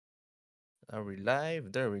Are we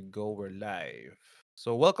live? There we go, we're live.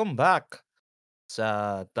 So welcome back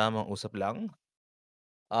sa Tamang Usap Lang.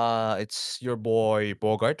 It's your boy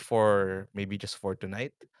Bogart for maybe just for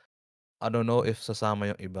tonight. I don't know if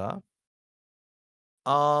sasama yung iba.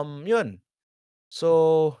 Yun.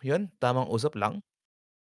 So, yun, Tamang Usap Lang.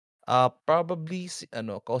 Probably si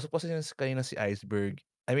ano, kausap ko kasi kanina si Iceberg.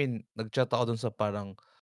 I mean, nag-chat ako dun sa parang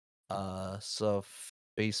sa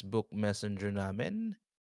Facebook Messenger namin.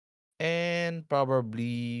 And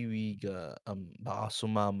probably baka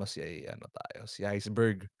sumama si si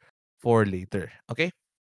Iceberg for later, okay?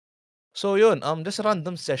 So yun, just a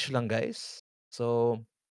random session lang guys. So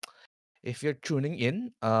if you're tuning in,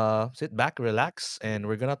 sit back, relax, and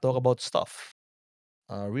we're gonna talk about stuff.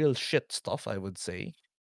 Real shit stuff, I would say.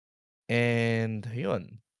 And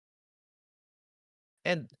yun.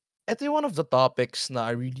 And ito yung one of the topics na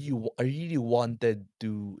I really wanted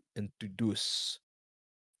to introduce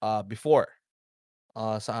before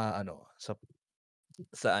sa ano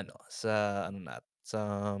nat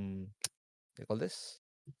sa, what do you call this?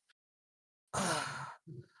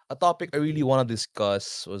 A topic I really wanna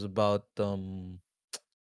discuss was about, 'di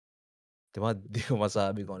ba, 'di ko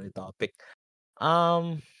masabi kung ano yung topic.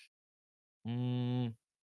 Um, hmm,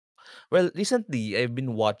 well, recently I've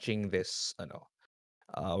been watching this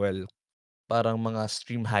well, parang mga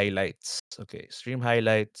stream highlights, okay, stream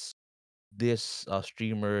highlights. This,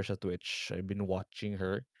 streamer sa Twitch, I've been watching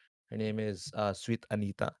her. Her name is, Sweet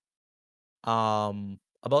Anita.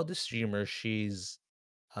 About this streamer, she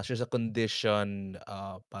has a condition,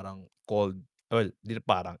 parang called well, 'di na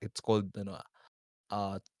parang, it's called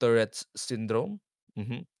Tourette's syndrome.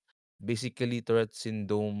 Mhm. Basically, Tourette's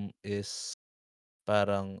syndrome is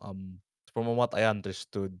parang, from what I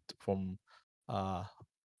understood from, uh,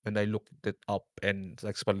 when I looked it up and the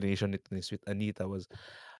explanation nito ni Sweet Anita was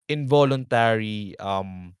involuntary,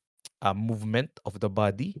 movement of the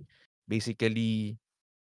body. Basically,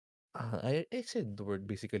 I said the word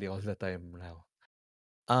basically all the time now.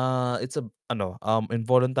 It's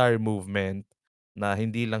involuntary movement na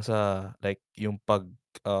hindi lang sa like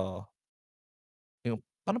uh, yung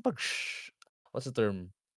paano what's the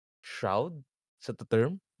term? Shroud? Is that the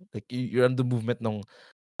term? Like you're on the movement nung,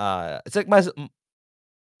 it's like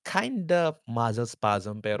kinda muscle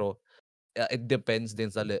spasm pero, it depends din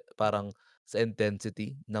sa parang sa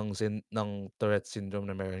intensity ng Tourette syndrome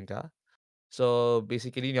na meron ka. So,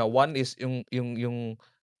 basically nga one is yung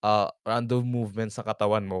random movements sa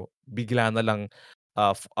katawan mo, bigla na lang,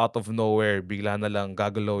 out of nowhere, bigla na lang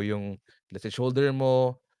gagalaw yung let's say shoulder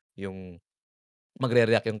mo, yung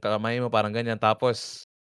magre-react yung kamay mo, parang ganyan. Tapos,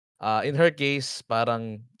 in her case,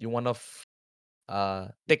 parang yung one of,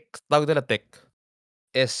 tic, tawag nila tic,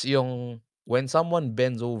 is yung when someone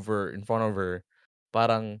bends over in front of her,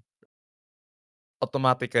 parang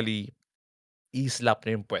automatically i-slap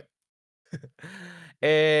niya yung puwet.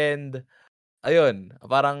 And ayun,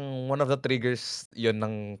 parang one of the triggers yun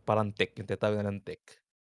ng parang tic, yung tinatawag na ng tic.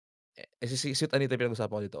 Si Sweet Anita yung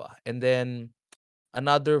pinag-usapan ko dito, And then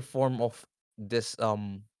another form of this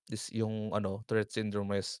yung Tourette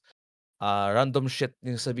syndrome is, random shit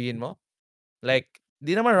yung sabihin mo. Like,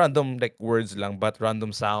 'di naman random like words lang, but random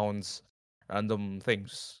sounds, random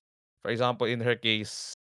things. For example, in her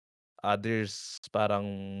case, there's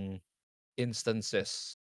parang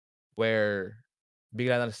instances where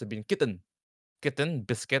bigla na lang sabihin, "Kitten." Kitten,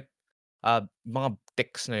 biscuit, mga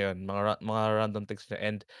tics na yun, mga random tics na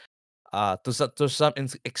and, to some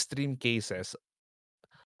extreme cases,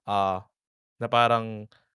 ah, na parang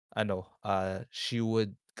she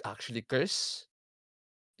would actually curse,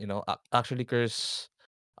 actually curse,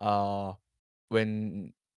 ah, when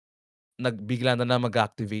bigla na lang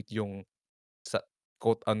mag-activate yung sa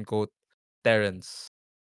quote unquote "Terrence."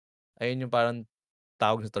 Ayun yung parang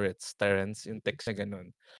tawag sa Tourette's, Terrence, yung text na gano'n.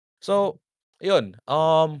 So, yun,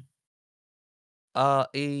 a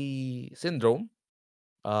syndrome.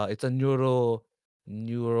 It's a neuro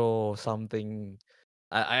something.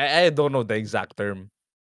 I don't know the exact term.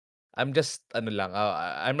 I'm just ano lang,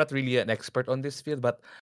 I'm not really an expert on this field, but,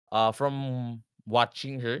 from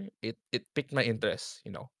watching her, it piqued my interest.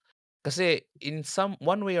 Kasi in some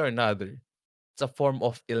one way or another, it's a form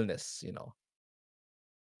of illness.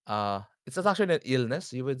 It's not actually an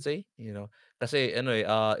illness, you would say. Kasi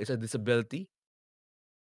it's a disability.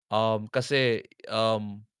 Kasi,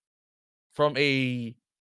 from a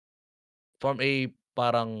From a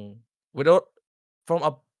parang without from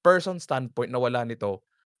a person standpoint na wala nito,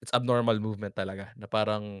 it's abnormal movement talaga na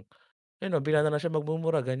parang bigla na lang siya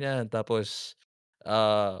magmumura ganyan tapos,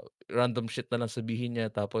 random shit na lang sabihin niya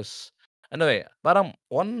tapos parang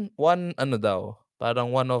one one ano daw, parang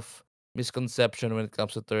one of misconception when it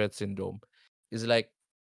comes to Tourette syndrome is like,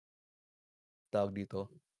 tawag dito,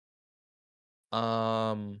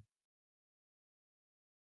 um,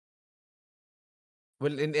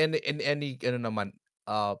 well, in any ano naman,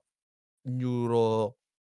 uh, neuro,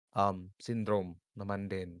 syndrome naman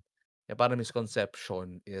din, yung parang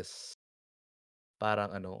misconception is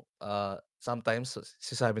parang ano, sometimes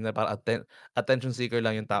sinasabi na parang attention seeker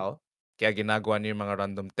lang yung tao, kaya ginagawa niya yung mga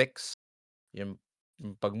random text, yung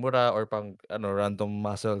pagmura or pang ano, random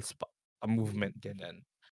muscles movement, ganyan.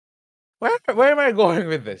 Where am I going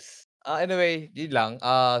with this? Anyway, yun lang,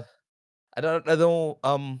 I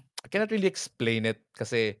cannot really explain it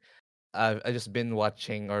kasi I just been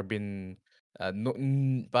watching or been,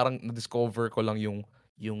 parang na-discover ko lang yung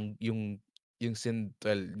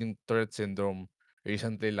Tourette syndrome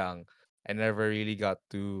recently lang. I never really got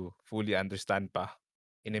to fully understand pa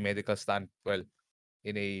in a medical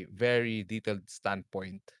in a very detailed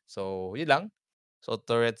standpoint. So, yun lang. So,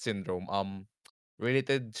 Tourette syndrome,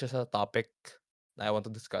 related siya sa topic na I want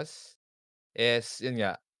to discuss is yun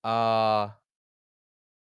nga,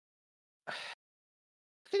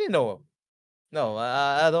 actually no. No,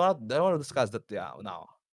 I don't wanna discuss that, yeah, no.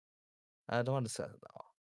 I don't wanna discuss it now.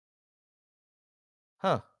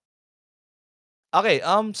 Huh. Okay,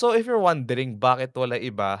 so if you're wondering bakit wala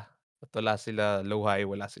iba at wala sila Lowhigh,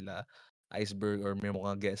 wala sila Iceberg or may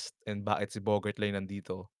mga guest and bakit si Bogart lang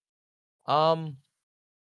nandito, um,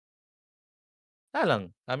 wala lang.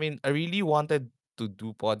 I mean, I really wanted to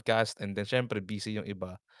do podcast and then siyempre busy yung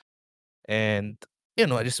iba and,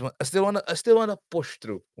 I still wanna push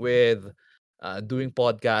through with, doing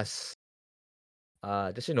podcasts,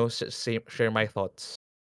 just, share my thoughts.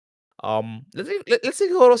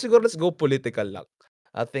 Let's go political lang.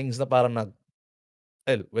 Things na parang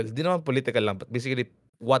well, di naman political lang, but basically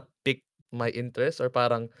what piqued my interest or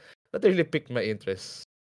parang not really piqued my interest,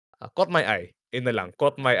 caught my eye, yun na lang,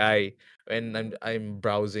 caught my eye when I'm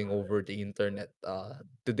browsing over the internet,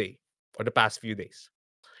 today or the past few days.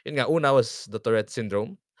 Yun nga, una was the Tourette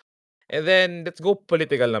syndrome, and then let's go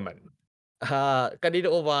political naman. Kanina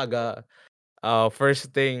umaga, first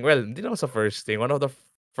thing, well, hindi naman sa first thing, one of the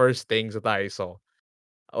first things that I saw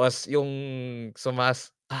was yung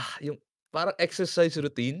parang exercise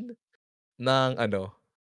routine ng ano,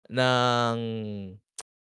 ng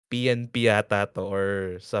PNP yata 'to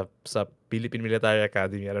or sa Philippine Military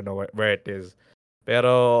Academy, I don't know where it is.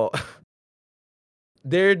 Pero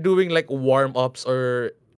they're doing like warm-ups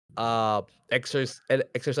or,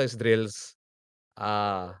 exercise drills,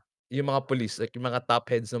 yung mga police, like yung mga top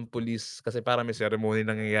heads ng police kasi parang may ceremony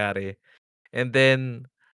nangyayari and then,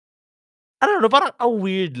 I don't know, parang ang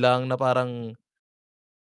weird lang na parang,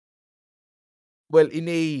 well,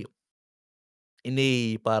 in a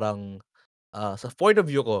parang, sa point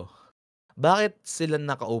of view ko, bakit sila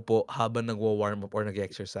nakaupo habang nagwa-warm up or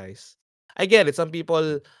nag-e-exercise? I get it, some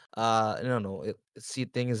people, I don't know,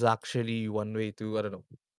 sitting is actually one way to, I don't know,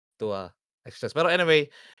 to, exercise. Pero anyway,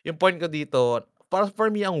 yung point ko dito, para for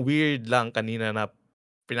me ang weird lang kanina na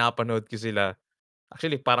pinapanood ko sila,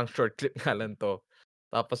 actually parang short clip nga lang 'to,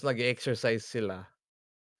 tapos nag-e-exercise sila,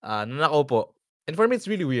 na nakaupo. And for me, it's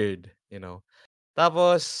really weird.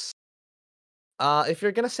 Tapos, if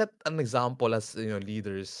you're gonna set an example as,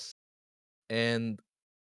 leaders and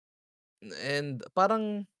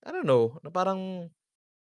parang I don't know, na parang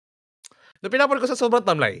na pinapanood ko sa sobrang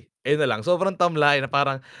tamlay, ayun na lang, sobrang tamlay na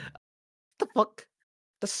parang, "What the fuck?"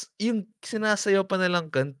 Tas yung sinasayaw pa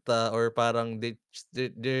nilang kanta or parang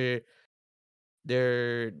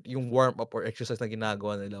yung warm up or exercise na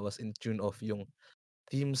ginagawa nila was in tune of yung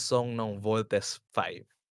theme song ng Voltes 5.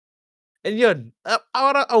 And yun,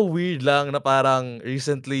 parang ang weird lang na parang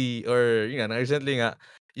recently or yun nga, na recently nga,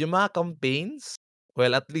 yung mga campaigns,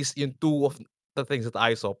 well, at least yung two of the things that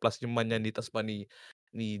I saw plus yung Mañanitas pa ni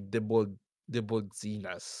Debold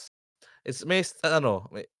Sinas, may ano,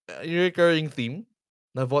 may recurring theme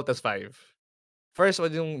na Voltes 5. First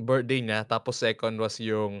was yung birthday niya, tapos second was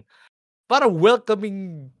yung parang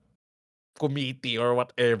welcoming committee or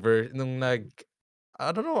whatever nung I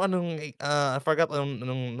don't know I forgot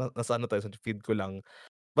nasa ano tayo, sa feed ko lang.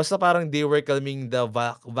 Basta parang they were welcoming the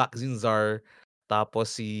vaccine czar,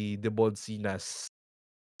 tapos si Debold Sinas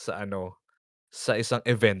sa ano, sa isang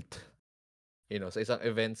event. Sa isang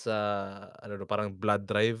event sa ano 'no, parang blood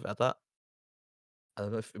drive ata. I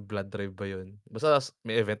don't know if blood drive ba yun? Basta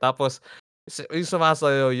may event tapos yung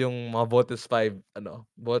sumasayaw yung mga Voltes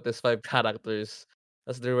 5 characters,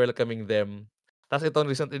 ta's they're welcoming them. Ta's itong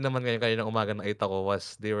recently naman ngayon kaninang umaga nakita ko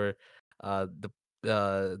was they were, uh,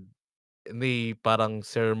 may parang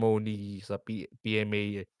ceremony sa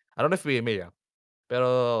PMA. I don't know if PMA,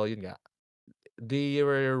 pero yun nga, they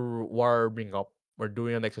were warming up or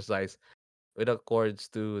doing an exercise with the chords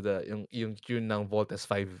to yung tune ng Voltes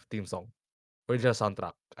 5 theme song, original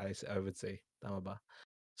soundtrack, I would say, tama ba?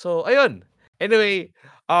 So ayun, anyway,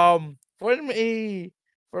 from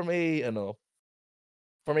a ano,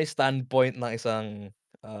 from a standpoint ng isang,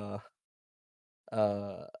 uh,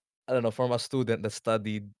 uh, I don't know, from a student that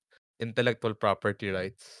studied intellectual property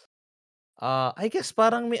rights, I guess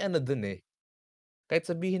parang may ano dun, eh, kahit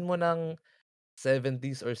sabihin mo ng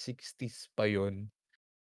 70s or 60s pa yun,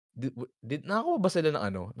 nakakuha ba sila ng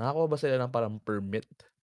ano, nakakuha ba sila ng parang permit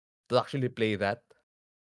to actually play that?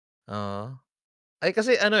 Oo. Ay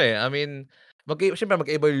kasi ano, eh, I mean, siyempre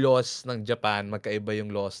magkaiba yung laws ng Japan, magkaiba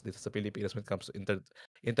yung laws dito sa Pilipinas when it comes to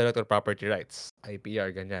intellectual property rights,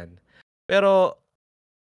 IPR, ganyan. Pero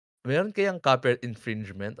meron kayang copyright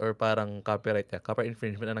infringement or parang copyright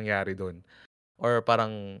infringement na nangyari dun? Or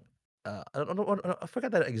parang, ano, I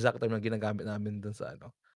forgot the exact term na ginagamit namin dun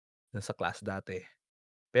sa class dati.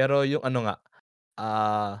 Pero yung ano nga,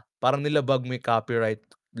 parang nilabag mo yung copyright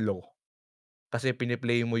law kasi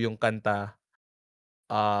pini-play mo yung kanta.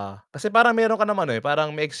 Kasi parang meron ka naman, eh,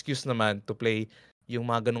 parang may excuse naman to play yung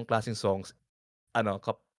mga gano'ng klaseng songs, ano,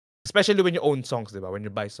 especially when you own songs, 'di ba? When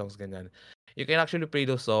you buy songs, ganyan. You can actually play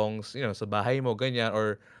those songs, sa bahay mo, ganyan,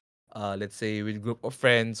 or, let's say with group of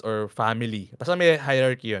friends or family. Basta may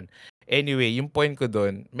hierarchy 'yun. Anyway, yung point ko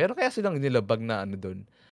dun, meron kaya silang nilabag na ano dun,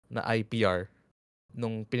 na IPR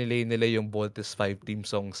nung pinilay nila yung Voltes 5 theme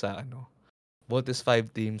song sa ano, Voltes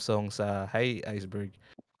 5 theme song sa Hi Iceberg.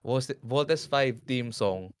 Voltes 5 theme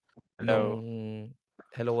song nung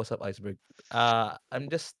Hello. Hello, What's Up Iceberg.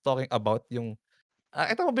 I'm just talking about yung,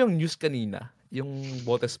 ito mo ba yung news kanina? Yung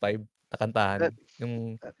Voltes 5 na Ah, kantahan,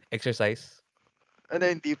 yung exercise? ano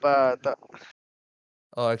hindi pa ata.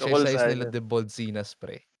 Oh, Tungkol exercise saan nila yun? De Bolsinas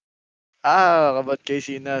pre. About kay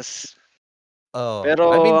Sinas. Oo,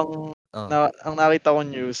 Pero I mean, ang oh, ang nakita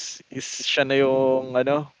kong news is siya na yung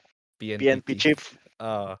ano, PNP PNP chief. chief.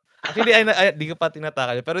 Oo. Actually, di ko pa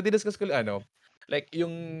tinatakal pero diniscuss ko lang ano, like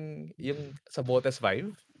yung sa Voltes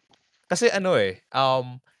 5. Kasi ano, eh,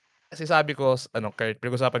 kasi sabi ko ano, kahit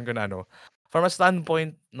pinag-usapan ko na ano, from a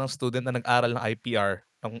standpoint ng student na nag-aral ng IPR,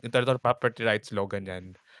 ng Intellectual Property Rights Law,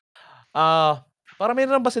 ganyan, parang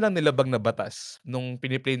meron ba silang nilabag na batas nung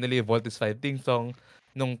pini-play nila yung Voltes 5 theme song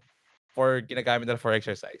nung ginagamit nila for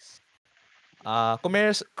exercise? Kung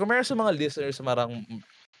meron sa mga listeners parang,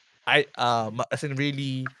 as in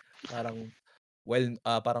really parang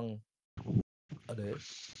parang ano yun,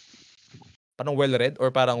 parang well-read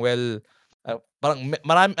or parang parang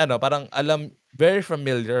marami ano, parang very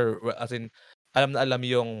familiar, as in alam na alam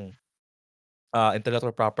yung,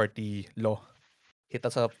 intellectual property law. Hit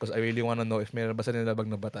us up 'cause I really wanna know if meron ba silang nilabag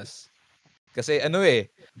na batas. Kasi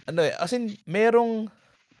as in merong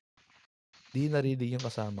 'di narinig yung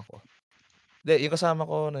kasama ko. 'Di, yung kasama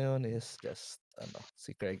ko na yun is just ano,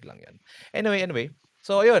 si Craig lang yan. Anyway,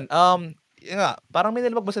 so ayun, yun nga, parang may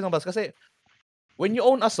nilabag ba silang batas kasi when you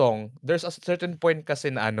own a song, there's a certain point kasi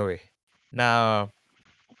na ano, eh, na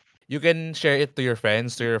you can share it to your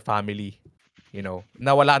friends, to your family,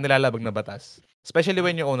 na wala kang nilalabag na batas. Especially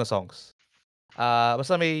when you own a songs.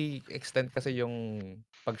 Basta may extent kasi yung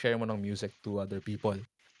pag-share mo ng music to other people.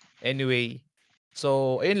 Anyway,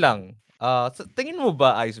 so ayun lang. Sa tingin mo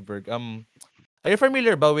ba, Iceberg, are you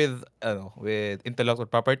familiar ba with ano, with intellectual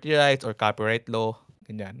property rights or copyright law,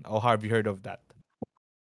 ganyan? Or have you heard of that?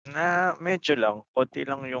 Medyo lang, konti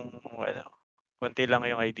lang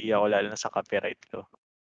yung idea ko lalo na sa copyright law.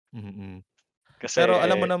 Mm. Kasi Pero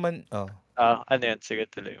alam mo naman, ano yan, sige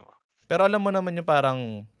tuloy mo. pero alam mo naman yung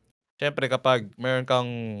parang siyempre kapag meron kang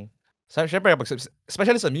siyempre kapag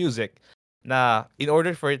especially sa music na in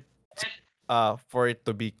order for it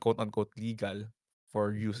to be quote unquote legal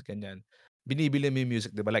for use, ganyan, binibili mo yung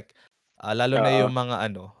music, 'di ba? Like, lalo na Oo,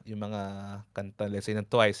 yung mga kanta, let's say ng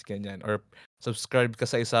Twice, ganyan, or subscribe ka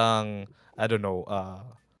sa isang, I don't know,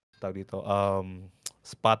 tawag dito,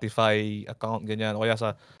 Spotify account, ganyan, o kaya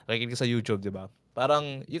nakikinig ka sa YouTube, 'di ba?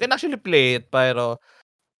 Parang you can actually play it pero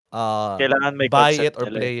kailangan may buy consent it or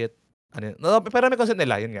nila, eh. play it, ano yun, pero may consent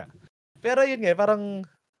nila, yun nga. Pero yun nga, parang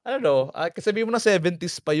I don't know, sabihin mo na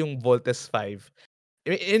 70s pa yung Voltes 5,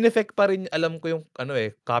 in effect pa rin alam ko yung ano,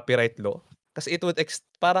 eh, copyright law. Kasi it would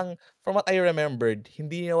parang from what I remembered,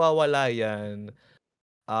 hindi nawawala yan,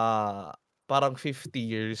 parang 50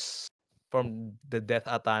 years from the death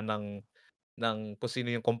ata ng kung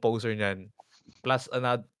sino yung composer niyan, plus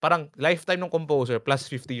parang lifetime ng composer plus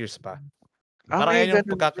 50 years pa. Parang yan yung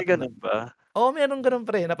May gano'n ba? oo, meron gano'n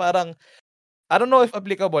pre, na parang I don't know if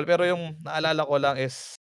applicable, pero yung naalala ko lang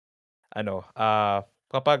is ano,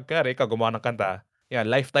 kapag kunyari ikaw gumawa ng kanta, yan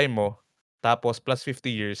lifetime mo, tapos plus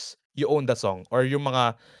 50 years, you own the song or yung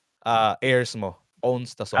mga heirs mo,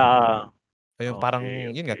 owns the song. Ah, Ayun okey,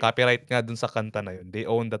 parang yun nga, okey. copyright nga dun sa kanta na yun. They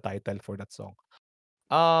own the title for that song.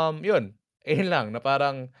 Yun, ayun lang na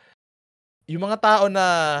parang yung mga tao na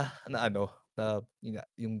na ano, na yun nga,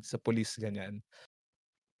 yung sa police ganyan,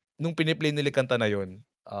 nung pini-play nila yung kanta na yun,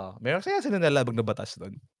 meron kaya silang nilalabag na batas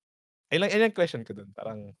dun? Ayun lang question ko dun,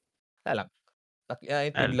 parang wala lang, Al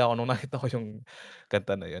intrigue lang ako nung nakita ko yung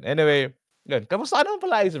kanta na yun. Anyway, yun, kamusta ka naman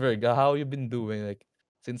pala Iceberg? How you been doing? Like,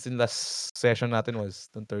 since yung last session natin was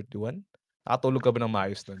nung 31? Nakatulog ka ba ng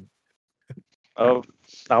maayos nun? oh,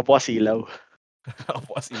 nakabukas ilaw.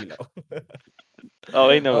 Bukas ilaw.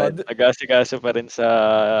 Okey Oo, naman, nag-aasikaso pa rin sa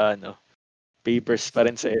ano, papers pa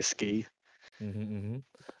rin sa SK. mhm, mhm.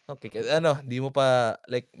 Okey, ano, di mo pa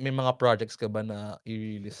like may mga projects ka ba na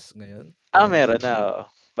i-release ngayon Meron already? na, oo.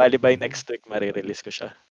 Bale by Hmm, next week mare-release ko siya.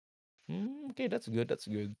 okey, that's good, that's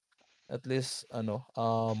good. At least ano,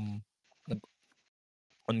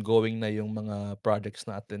 nag-ongoing na yung mga projects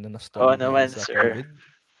natin na Oo na-stall dahil naman sa sir, COVID.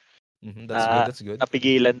 Mhm, that's good, na that's good.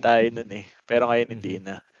 napigilan tayo nun, eh, pero ngayon hindi Mhm,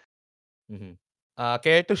 na. mhm.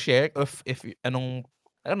 Care to share if anong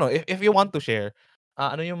I don't know, if you want to share,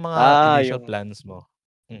 ano yung mga initial Yung plans mo?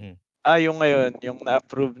 Mhm, yung ngayon, yung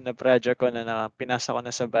na-approve na project ko na pinasa ko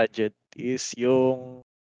na sa budget is yung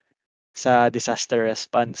sa disaster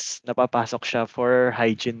response. Napapasok siya for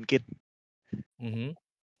hygiene kit. mhm.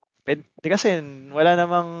 Kasi wala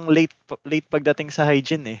namang late pagdating sa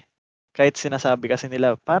hygiene, eh. Kahit sinasabi kasi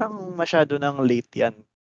nila parang masyado ng late 'yan,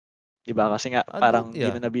 'di ba? Kasi nga Don't parang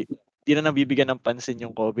yeah, 'di na nabibigyan ng pansin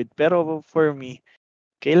yung COVID. Pero for me,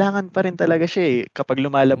 kailangan pa rin talaga siya, eh. Kapag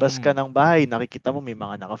lumalabas ka mm, ng bahay nakikita mo may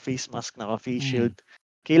mga naka-face mask, naka-face hmm. shield,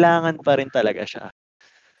 kailangan pa rin talaga siya.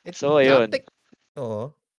 So Tsaka ayun, oo,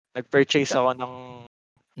 nag-purchase tsa ako ng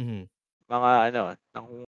mhm, mga ano, ng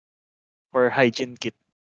for hygiene kit.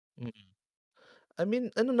 mm. I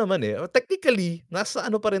mean ano naman, eh, technically nasa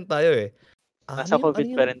ano pa rin tayo, eh, Nasa ano COVID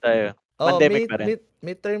pa yung rin tayo, pandemic may pa rin.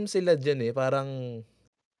 term sila diyan, eh, parang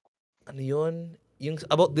ano yun, yung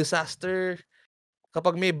about disaster,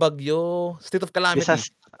 kapag may bagyo, state of calamity,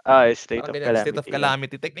 State parang of ganyan, state of calamity, yun.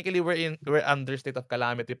 calamity. Technically, we're under state of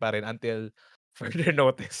calamity pa rin until further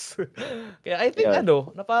notice. Kaya I think Ayun,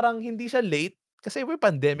 ano, na parang hindi siya late kasi we're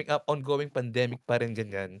pandemic, ongoing pandemic pa rin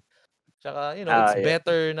ganyan. Tsaka it's yun.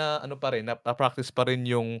 better na ano pa rin, na-practice pa rin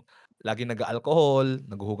yung laging nag-aalkohol,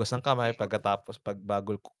 naghuhugas ng kamay pagkatapos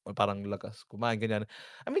bago parang lakas kumain, ganyan.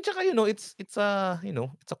 I mean, tsaka it's a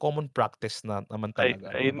it's a common practice na naman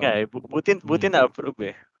talaga na Ayun nga, parang eh, buti mm, na-approve,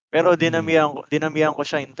 eh. Pero mm, dinamihan ko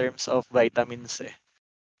siya in terms of vitamins, eh.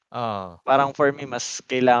 ah, Parang for me mas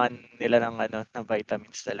kailangan nila ng ano, ng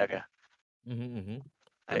vitamins talaga, mhm, mhm.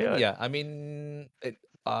 I mean, ayun. yeah, I mean,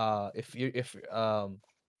 if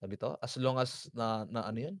sabi 'to, as long as na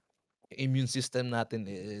ano 'yun, immune system natin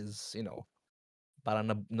is, parang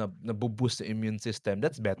nabo-boost yung immune system,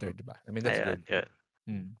 that's better, 'di ba? I mean, that's Ayun, good. yun.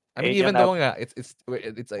 I mean, Ayun yung even though nga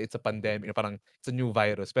it's a pandemic, parang it's a new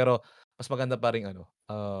virus, pero mas maganda pa ring ano,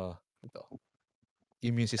 ito,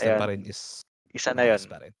 immune system ayun, pa rin is isa na yun. maayos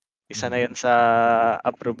pa rin. Isa na Mhm, yun sa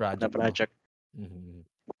approved na project mo. project. Mhm,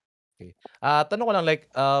 okey. Tanong ko lang like,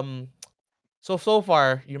 so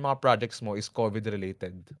far yung mga projects mo is COVID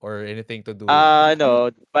related or anything to do Ano,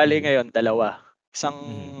 bale mhm, ngayon dalawa. Isang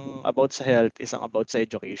mhm, about sa health, isang about sa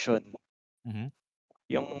education. mhm,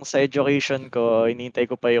 Yung sa education ko, hinihintay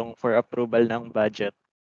ko pa yung for approval ng budget.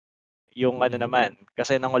 Yung ano mhm, naman,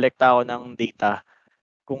 kasi nangolekta ako ng data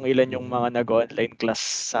kung ilan yung mhm. mga nag-o-online class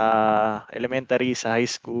sa elementary, sa high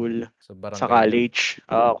school, Sa sa barangay niyo? college.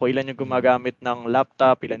 Kung ilan yung Mhm, gumagamit ng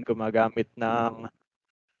laptop, ilan gumagamit ng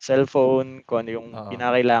cellphone, kung ano yung oo,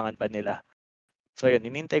 kinakailangan pa nila. So yun,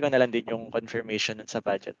 hinihintay ko na lang din yung confirmation nun sa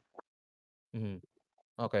budget. mhm.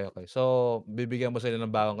 Okey, okey. So, bibigyan mo sila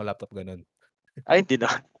ng bagong laptop, gano'n? Hindi na,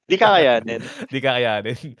 hindi kakayanin. 'Di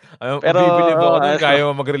kakayanin. Pero Mabibilib ako dun ano, kaya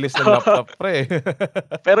mo mag-release ng laptop pre.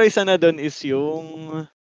 pero isa na dun is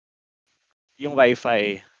yung WiFi.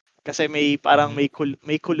 Kasi may parang Mhm.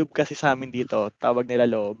 may kulob kasi sa'min dito, tawag nila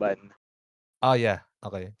looban. Yeah,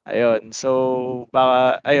 okey. Ayun, so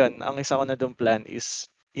baka ayun, ang isa ko na dong plan is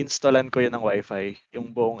installan ko yun ng WiFi,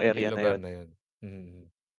 yung buong Yung area na lugar yun. na yun. Mhm,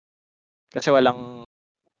 Kasi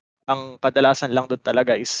ang kadalasan lang dun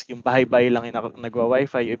talaga is yung bahay-bahay lang yung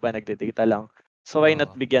nagwa-WiFi, yung iba nagda-data lang. So why not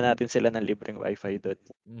oo. bigyan natin sila ng libreng WiFi dun,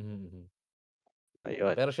 Mhm, mhm.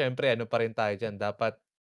 ayun. Pero siyempre ano pa rin tayo diyan, dapat,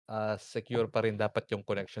 secure pa rin dapat yung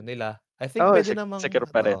connection nila. I think Oo, puwede namang secure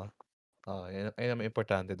pa rin. oo, yan ang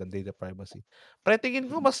importante dun, data privacy. Pre tingin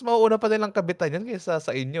ko mas mauuna pa nilang kabitan yan kaysa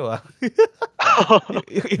sa inyo,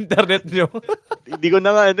 yung internet niyo. Hindi ko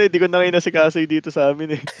na nga ano, hindi ko na nga inasikaso yung dito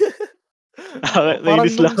sa'min, eh. Parang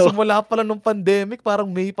Nainis lang nung ako. simula pa lang nung pandemic, parang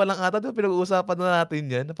May pa lang ata 'di ba pinag-uusapan na natin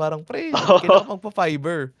 'yan na parang, "Pre, Oo, kailan ka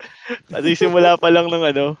magfa-fiber?" kasi simula pa lang ng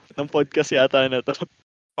ano, ng podcast yata na 'to.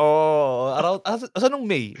 Oo, around nung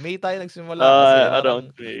May, May tayo nagsimula kasi Around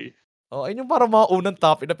parang May. ayun yung parang mga unang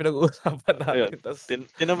topic na pinag-uusapan Ayun, natin ta's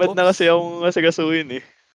tinamad na kasi oops, akong asikasuhin, eh,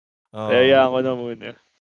 kaya oo. hayaan ko na muna.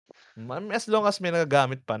 As long as may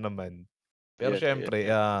nagagamit pa naman. Pero Ayun siyempre,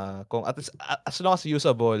 nga. kung at least as long as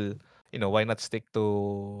usable, why not stick to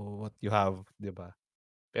what you have, 'di ba?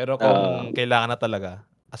 Pero Oo, kung kailangan na talaga,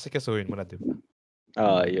 asikasuhin mo na, 'di ba?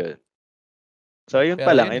 oo, yun. So Pero yun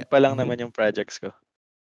nga yun pa lang mhm. naman yung projects ko.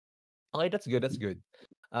 Okay, that's good, that's good.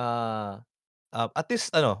 Ah, at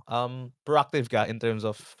least proactive ka in terms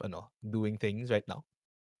of doing things right now.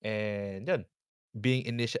 And yun, being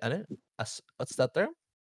what's that term?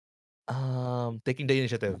 Taking the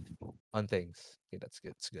initiative on things. Okay, that's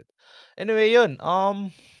good. Anyway, yun,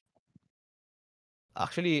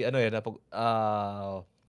 actually ano,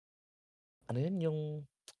 ano yun yung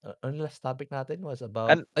ano last topic natin was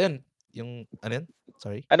about An ayun, yung ano yun?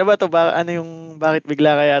 Sorry? ano ba 'to, ba ano yung bakit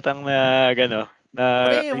bigla ka yatang nag-ano,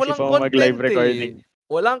 Pre, walang naisipan mong mag-live content, recording? eh.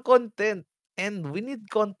 Walang content and we need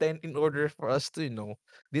content in order for us to,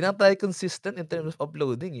 'di na tayo consistent in terms of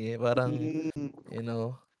uploading, eh. Parang, Hmm, you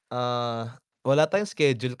know, wala tayong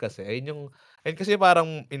schedule kasi. Ayun kasi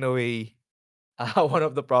parang in a way, one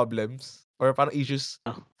of the problems or parang issues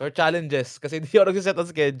ah, or challenges kasi hindi ako nagse-set ng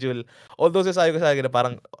schedule. Although sinasabi ko sa akin na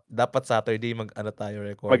parang dapat Saturday mag-ano tayo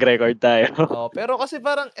record. mag-record tayo. Pero kasi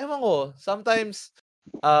parang ewan ko, sometimes,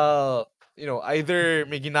 either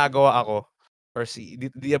may ginagawa ako or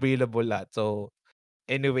di available lahat. So,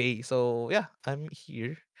 anyway, so yeah, I'm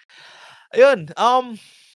here. Ayun,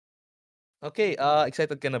 okey,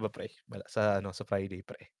 excited ka na ba pre sa Friday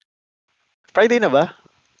pre? Friday na ba?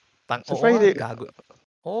 Sa Oo nga, Friday, gago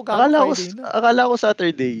Friday na. akala ko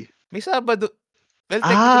Saturday. May Sabado, well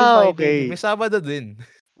technically Ah, Friday din, may okey. Sabado din.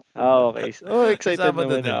 Okey. So, May excited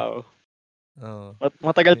Sabado naman din, ako. oo.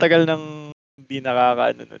 Matagal-tagal nang hindi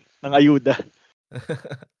nakakaano nun, ng ayuda.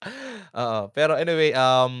 Oo, pero anyway,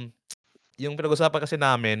 yung pinag-usapan kasi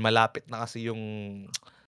namin malapit na kasi yung,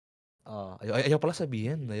 ayaw pala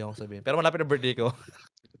sabihin, ayokong sabihin, pero malapit na birthday ko.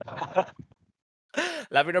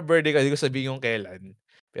 Malapit na birthday ko, hindi ko sabihin kung kailan,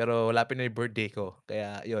 pero malapit na yung birthday ko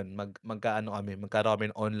kaya yun magkakaroon kami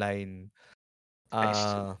ng online,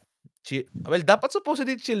 Nice. ah, dapat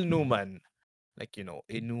supposedly chill numan, like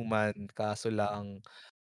inuman kaso lang,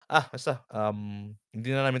 basta, hindi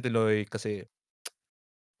na namin tuloy kasi,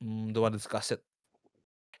 don't wanna discuss it.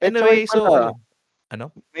 Eh, tsaka Anyway, yun so pala, ayun, ano?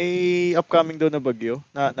 may upcoming daw na bagyo,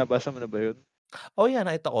 nabasa mo na ba yun? Oh, yeah,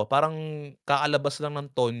 nakita ko parang kakalabas lang ng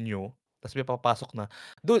Tonyo, ta's may papasok na.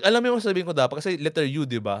 Dude, alam mo yung sasabihin ko dapat kasi letter U,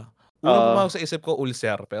 'di ba? Unang Oo, pumasok sa isip ko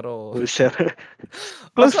ulcer, pero Ulcer.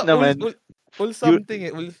 Close basta naman. ul U something,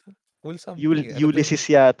 eh, ul something, eh. Ano ba yung Ulysses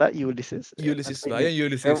yata, Ulysses? Ano Ulysses ba ba? yun? Yung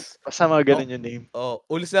Ewan Ulysses. basta mga Oh, ganun yung name.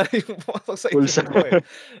 ulcer yung pumasok sa isip Ulcer. ko, eh.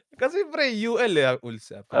 Kasi pre UL,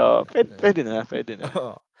 ulcer Oo, parang puwede na, puwede na.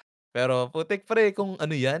 oo. Pero putik pre kung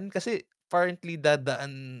ano 'yan kasi apparently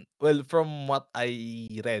from what I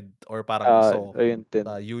read or parang saw Ayun din.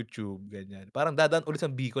 sa YouTube ganyan, parang dadaan ulit sa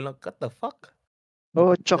Bicol ng what the fuck?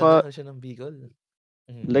 Oo, tsaka Dadaan ulit siya ng Bicol.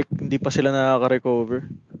 Mhm. like hindi pa sila nakaka-recover.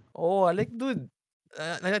 Oo, like dude,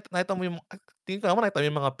 nakita mo tingin ko naman nakita mo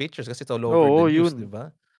yung mga pictures kasi it's all over the Oo, news, 'di yun.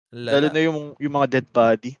 ba? Lalo Lala. na yung mga dead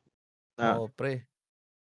body na Oo pre.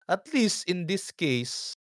 At least in this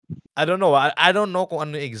case, I don't know, I don't know kung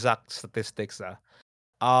ano yung exact statistics,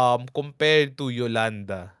 compared to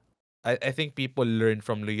Yolanda, I think people learn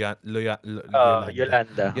from Yolanda.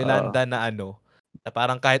 Yolanda, oo. Yolanda na na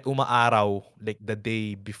parang kahit umaaraw, like the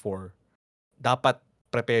day before, dapat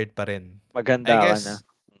prepared pa rin. I Maghanda ka na. guess,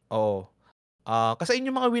 oo. Kasi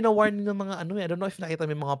yun yung mga wina-warning ng mga I don't know if nakita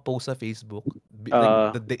mo yung mga post sa Facebook, like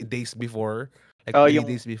Oo, the days before, like three yung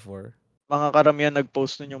days before, mga karamihan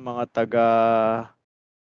nag-post nun yung mga taga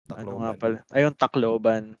ano nga Tacloban, pala, ayun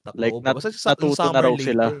Tacloban, like Tacloban, basta sa natuto na summer raw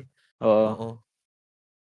sila. Leyte, Oo, oo.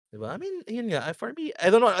 'Di ba? I mean, ayun nga, for me,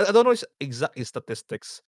 I don't know exact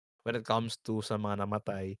statistics when it comes to sa mga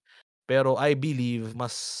namatay. Pero I believe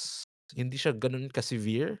hindi siya gano'n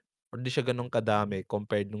ka-severe or hindi siya gano'n kadami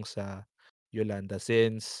compared nung sa Yolanda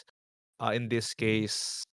since, in this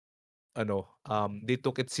case they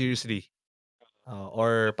took it seriously,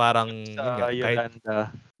 or yung parang sa yun nga kahit Yolanda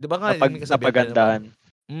 'di ba nga may kasabihan kanina parang napaghandaan.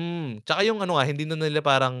 tsaka yung nga hindi na nila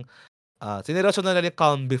parang, sineryoso na nila yung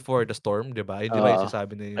calm before the storm, 'di ba? Yun 'di ba yung Oo,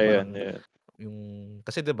 sinasabi nila yung ayun, parang ayun. yung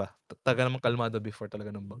kasi 'di ba, tagal namang kalmado before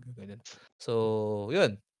talaga ng bagyo, ganyan. So,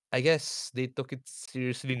 yun. I guess they took it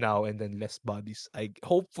seriously now and then less bodies.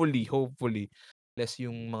 Hopefully less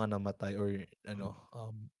yung mga namatay or ano,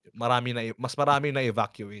 mas marami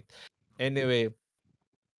na-evacuate. Anyway,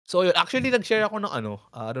 so yun, actually nag-share ako ng ano,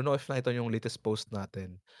 I don't know if nakita niyo yung latest post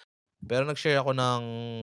natin, pero nag-share ako ng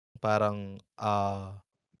parang,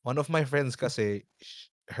 one of my friends kasi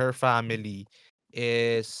her family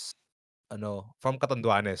is ano, from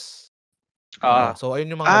Catanduanes. Oo, Ah, so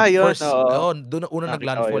ayun yung mga yun, first oo, oo, dun na unang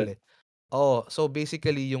nakita ko nag-landfall, yun. eh. Oo, so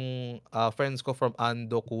basically yung, friends ko from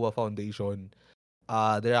Ando Kua Foundation,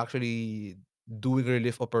 they're actually doing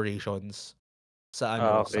relief operations sa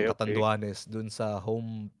ano, sa Okey, okey. Catanduanes dun sa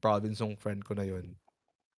home province nung friend ko na yun.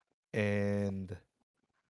 And,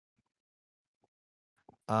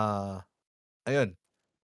 ah, ayun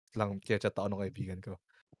lang chat ako nung kaibigan ko.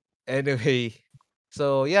 Anyway,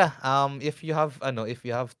 so yeah, if you have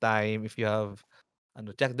time, if you have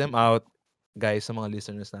ano, check them out, guys, sa mga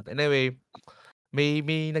listeners natin. Anyway, may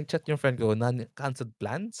nag-chat yung friend ko na canceled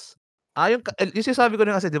plans. Yung sinasabi ko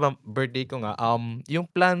na kasi 'di ba birthday ko nga, yung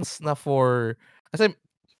plans na for kasi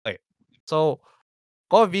okey, so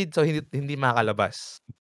COVID, so hindi hindi makakalabas.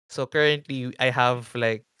 So currently, I have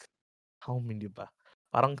like how many ba?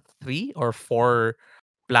 Parang 3 or 4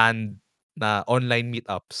 planned na online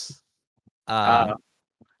meetups. Ah, Ah,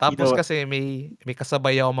 you tapos know kasi may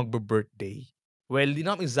kasabay ako magbi-birthday. Well, di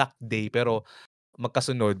naman exact day pero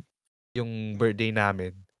magkasunod yung birthday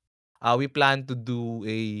namin. We plan to do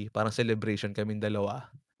a parang celebration kaming dalawa.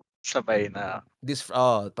 sabay na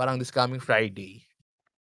Parang this coming Friday.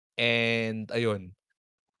 And ayun,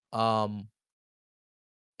 um,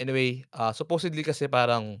 anyway, supposedly kasi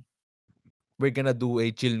parang we're gonna do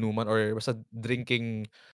a chill numan or basta drinking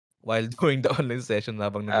while doing the online session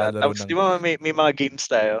habang naglalaro tapos ng 'di ba may mga games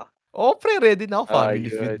tayo? oo, pre, ready na ako. Family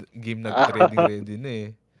Yun. Feud game Ah, ready na, eh.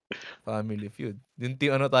 Family Feud. Yung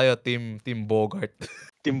team ano tayo, team Bogart.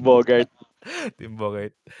 Team Bogart, Team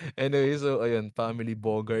Bogart. Anyway, so ayun, Family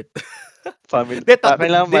Bogart. family 'Di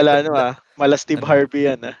kailangan di mala Steve ano? Harvey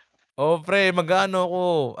yan, Oo, pre, mag-aano ako,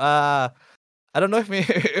 I don't know if may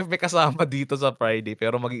if may kasama dito sa Friday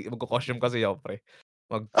pero magko-costume kasi ako, pre.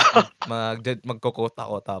 Magko-coat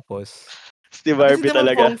ako tapos Steve at least Harvey hindi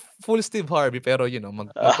naman talaga. full Steve Harvey pero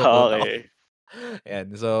magko-coat ako. Okey. Ayan,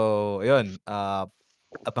 so ayun,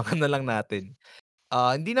 abangan na lang natin.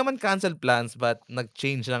 Hindi naman cancel plans but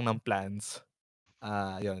nag-change lang ng plans.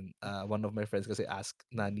 Yun, one of my friends kasi asked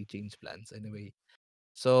na ni-change plans anyway.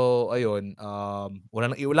 So ayun,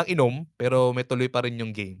 walang inom pero may tuloy pa rin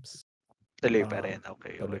yung games. Tuloy pa Ah, rin,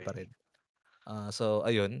 okey, tuloy okey. pa rin. So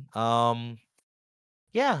ayun,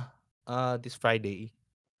 yeah, this Friday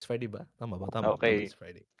ba? Tama ba? Tama Okey, this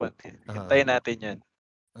Friday. pag Oo, hintayin natin yun.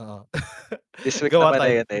 oo. This week Gawa naman na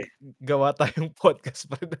tayo yun, eh. gawa tayong podcast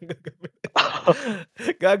pa rin ang gagawin natin.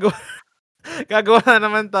 Gagawa gagawa na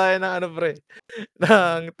naman tayo ng ano, pre,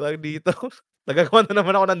 ng tawag dito, nagagawa na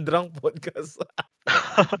naman ako ng drunk podcast.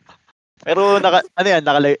 Pero ano yan,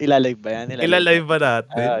 ila-live ba yan? Ila-live Ila-live ba natin yan?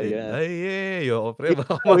 natin? Yan. Ay, ayoko, pre,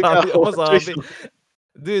 baka Wag na, marami akong what choice masabi. lang.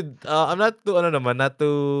 Dude, I'm not to ano naman,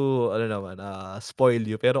 spoil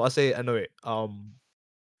you pero kasi ano, eh,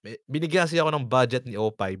 binigyan kasi ako ng budget ni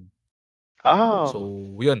O5. Ah, So,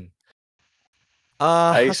 yun.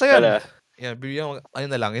 ayos Basta yun. pala. Yan, binigyan ko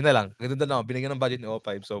ayun na lang, yun na lang. Ganun na lang, binigyan ng budget ni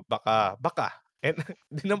O5 so baka and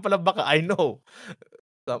di naman pala baka, I know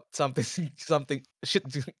something something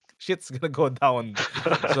shit's gonna go down.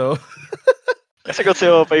 So, Kasi kung si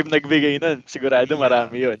O5 nagbigay nun, sigurado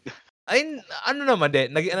marami yun. ay ano naman din,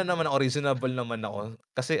 naging ano naman ako, reasonable naman ako.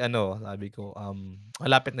 Kasi ano, sabi ko,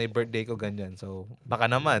 malapit na yung birthday ko ganyan, so baka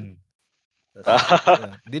naman. Tas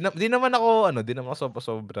ayun, di naman ako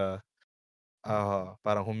sobra-sobra,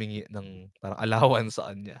 parang humingi ng parang allowance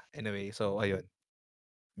sa kanya. Anyway, so ayun,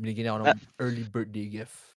 binigyan niya ako Na ng early birthday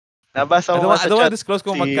gift. nabasa ko nga I sa don't wanna chat disclose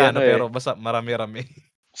kung si magkano ano, eh, pero basta marami-rami.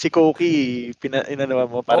 si Koki inanuhan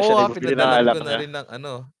mo para Oo, siya na yung bumili ng pinadalhan alak ko na niya. rin ng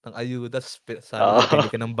ano, ng ayuda ta's sabi ko, Oo. "Bili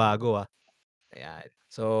ka ng bago, Ayan.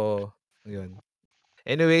 So, ayun.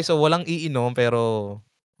 Anyway, so walang iinom pero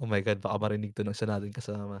oh my God, baka marinig 'to ng isa nating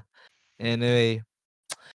kasama. Anyway,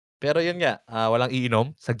 pero yun nga, walang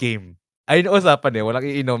iinom sa game. Ayun ang usapan, eh, walang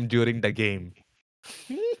iinom during the game.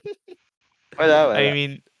 Wala, I wala.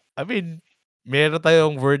 mean I mean, meron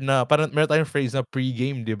tayong phrase na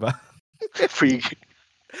pre-game, 'di ba? Free.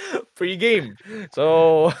 Pre-game.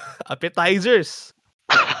 So, appetizers.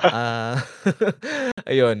 Ah,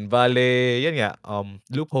 ayun, bale yun nga,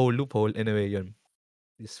 loophole, anyway yun,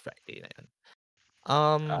 this Friday na yun.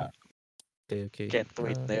 Um, Ah, okey, okey. can't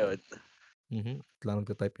wait na yun. Lang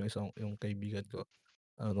nagta-type yung kaibigan ko.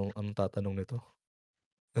 Anong tatanong nito?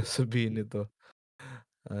 Sasabihin nito?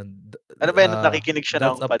 And, Ano ba 'yan, nakikinig siya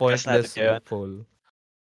that's ng a podcast natin pointless ngayon? loophole.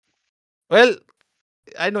 Well,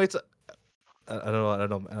 I know it's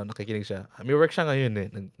nakikinig siya. May work siya ngayon, eh,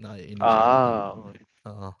 nakikinig siya. Okey.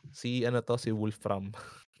 Oo, si ano 'to, si Wolfram.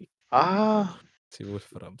 Ah, Si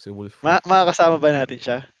Wolfram. makakasama ba natin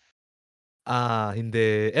siya?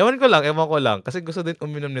 Hindi. Ewan ko lang kasi gusto din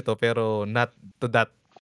uminom nito pero not to that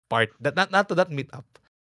part, not to that meetup.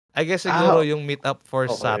 I guess siguro Ah, yung meetup for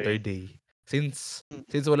okey. Saturday. Since Hmm,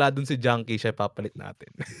 since wala dun si Junkie, siya papalit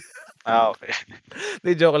natin. okey.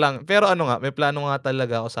 'Di, joke lang. Pero ano nga, may plano nga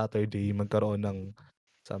talaga ako Saturday magkaroon ng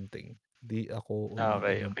something. 'Di ako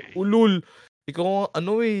Okey, umiinom. okey. Ulul! Ikaw nga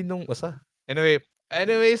ano, eh, nung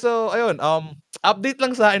anyway, so ayun, update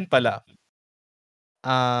lang sa'kin pala.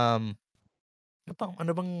 Um,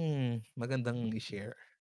 ano bang magandang i-share?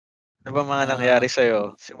 Ano bang mga nangyari Ah, sa'yo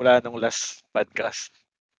simula nung last podcast?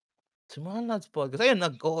 Simula last podcast, ayun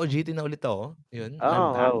nag-o-OJT na ulit ako. Yun,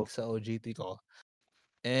 I'm back Wow. sa OJT ko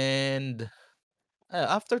and,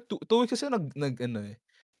 after two weeks kasi nag-ano, eh,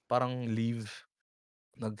 parang leave,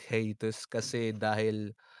 nag-hiatus kasi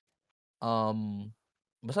dahil, um,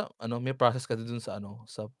 basta ano may process kasi dun sa ano,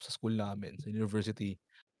 sa school namin, sa university,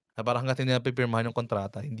 na parang hangga't hindi napipirmahan yung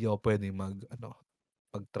kontrata hindi ako puwedeng mag-ano,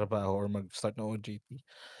 magtrabaho or mag-start ng OJT.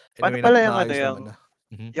 Paano Anyway, pala yung ano, naayos naman na.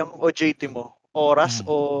 Mhm. yung OJT mo, oras Hmm,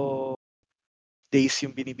 o days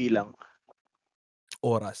yung binibilang?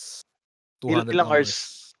 Oras, 200 Ilang hours?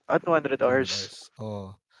 hours, 200 200 hours, hours,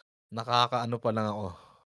 oo. Nakakaano pa lang ako,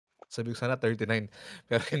 sabi ko sana 39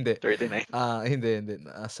 pero hindi. 39. Hindi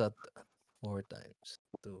nasa 4 times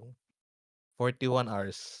 2, 41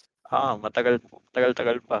 hours.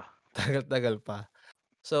 Tagal-tagal pa. Tagal-tagal pa.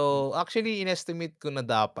 Hmm, So, actually inestimate ko na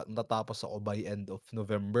dapat matatapos ako by end of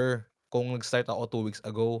November, kung nag-start ako 2 weeks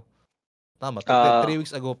ago. Tama, 3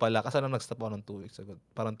 weeks ago pala kasi nag-stop ako ng 2 weeks ago,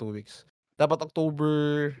 parang 2 weeks. Dapat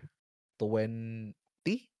October 20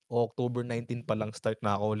 o October 19 pa lang start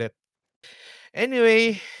na ako ulit.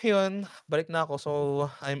 Anyway, yun, balik na ako. So,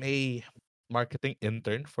 I'm a marketing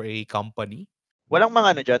intern for a company. walang mga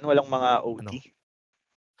ano diyan, walang mga OT?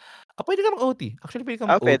 Ano, puwede ka mag-OT. Actually, puwede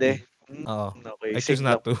kang Puwede? mag-OT. Oo, Okey, I choose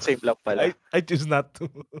not to. same lang pala. I choose not to.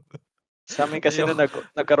 Sa'min kasi nung Ayoko.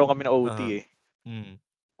 nagkaroon kami ng OT, Uh-huh, eh. mm.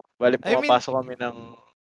 Bale I mean pumapasok kami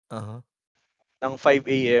uh-huh, ng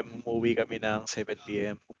 5 AM, umuwi kami ng 7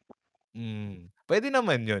 PM. puwede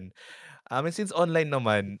naman yun. Since online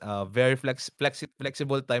naman, very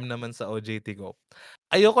flexible time naman sa OJT ko.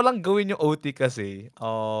 Ayoko lang gawin yung OT kasi,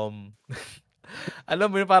 alam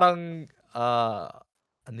mo yun parang,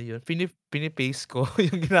 ano yun, pini-pace ko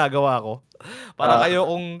yung ginagawa ko. Parang Ah,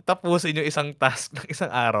 ayokong tapusin yung isang task ng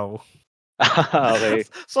isang araw. okey.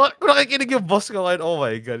 So, kung nakikinig yung boss ko ngayon, oh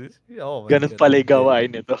my Gano'n God, pala yung hindi.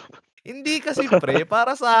 gawain nito. Hindi kasi pre,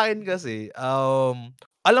 para sa'kin kasi,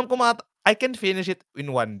 alam ko I can finish it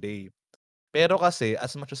in one day. Pero kasi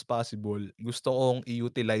as much as possible, gusto kong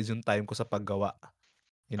i-utilize yung time ko sa paggawa,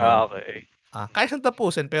 you know? Okey. Kaya siyang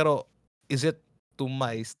tapusin pero is it to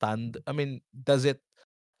my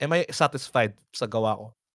am I satisfied sa gawa ko?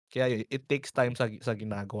 Kaya yun, it takes time sa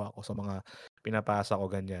ginagawa ko, sa mga pinapasa ko,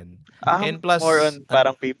 ganyan. And More plus on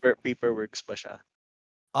parang paperworks ba siya?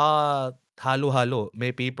 halo-halo.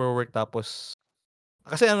 May paperwork tapos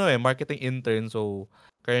kasi ano, eh, marketing intern, so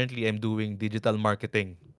currently I'm doing digital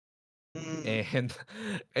marketing. Hmm, And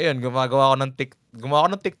ayun, gumawa ako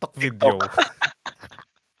ng TikTok video. TikTok.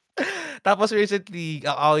 Tapos recently,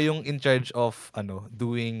 ako yung in charge of ano,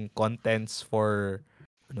 doing contents for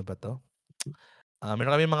ano ba 'to?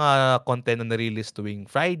 Meron kaming mga content na na-release tuwing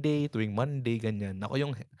Friday, tuwing Monday, ganyan. Ako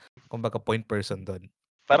yung kumbaga point person dun.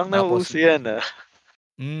 Parang Tapos nauuso 'yan,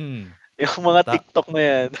 hmm, yung mga ta TikTok na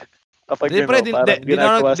 'yan kapag 'di pre, ano, parang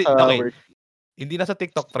ginagawa sa work. hindi na sa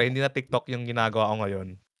TikTok pre, hindi na TikTok yung ginagawa ko ngayon.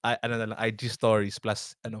 Ano na lang, IG stories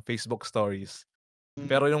plus ano, Facebook stories. Hmm,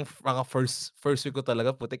 Pero yung mga first week ko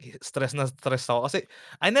talaga putik stress na stress ako kasi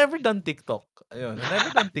I never done TikTok, ayun, I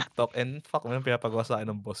never done TikTok and fuck man, pinapagawa sa'kin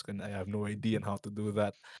ng boss ko na I have no idea on how to do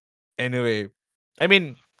that. Anyway, I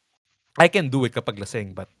mean, I can do it kapag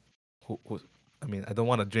lasing but who I don't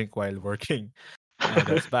wanna drink while working,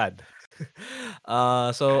 that's bad.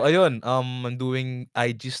 So ayun, I'm doing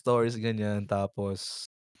IG stories ganyan tapos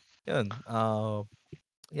yun,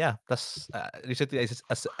 yeah, recently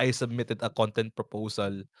I submitted a content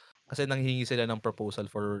proposal kasi nanghihingi sila ng proposal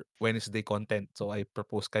for Wednesday content, so I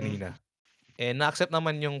proposed hmm, kanina. And na-accept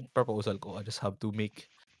naman yung proposal ko, I just have to make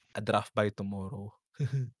a draft by tomorrow.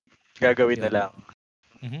 gagawin na 'Yun, lang.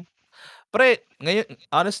 mhm. Pre, ngayon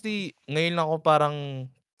honestly, ngayon lang ako parang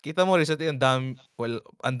kita mo recently ang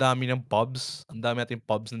dami ng pubs, ang dami nating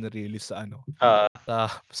pubs na na-release sa ano, Oo,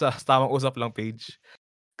 sa tamang usap lang page.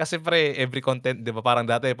 Kasi pre every content 'di ba parang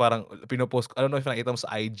dati parang pino-post ko I don't know if nakita mo sa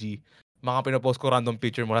IG, mga pino-post ko random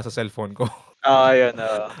picture mula sa cellphone ko. Oo, yun,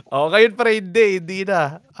 oo. Oo, ngayon pre hindi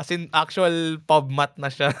na. As in actual PubMat na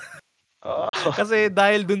siya. Oo, Kasi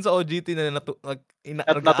dahil dun sa OJT na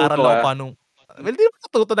at nag-aaral natuto ako ka? well, di naman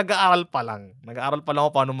natuto, nag-aaral pa lang. Nag-aaral pa lang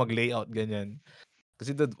ako paano mag-layout ganyan.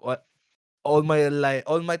 Kasi dude all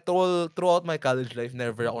my throughout my college life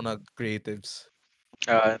never ako nag-creatives.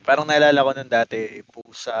 Parang naalala ko nun dati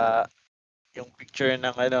pusa, yung picture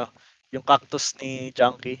ng ano, yung cactus ni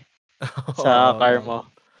Junkie sa Oo, car oo. mo.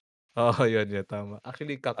 Oo, yun tama.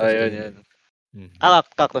 Actually cactus ko Ayun, yun, yun. eh. Mhm.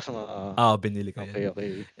 Cactus mo, oo. Oo, binili ko Okey, yun.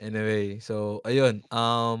 okey. Anyway, so ayun,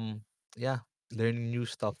 yeah, learning new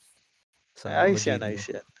stuff sa Ayos yan, OJT ko. ayos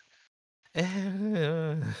yan. Eh,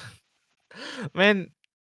 men,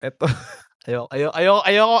 eto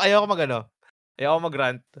ayoko mag-ano, ayoko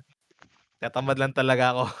mag-rant. Tatamad lang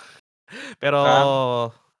talaga ako. Pero Ah,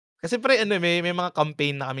 kasi pre ano, may mga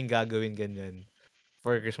campaign na kaming gagawin ganyan,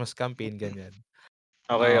 for Christmas campaign ganyan.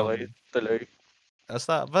 okey, okey, Um, tuloy.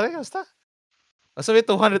 basta may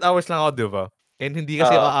 200 hours lang ako 'di ba? And hindi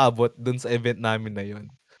kasi ako Oo, aabot dun sa event namin na yun.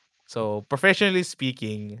 So, professionally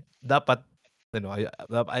speaking, dapat ano,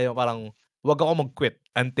 parang 'wag ako mag-quit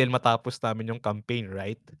until matapos namin yung campaign,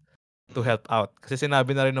 right? To mm. help out. Kasi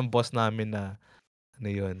sinabi na rin ng boss namin na ano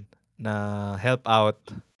yun, na help out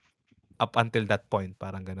up until that point,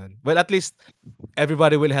 parang gano'n. Well, at least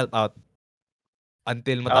everybody will help out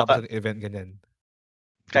until Oo, matapos ang event, ganyan.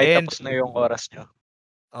 kahit And tapos na yung oras niyo.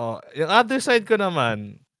 yung other side ko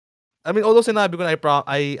naman, I mean, although sinabi ko na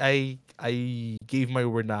I gave my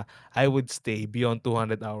word na I would stay beyond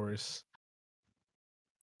 200 hours.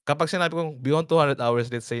 Kapag sinabi kong beyond 200 hours,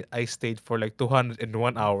 let's say I stayed for like 201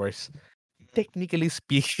 hours, technically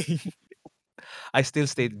speaking, I still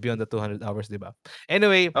stayed beyond the 200 hours, 'di ba?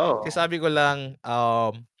 Anyway, Oo, sabi ko lang,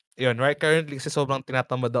 yun, right currently kasi sobrang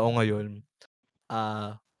tinatamad ako ngayon,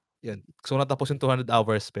 ah, yun, gusto ko na tapusin 200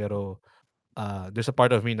 hours pero, there's a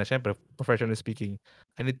part of me na siyempre professionally speaking,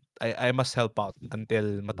 I must help out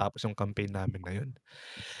until matapos yung campaign namin na yun.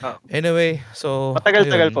 oo. Anyway, so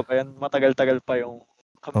Matagal-tagal pa ayun. ba yun? Matagal-tagal pa yung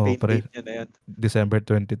Oo campaign pre, date niyo na yun? December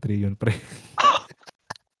 23 yun pre.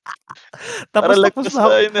 Parang Tapos lagpas na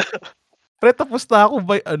ako tayo na pre, tapos na ako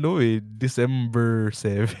by ano, December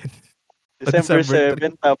 7 o December December 3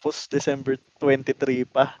 7 tapos December 23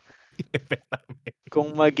 pa. yung event namin.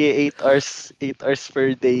 Kung mag-e-8 hours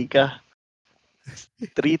per day ka,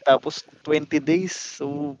 3 tapos 20 days,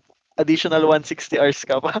 so additional 160 hours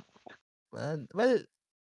ka pa. Well,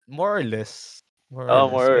 more or less, Oo,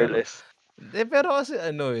 more or pero less. pero kasi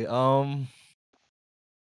ano,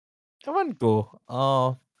 ewan ko,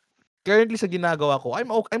 currently sa ginagawa ko,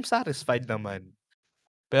 I'm satisfied naman.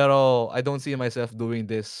 Pero I don't see myself doing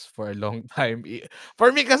this for a long time.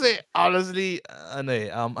 For me kasi honestly, ano,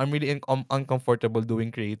 I'm really uncomfortable doing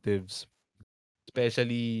creatives.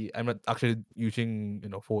 Especially, I'm not actually using,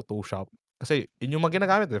 Photoshop. Kasi yun yung mga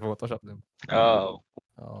ginagamit, Photoshop, 'di ba? Oo,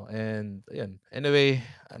 Oo, and ayun. Anyway,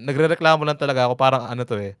 nagrereklamo lang talaga ako parang ano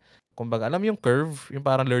 'to, kumbaga alam mo yung curve, yung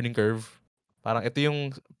parang learning curve? Parang ito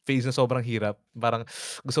yung phase na sobrang hirap, parang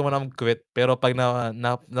gusto mo na mag-quit pero 'pag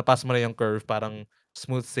na-pass mo na yung curve parang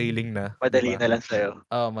smooth sailing na, 'di madali ba? na lang sa'yo.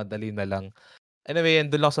 Oo, madali na lang. Anyway,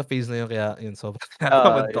 andun lang ako sa phase na yun kaya yun sobrang Oo,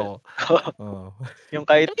 tinatamad yun. ko, oo. Yung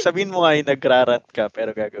kahit sabihin mo nga yung nagra-rant ka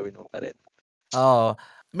pero gagawin mo pa rin. Oo.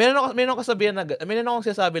 Meron akong kasabihan na meron akong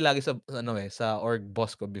sinasabi lagi sa ano, sa org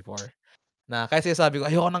boss ko before, na kaya sinasabi ko,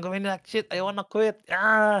 "Ayoko ng gawin na shit, ayoko na quit,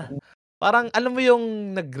 ah!" Parang alam mo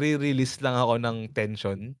yung nagre-release lang ako ng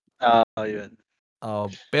tension, Oo, yun.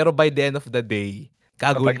 pero by the end of the day, Kapag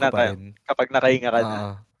gagawin ko pa naka rin. kapag nakahinga ka na.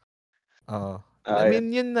 Oo, oo. I Yun. mean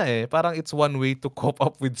yun na, parang it's one way to cope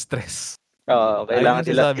up with stress. Oo, Yun kailangan yung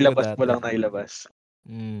sinasabi ko ilabas mo dati. lang ng ilabas.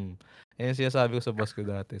 Yan yung sinasabi ko sa boss ko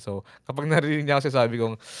dati. So, kapag narinig niya ako sinasabi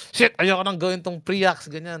kong, "Shit, ayoko ng gawin 'tong pre-ax,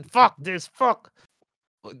 ganyan. Fuck this, fuck!"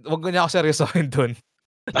 Wag niya ako seryosohin dun.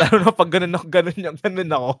 Lalo na 'pag gano'n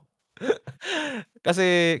ako.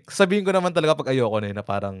 Kasi sabihin ko naman talaga 'pag ayoko na, na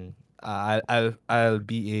parang, I'll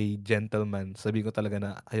be a gentleman. Sabihin ko talaga na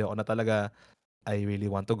ayoko na talaga, I really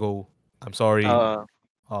want to go, I'm sorry. Oo,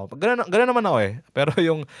 Oo, 'pag gano'n naman ako, Pero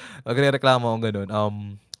yung nagrereklamo akong gano'n,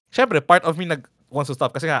 siyempre part of me wants to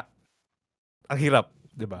stop kasi nga ang hirap,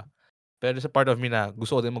 'di ba? Pero there's a part of me na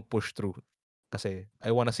gusto ko din mag-push through kasi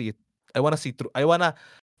I wanna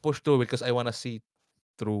push through it because I wanna see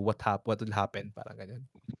through what will happen, parang ganyan,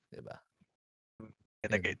 'di ba?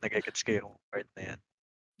 Yun, nage-gets ko yung part na yan.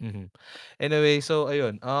 mhm. Anyway, so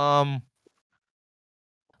ayun,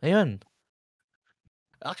 ayun.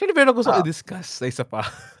 Actually meron gusto Ah, i-discuss na isa pa.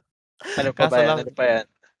 ano pa ba Kaso yan, lang ano pa yan?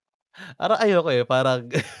 Parang ayoko, eh, parang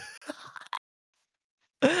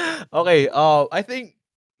okey, I think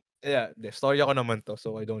yeah, 'di storya ko naman 'to,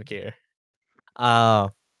 so I don't care.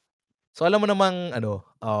 Ah, so alam mo namang ano,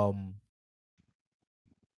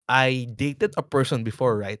 I dated a person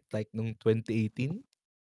before, right? Like nung 2018?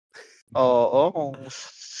 Oo, kung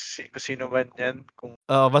sino man 'yan, kung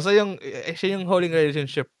Basta yung siya yung huling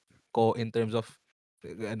relationship ko in terms of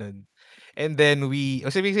gano'n. And then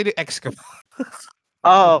so basically ex ko.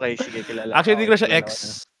 okey sige Actually hindi ko na siya kilala ex, ko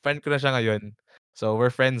na. friend ko na siya ngayon. So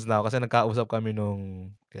we're friends now kasi nagkausap kami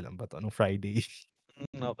nung kailan ba 'to, nung Friday.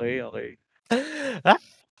 Okey, okey. Ah,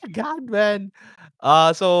 God man.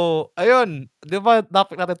 So ayun, 'di ba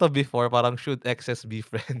topic natin 'to before parang should exes be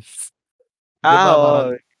friends? 'Di ba parang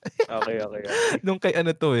Oo. Okey, okey, okey. nung kay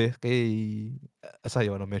ano 'to, eh, kay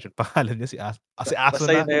sa'yo na-mention pangalan niya si Aso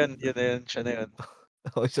Basta na. yun na yun, siya na yun.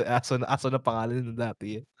 Oo, si Aso na pangalan nun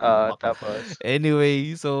dati, eh. Oo, Fuck. tapos?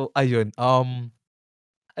 Anyway, so ayun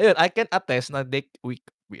I can attest na we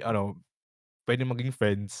ano, puwedeng maging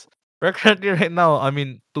friends. Pero currently right now, I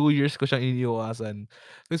mean 2 years ko siyang iniiwasan.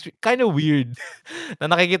 It's kinda weird na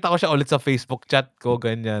nakikita ko siya ulit sa Facebook chat ko,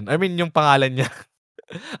 ganyan. I mean yung pangalan niya.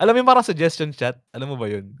 Alam mo yung parang suggestion chat, alam mo ba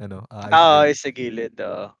yun? Ano, ayos Oo, din. yung sa gilid,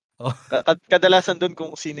 oo. Oh, Kadalasan dun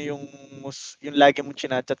kung sino yung lagi mong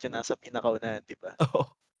china-chat yung nasa pinakaunahan, 'di ba? oo.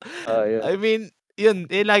 Oo, yun. I mean, yun,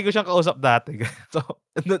 eh, lagi ko siyang kausap dati. So,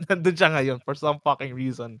 nandun siya ngayon for some fucking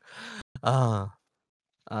reason. Ah,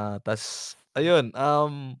 ta's ayun, oh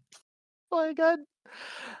my God.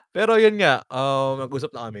 Pero yun nga,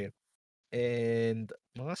 nag-usap na kami and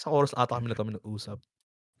mga isang oras ata kami nag-usap.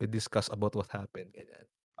 We discuss about what happened, ganyan.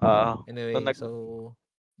 Oo, so Anyway, so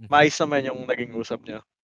mhm. maayos naman yung naging usap niyo?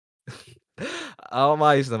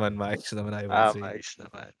 Maayos naman I would say. Maayos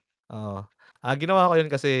naman. Oo. Ginawa ko yun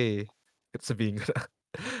kasi sabihin ko na,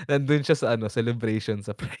 nandun siya sa ano, celebration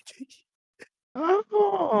sa Friday.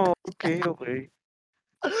 Okey, okey.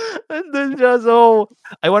 Nandun siya. So,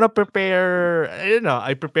 I wanna prepare ayun na,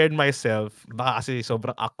 I prepared myself. Baka kasi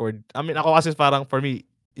sobrang awkward. I mean, ako kasi parang for me,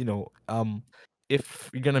 if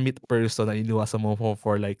you're gonna meet person na iniwasan mo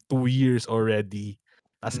for like 2 years already,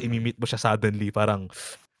 ta's Mm. imi-meet mo siya suddenly, parang,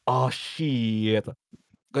 "Oh, shit."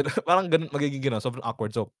 Parang ganun magiging gano'n, sobrang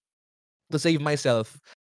awkward. So, to save myself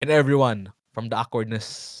and everyone from the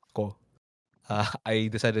awkwardness ko, I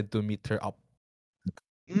decided to meet her up.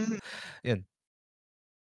 Hmm, 'Yun.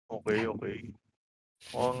 okey, okey.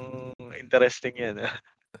 Mukhang interesting yan,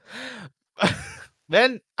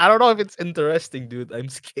 Man, I don't know if it's interesting, dude. I'm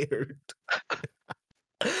scared.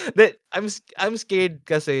 'Di, I'm scared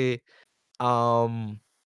kasi, um,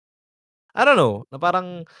 I don't know, na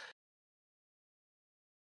parang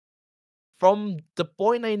from the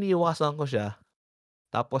point na iniiwasan ko siya,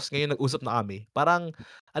 tapos ngayon nag-usap na kami, parang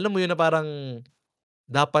alam mo yun na parang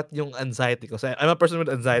dapat yung anxiety ko I'm a person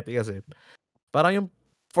with anxiety kasi. Parang yung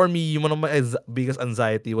for me, yung one of my biggest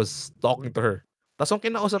anxiety was talking to her. Ta's nung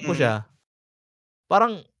kinausap ko Mm, siya,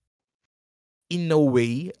 parang in a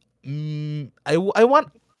way, I want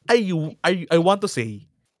I want to say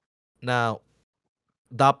na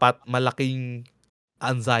dapat malaking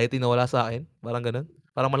anxiety na wala sa'kin, parang gano'n.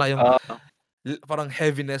 Parang malaki yung oo, parang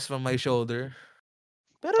heaviness from my shoulder.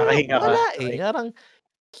 Pero nakahinga ka, wala, eh, parang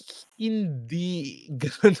hindi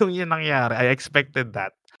gano'n yung nangyari. I expected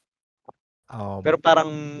that. pero Um, parang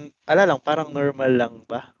lang, parang normal lang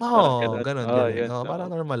ba? Parang Oo, gano'n, gano'n, oo gano'n. yun, Oo, oo. parang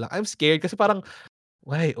normal lang. I'm scared kasi parang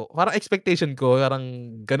why, parang expectation ko parang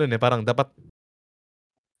gano'n, eh, parang dapat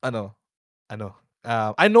ano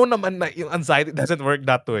I know naman na yung anxiety doesn't work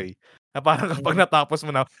that way. Na parang kapag Mm, natapos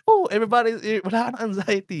mo na, "Oh, wala ka ng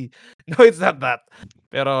anxiety." No, it's not that.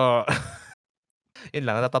 Pero yun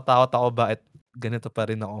lang, natatakot ako bakit ganito pa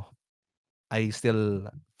rin ako. I still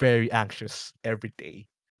very anxious every day.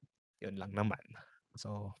 Yun lang naman.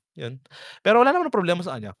 So, yun. Pero wala naman problema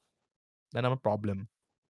sa kanya. Wala naman problem.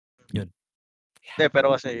 Yun. hindi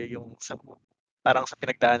pero kasi yung parang sa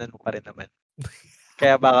pinagdaanan mo pa rin naman.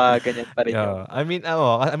 Kaya baka ganyan pa rin yung Yeah, I mean,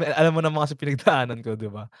 I mean, alam mo naman kasi pinagdaanan ko, 'di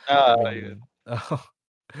ba? I yun. mean, oo.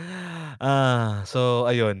 So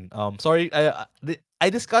ayun, sorry, I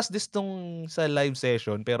discussed this nung sa live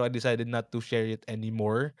session pero I decided not to share it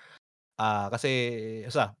anymore. Kasi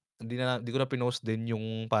hindi ko na pinost din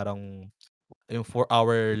yung parang yung 4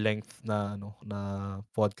 hour length na ano, na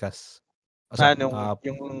podcast.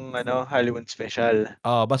 Yung ano, Hollywood special.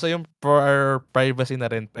 Basta yung for privacy na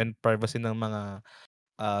rin and privacy ng mga,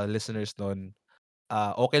 listeners nun.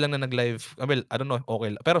 Okey lang na nag-live well, I don't know,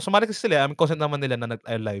 okey lang. Pero sumali kasi sila, consent naman nila na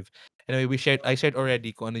live. Anyway, I shared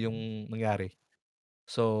already kung ano yung nangyari.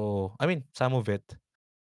 So, I mean, some of it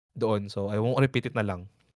doon. So, I won't repeat it na lang.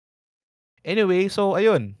 Anyway, so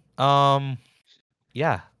ayun. Um,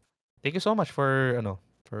 yeah. Thank you so much for ano,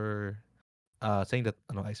 for saying that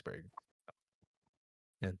ano iceberg.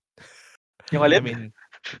 Yan. Yung I alin?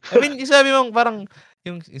 mean yung sabi mong parang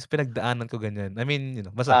yung pinagdaanan ko ganyan. I mean,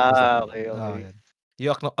 basta, Okey, okey. yan.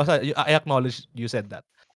 Sorry, I acknowledge you said that.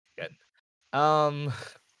 Yan. Um,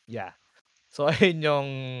 yeah. So ayun yung,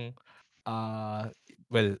 uh,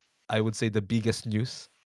 well, I would say the biggest news.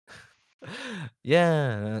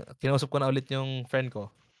 Yeah, kinausap ko na ulit yung friend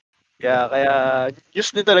ko. Yeah, Yan. kaya news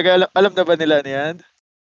din talaga. Alam na ba nila ano 'yan?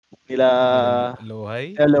 Nila Nila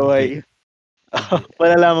Lohay? Hindi, LOY? hindi.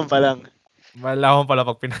 Malalaman pa lang Malalaman pala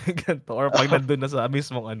 'pag pinakinggan 'to or 'pag nandun na sa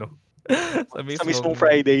mismong ano, sa sa mismong mismong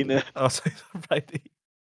Friday na. sa mismong Friday.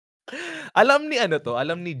 Alam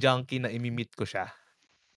ni Junkie na imi-meet ko siya.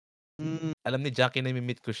 Hmm, Alam ni Junkie na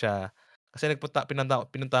imi-meet ko siya kasi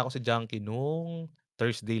pinuntahan ko si Junkie nung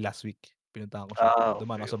Thursday last week. Pinuntahan ko siya.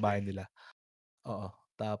 Dumaan okey, ako sa okey. bahay nila, oo.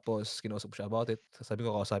 Tapos kinausap ko siya about it. Sabi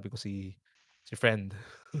ko kakausapin ko si friend.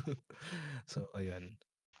 So ayun,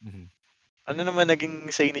 mhm. Ano naman naging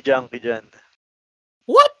say ni Junkie diyan?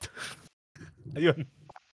 What? Ayun.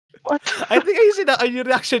 What? I think ayun yung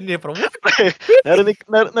reaction niya from, "What? Pre, Really?"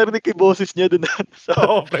 narinig ko yung boses niya dun sa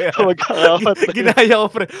Oo, pre, sa magkakapatid. ginaya ko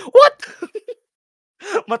pre, "What?"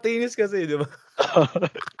 Matinis kasi, 'di ba?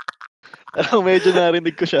 Parang medyo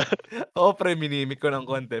narinig ko siya. Oo, pre, minimik ko ng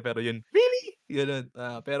konti pero yun, "Really?" Gano'n.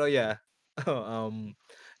 Pero yeah,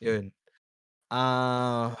 yun.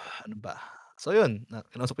 Ano ba? So yun,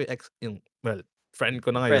 kinausap ko yung ex well, friend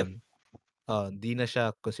ko na Friend, ngayon. 'Di na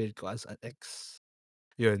siya considered ko as an ex,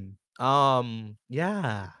 yun.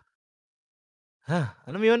 Yeah.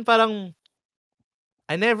 Alam mo yun, parang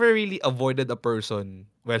I never really avoided a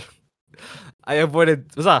person. Well, I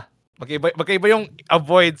avoided basta magkaiba yung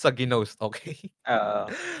avoid sa ginost, okey? oo.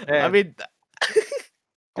 I Ayan, mean,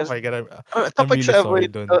 oh kasi my God, I'm kapag really sa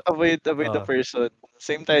sorry dun. avoid the Oo, person,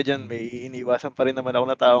 same tayo diyan, hmm. may iniiwasan pa rin naman ako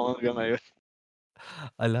na tao hanggang ngayon.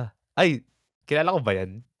 Hala, ay kilala ko ba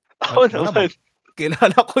yan? Oo Malamang naman.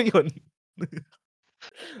 kilala ko yun.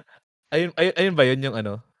 Ayun ba yun yung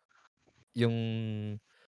ano, yung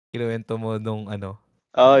kinuwento mo nung ano,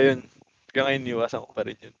 Oo, yun. Hanggang ngayon iniiwasan ko pa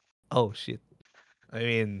rin yun. oh shit. I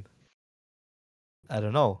mean, I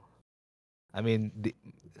don't know. I mean,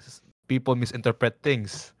 people misinterpret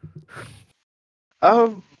things.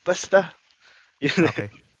 Basta yun Okay,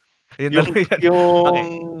 yun na yung lang yan. yung Okay,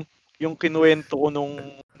 yung kinuwento ko nung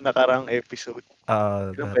nakaraang episode.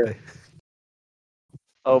 Kailan ba dati. yun?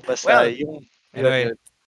 Oo, basta Well, yun, anyway,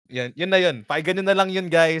 yun. yun na yun. Pakinggan niyo na lang yun,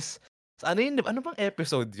 guys. Sa ano bang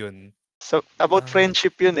episode yun? So, about Ah,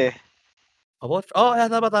 friendship yun, eh.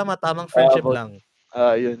 tama, tamang friendship About lang.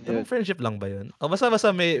 yun, Tamang yun. friendship lang ba yun? Basta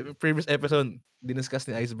may previous episode diniscuss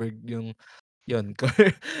ni Iceberg yung yun,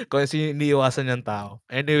 kung sino yung iniiwasan niyang tao.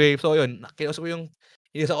 Anyway, so yun, kinausap ko yung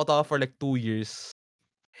isa ko tao for like 2 years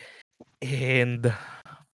and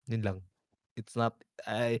yun lang. It's not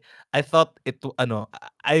I thought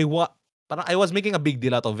parang I was making a big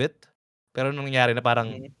deal out of it. Pero nung nangyari na parang,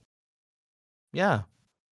 Mm, yeah,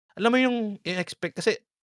 alam mo yung i-expect kasi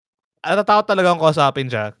natatakot talaga akong kausapin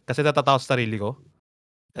siya kasi natatakot sa sarili ko.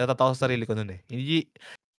 Natatakot sa sarili ko nun, eh.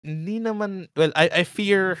 Hindi naman well, I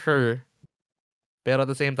fear her, pero at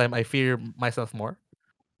the same time, I fear myself more.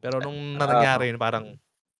 Pero nung oo. nangyari yun parang,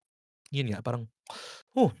 yun nga, parang,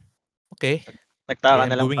 "Oh, okay, Nagtaka okay,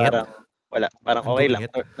 na lang parang wala, parang I'm okey doing lang,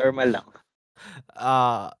 it." normal lang.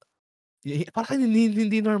 Ah, parang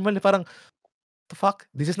hindi normal, eh, parang, "The fuck?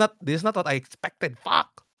 This is not what I expected,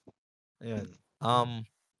 fuck!" Ayun,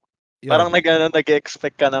 Parang yun.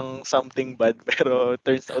 nag-e-expect ka ng something bad pero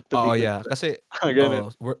turns out to be Oo, good yeah, pa, kasi gano'n.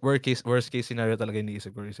 worst case scenario talaga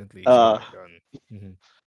iniisip ko recently, so Oo, yun. Mhm,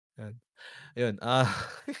 yun. Yun,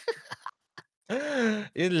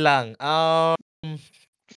 yun lang,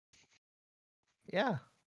 yeah.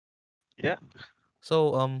 yeah.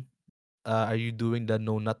 So, are you doing the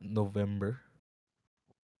No Nut November?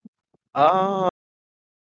 Ah,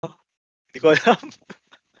 Hindi ko alam.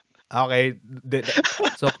 Okay,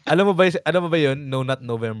 so alam mo ba yun, No Nut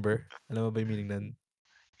November? Alam mo ba yung meaning nun?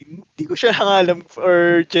 Hindi ko siya alam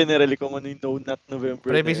or generally kung ano yung No Nut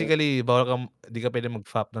November Pre na yun. basically di ka puwedeng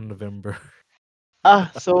mag-fap ng November.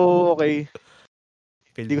 So okey.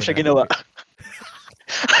 Failed Hindi ko mo siya na, ginawa.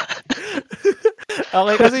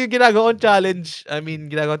 okay, kasi yung ginagawa kong challenge, I mean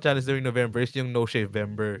ginagawa kong challenge during November is yung No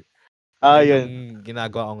Shavember. Yun yung Yun.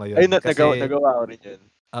 ginagawa ko Ay, ngayon kasi nagawa ko rin yun.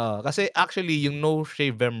 kasi actually yung No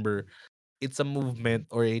Shavember, it's a movement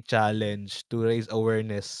or a challenge to raise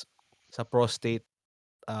awareness sa prostate,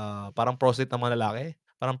 parang prostate ng mga lalaki,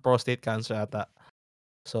 parang prostate cancer ata.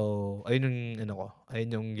 So, ayun yung ano ko,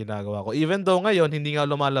 ayun yung ginagawa ko. Even though ngayon hindi nga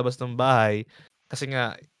lumalabas ng bahay kasi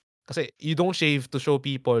nga kasi you don't shave to show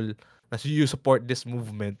people na you support this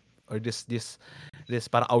movement or this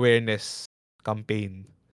parang awareness campaign.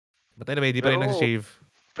 But anyway, di pa rin Pero nagse-shave.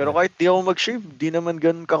 pero Yan. kahit di ako mag-shave, di naman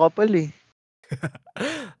gano'n kakapal, eh.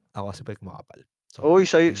 Ako kasi pa'y kumakapal. So, Uy,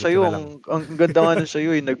 tigil ko sa'yo na ang lang. ang ganda nga nun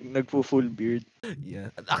sa'yo, eh, nagfu-full beard. Yeah.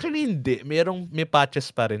 Actually hindi, may patches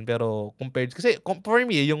pa rin pero compared kasi for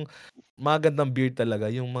me yung magandang beard talaga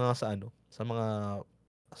yung mga sa ano, sa mga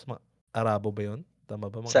Arabo ba yun? Tama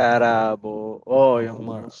ba Sa mga Arabo? Arabo, oo, Oo, yung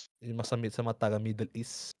yung sa mga taga Middle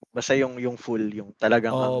East. basta yung full, yung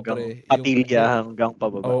talagang Oo, hanggang pre, patilya, yung hanggang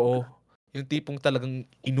pababa. oo, yung tipong talagang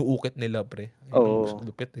inuukit nila pre, yun ang mas Oo.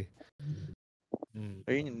 lupit, eh. Hmm,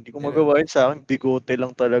 Ayun, hindi ko anyway, magawa yun, sa'kin bigote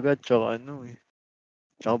lang talaga tsaka ano, eh,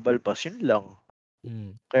 tsaka balbas, yun lang.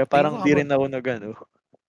 Kaya tingin parang ko di ako rin ako nag-ano,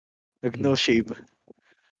 nag-no hmm, shave.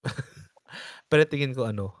 pero tingin ko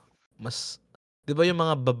ano, mas 'di ba yung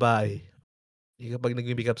mga babae, yung kapag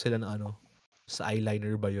nagme-makeup sila ng ano, sa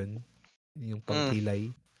eyeliner ba yun? Yung Hmm,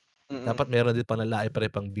 pangkilay, mm. dapat meron din pang lalaki pare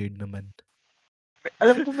pang beard naman.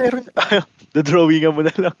 Alam ko meron do-drawingan mo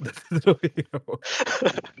na lang.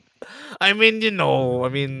 I mean, I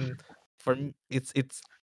mean, it's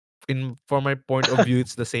for my point of view,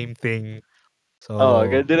 it's the same thing. Oo, So,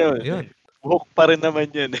 ganda naman, eh. yun, Buhok pa rin naman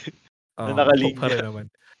yun, eh, na buhok pa nakalinya. rin naman.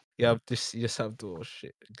 You just have to, oh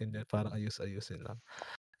shit, ganyan parang ayus-ayusin lang.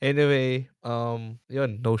 Anyway,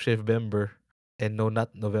 yun, no shave Bember and no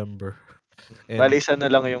not November Bale and, isa na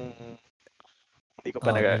lang yung hindi ko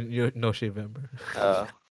pa yung no shave Bember. oo.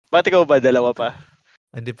 Ba't ikaw ba, dalawa pa?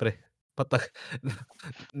 Hindi pre, patag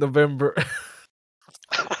November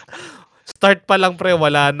start pa lang pre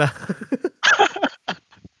wala na.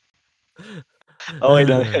 Okey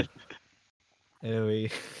lang yan. Anyway,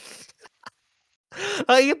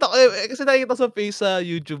 nakikita ko, kasi nakikita ko sa sa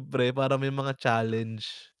YouTube pre parang may mga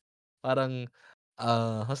challenge. Parang,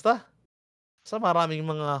 basta maraming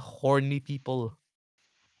mga horny people.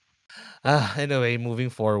 Anyway, moving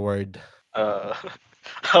forward. Oo.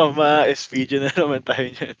 Ma-SPG na naman tayo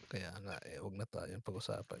niyan. Kaya nga, eh, 'wag na tayong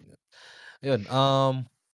pag-usapan 'yun. Ayun,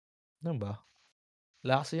 ano ba?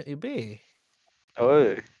 Wala kasi yung iba, eh. Oo,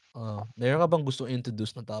 eh. Meron ka bang gustong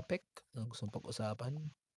introduce na topic na gustong pag-usapan?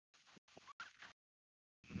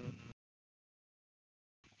 Hmm.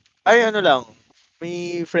 Ay ano lang,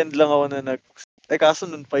 may friend lang ako na kaso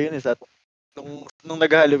nun pa yun, eh, nung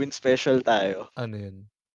nag-Halloween special tayo. Ano 'yun?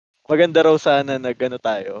 Maganda raw sana nag-ano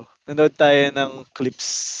tayo, nanood tayo ng clips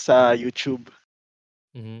sa YouTube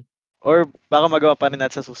Mhm. or baka magawa pa rin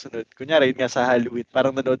natin sa susunod. Kunyari yun nga sa Halloween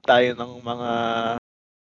parang nanood tayo ng mga,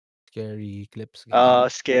 Scary clips, ganyan.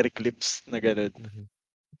 scary clips na gano'n. Mhm.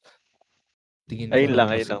 Tingin ko Ayun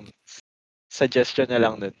naman lang, suggestion na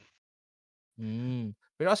lang nun.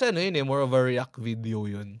 pero kasi ano 'yun, eh, more of a react video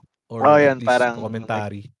 'yun Oo, or at yun least parang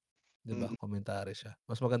commentary, 'di ba? mm. Commentary siya.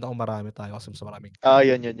 Mas maganda kung marami tayo kasi Oo,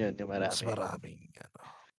 yun yung mas marami. maraming ano,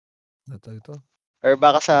 ano tawag dito? Or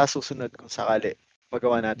baka sa susunod kung sakali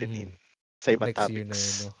magawa natin Mhm. sa ibang Next year na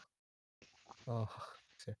 'yun topics. 'no? Oh,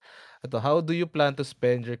 eto, how do you plan to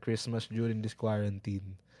spend your Christmas during this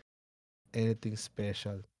quarantine? Anything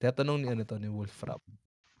special? Tinatanong ni ano 'to, ni Wolfram.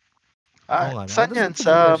 Oo nga 'no, Saan yan, that's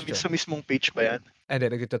a good question. sa mismong page ba yan? Hindi,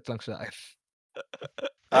 nagcha-chat lang siya sa'kin.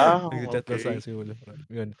 Nagcha-chat lang sa'kin Okey. si Wolfram,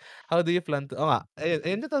 yun. How do you plan to oo nga, ayun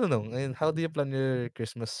ayun yung tanong, ayun, how do you plan your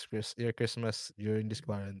Christmas during this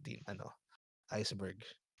quarantine? Ano, iceberg?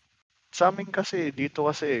 Sa'min kasi dito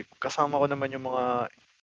kasi kasama ko naman yung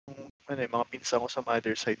ano, eh, mga pinsan ko sa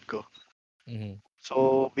mother side ko. Mhm,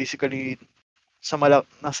 So, basically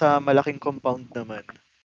nasa malaking compound naman.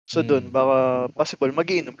 So, dun mm, baka possible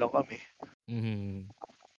mag-iinom lang kami, mhm.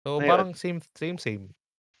 So, ayun. parang same,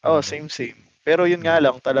 Oo, parang gano'n. same. Pero yun nga Mm,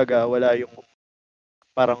 lang talaga wala yung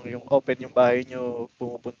parang yung open yung bahay niyo,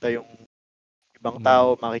 pumupunta yung ibang mm.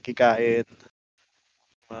 tao, makikikain,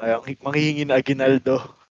 manghihingi ng aginaldo.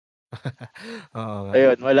 Oo nga,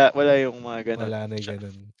 Ayun, wala yung mga gano'n. wala na yung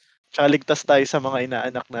gano'n. Tsaka ligtas tayo sa mga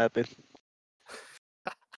inaanak natin.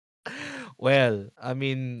 Well, I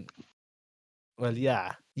mean, well,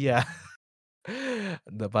 yeah.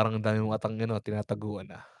 Parang ang dami mong ano, tinataguan,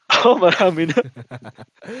 Oo, marami na.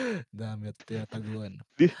 Dami at tinataguan.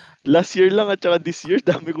 Di last year lang at saka this year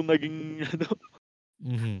dami kong naging ano,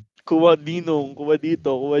 Mhm. kuha ninong, kuha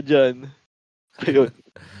dito, kuha diyan, ayun.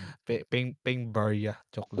 Peng barya,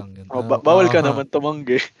 joke lang yun. Oh, bawal ka naman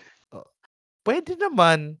tumanggi. O puwede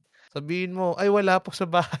naman, sabihin mo, "Ay wala po sa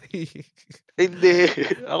bahay." Hindi,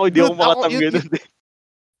 ako hindi ako Dude, ako makatanggi nun, eh.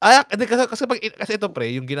 hindi kasi kasi 'pag kasi ito pre,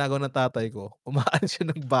 yung ginagawa ng tatay ko, umaalis siya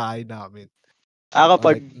ng bahay namin. O Kapag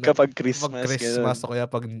like kapag kapag Christmas gano'n? Christmas o kaya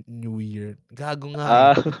 'pag New Year. Gago nga,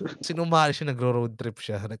 eh. Ah, Kasi nung umalis siya nagro-road trip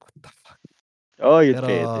siya, like, what the fuck. yun Pero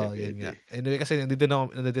puwede, yun puwede. nga. Anyway, kasi nandito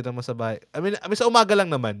naman sa bahay. I mean sa umaga lang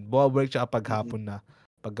naman, bumabalik siya kapag Mm. hapon na,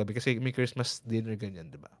 'pag gabi kasi may Christmas dinner ganyan,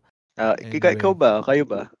 'di ba? Ikaw Anyway, ba, kayo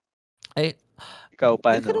ba? ay Ikaw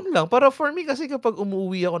paano? ganun lang. Para for me kasi kapag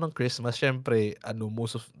umuuwi ako ng Christmas siyempre ano,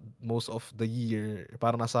 most of the year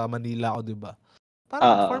parang nasa Manila ako, 'di ba?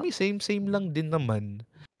 Parang for Oo, me same lang din naman.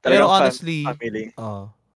 Pero talagang honestly, family.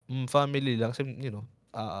 family lang kasi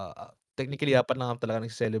technically apat lang kami talaga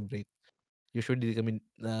nagse-celebrate. Usually kami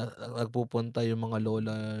nagpupunta yung mga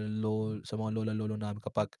sa mga lola lolo namin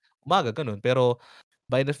kapag umaga gano'n. Pero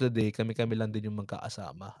by end of the day kami-kami lang din yung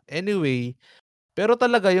magkakasama. Anyway, pero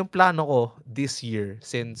talaga yung plano ko this year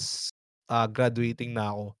since, graduating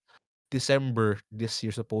na ako, December this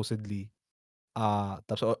year supposedly,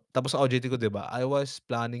 tapos ang OJT ko 'di ba, I was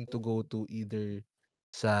planning to go to either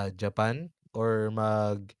sa Japan or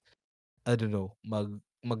I don't know,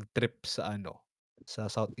 mag-trip sa ano, sa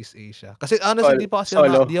Southeast Asia. Kasi honestly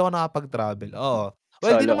Solo? di ako nakapag-travel, oo.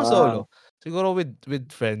 Well, di Solo, naman solo, siguro with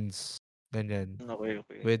friends, ganyan, okey,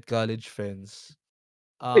 okey. with college friends.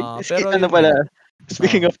 Uy, Pero ano yun pala, nga,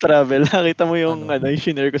 speaking oo, of travel, nakita mo yung ano, yung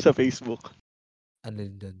shinare ko sa Facebook?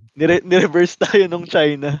 alin dun? Ni-reverse tayo nung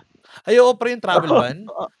China. Ay, oo pre, yung travel Oo,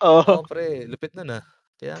 ban? oo. Oo pre, lupit nun,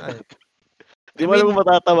 Kaya nga, eh. 'Di I mo alam kung mean,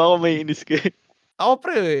 matatawa ako, maiinis ka, eh. ako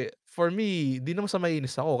pre, for me, di naman sa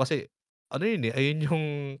maiinis ako kasi ano yun, ayun yung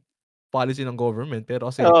policy ng government. Pero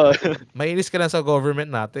kasi Oo, mainis ka lang sa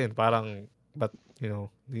government natin, parang ba't,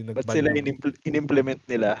 di ba't nag-ban sila ng inimplement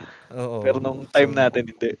nila, pero oo. nung time So,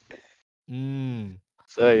 natin hindi. hmm,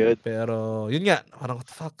 So ayun, pero yun nga, parang what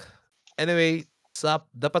the fuck. Anyway,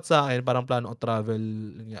 dapat sa'kin parang plano ko travel,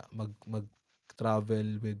 yun nga, mag-travel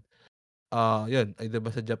with, yun, either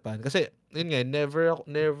ba sa Japan. Kasi yun nga, never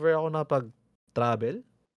ako nakapag-travel.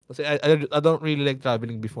 Kasi I don't really like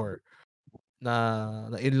traveling before.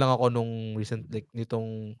 Na-in lang ako nung like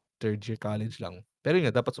nitong third year college lang. Pero yun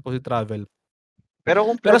nga, dapat supposed travel. pero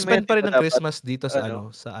kung Pero plan mo yan spend 'di pa rin ba ng dapat Christmas dito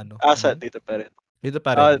ano, sa ano, dito pa rin? dito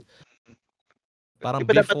pa Ah, rin. 'Di Parang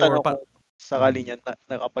ba dapat ano before kung hmm. sakali niyan na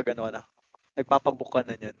nakapag-ano ka na, nagpapa-book ka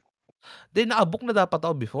na niyan? 'Di naka-book na dapat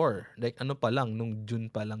ako before. Like ano pa lang, nung June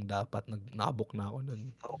pa lang dapat naka-book na ako nun.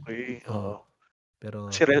 Okey, Oo, oo.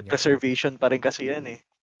 Kasi pero yun nga, reservation pa rin kasi yan, eh.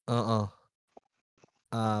 oo.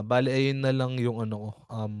 Bale ayun na lang yung ano ko,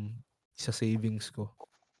 sa savings ko.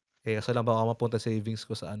 Eh, kaso lang baka mapunta savings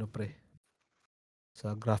ko sa ano pre,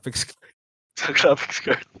 sa graphics card. Sa graphics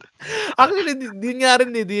card. Actually, din nga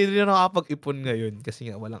rin, di rin ako nakakapag-ipon ngayon kasi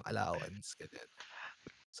nga walang allowance, ganyan.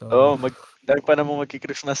 So, Oo, dami pa namang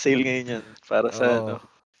magki-Christmas sale ngayon yan para sa oo, ano,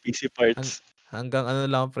 PC hang parts. hanggang ano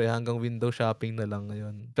lang pre, hanggang window shopping na lang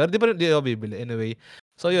ngayon. Pero di ako bibili anyway.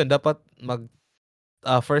 So yun, dapat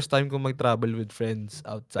first time kong mag-travel with friends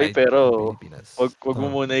Uy, outside pero ng 'wag Pilipinas. mo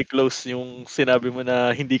muna i-close yung sinabi mo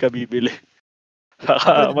na hindi ka bibili.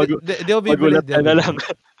 Pre, Baka di ako bibili, magulat di ka ako na lang. bibili.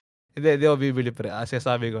 Hindi ako bibili pre,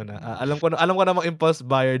 sinasabi ko na, alam ko namang impulse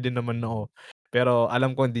buyer din naman ako. Pero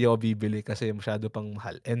alam ko hindi ako bibili kasi masyado pang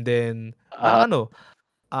mahal. And then Ah, parang ano,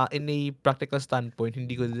 in a practical standpoint,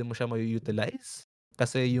 hindi ko din mo siya mayu-utilize.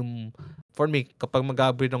 Kasi for me, kapag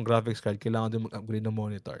mag-upgrade ng graphics card, kailangan din mag-upgrade ng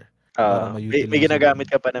monitor para may ma-utilize ginagamit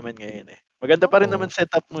yung ka pa naman ngayon, eh. Maganda pa rin naman oo,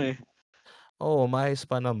 setup mo, eh. oo, maayos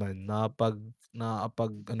pa naman.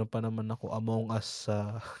 Nakapag-ano pa naman ako, Among Us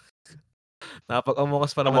sa nakapag-Among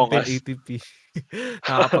Us pa naman Among Us. 1080p.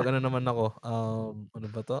 Nakakapag-ano naman ako, ano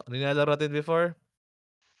ba 'to? Ano nilalaro natin before?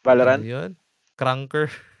 Ano Valorant? yun? Crunker.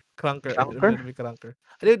 Crunker, I Flanker? remember Crunker.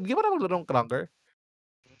 Ay, di ba naglaro ng Crunker?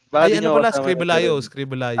 Baka Ay di ano niyo ako pala, kasama naglaro Scribble.io, nun.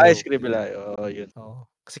 Scribble.io, yun. Scribble-io, oo, yun. Oo,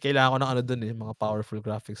 kasi kailangan ko ng ano dun, mga powerful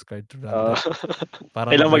graphics card to run Oo. that.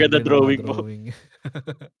 Para Kailangan maganda mag-render ng mga drawing mo. drawing.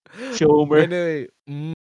 Si Homer. Anyway,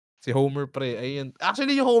 si Homer pre, ayun.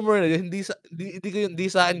 Actually yung Homer na yun, hindi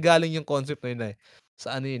sa'kin galing yung concept na yun,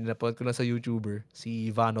 sa ano yun, napanood ko lang sa YouTuber, si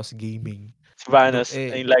Vanos Gaming. Si Vanos,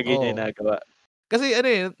 Eh, ayun lagi niya oo. ginagawa. Kasi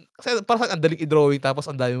ano, kasi parang ang daling i-drawing tapos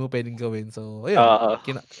ang dami mo puwedeng gawin. So ayun, Oo.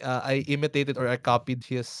 I imitated or I copied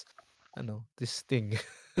his this thing.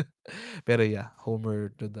 Pero yeah,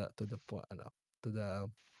 Homer to the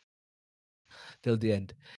till the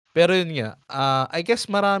end. Pero yun nga, I guess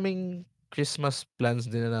maraming Christmas plans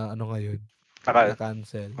din na ngayon, Naka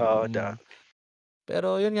na-cancel. Oo, da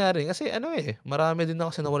Pero yun nga rin kasi marami din na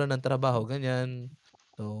kasi nawalan ng trabaho ganyan.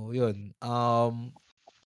 So yun,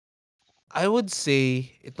 I would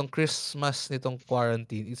say itong Christmas nitong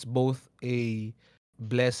quarantine is both a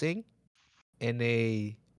blessing and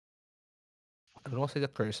I don't wanna say a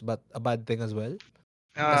curse, but a bad thing as well.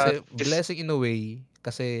 Ah, Kasi just blessing in a way,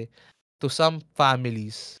 kasi to some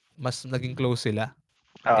families, mas naging close sila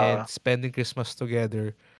oo, and spending Christmas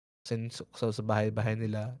together since sa bahay-bahay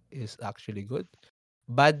nila is actually good.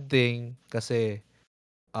 Bad thing kasi,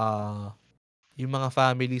 ah, yung mga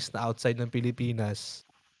families na outside ng Pilipinas,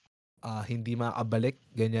 hindi makakabalik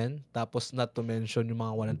ganyan. Tapos not to mention yung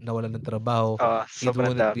mga nawalan ng trabaho, oo, it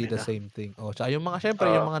sobrang wouldn't be dami the na. same thing. Oh, tsaka yung mga siyempre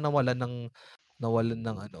yung Oo, mga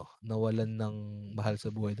nawalan ng mahal sa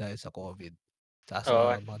buhay dahil sa COVID, tsaka sa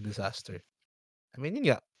oo, mga disaster. I mean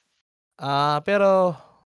yun nga, pero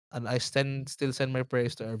ano, still send my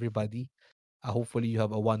prayers to everybody. Hopefully you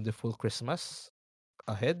have a wonderful Christmas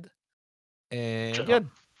ahead and tsaka yun.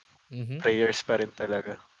 Mhm, prayers pa rin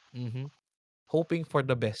talaga. mhm. Hoping for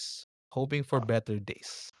the best, hoping for better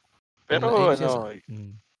days. Pero Yun yung ano,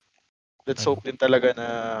 hmm, let's ano, hope din talaga na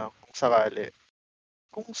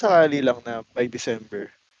kung sakali lang na by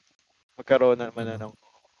December magkaroon naman na ano, ng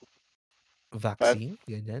pa vaccine,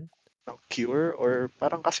 ganyan? ng cure or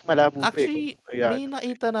parang kasi malabo pa, kung Actually, may ano.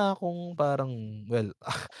 nakita na akong parang, well,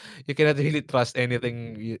 you cannot really trust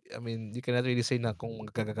anything, I mean, you cannot really say na kung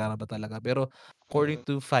magkakagana ba talaga. Pero according Mm,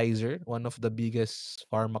 to Pfizer, one of the biggest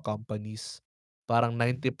pharma companies, parang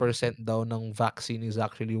 90% daw ng vaccine is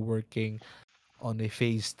actually working on a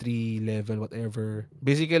phase 3 level, whatever.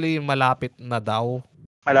 Basically, malapit na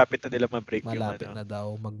nila ma-break yung malapit ano, na daw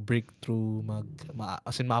mag-breakthrough,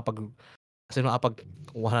 as in makapag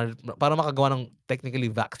 100 para makagawa ng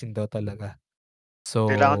technically vaccine daw talaga.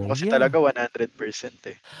 kailangan mo So, kasi talaga yeah. 100%,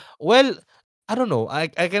 eh. Well, I don't know. I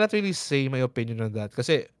cannot really say my opinion on that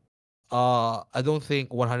kasi, I don't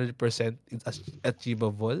think 100% is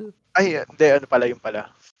achievable. Ay, hindi ano pala, yun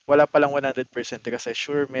pala, wala palang 100% kasi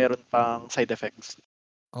sure meron pang side effects.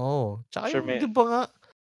 Oo, tsaka Sure yung 'di may ba nga,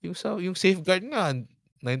 yung safeguard nga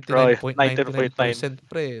Roy 19.9. 99.99%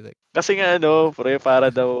 pre, like Kasi nga ano, pre, para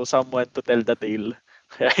daw someone to tell the tale,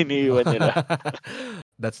 kaya iniiwan nila.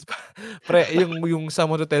 that's pre yung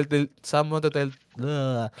someone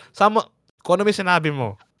kung ano may sinabi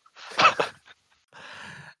mo,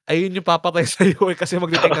 ayun yung papatay sa'yo, eh, kasi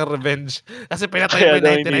magte-take ng revenge. Kasi pinatay mo Kaya yung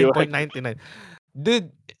daw ninety nine iniiwan. point ninety nine. Dude,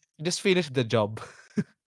 just finish the job.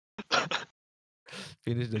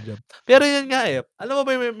 Finish the job. Pero yun nga, eh, alam mo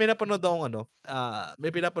ba may napanood akong ano, may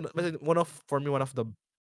pinapanood kasi one of the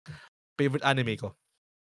favorite anime ko,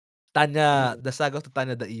 Mm, The Saga of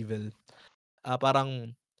Tanya the Evil.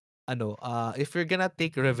 Parang ano, if you're gonna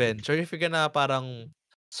take revenge or if you're gonna parang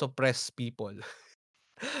suppress people,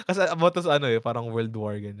 kasi about to sa ano, eh, parang world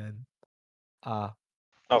war ganyan. Ah,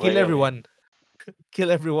 kill okey, okey. everyone, kill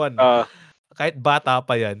everyone. Oo, Kahit bata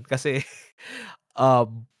pa yan kasi,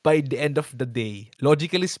 by the end of the day,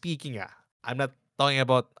 logically speaking, I'm not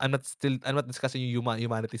discussing yung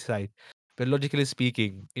humanity side. Pero logically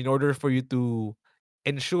speaking, in order for you to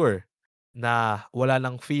ensure na wala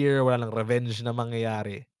ng fear, wala ng revenge na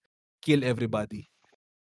mangyayari, kill everybody.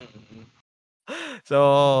 mm.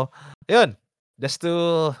 So, yun, just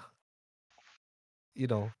to, you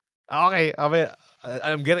know, okey,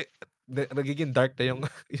 I'm getting nagiging dark na yung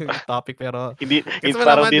yung topic pero Hindi gets mo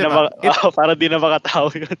parang naman, 'di 'di na ba? parang 'di na makatao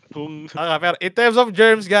yun kung Pero in terms of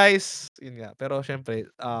germs, guys, yun nga. Pero siyempre,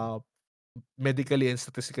 medically and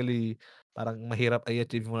statistically, parang mahirap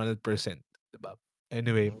i-achieve 100%, 'di ba?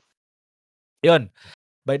 Anyway, yun.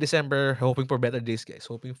 By December, hoping for better days, guys.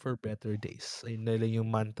 Hoping for better days. Ayun na lang yung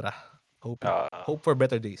mantra. oo, Hope for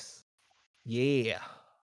better days. Yeah.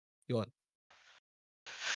 Yun.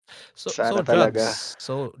 So sana talaga drugs.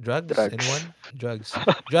 So drugs, drugs. anyone? Drugs.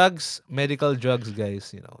 Drugs, medical drugs,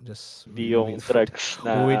 guys, just Hindi we yung wait for drugs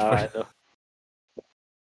na we wait for ano,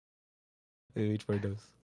 we wait for those.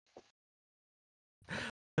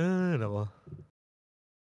 Naku.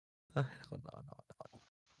 Naku.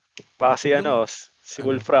 baka si Yung ano, si ano,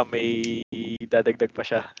 Wolfram may dadagdag pa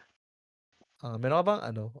siya. meron ka bang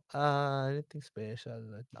ano, anything special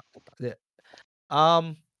na nakita hindi,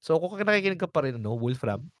 so kung nakikinig ka pa rin ano,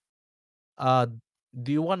 Wolfram, do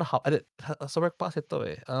you wanna sa work pa kasi 'to,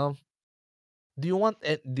 eh. Do you want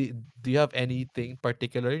do you have anything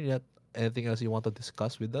particular yet anything else you want to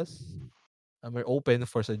discuss with us? We're open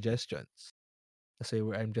for suggestions kasi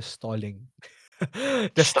I'm just stalling.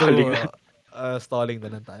 Just Stalling to, na. stalling na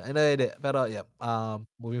lang tayo. Hindi, pero yeah,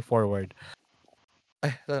 moving forward.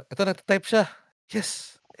 Ay, eto nagta-type siya.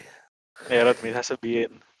 Yes! Meron may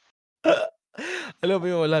sasabihin. Alam mo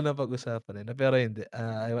yun, wala ng pag-usapan, eh, pero hindi,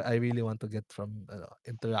 I really want to get from ano,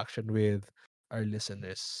 interaction with our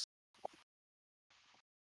listeners.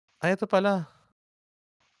 Eto pala,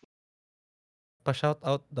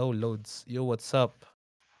 pa-shoutout daw loads. Yo, what's up?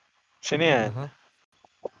 Sino yan?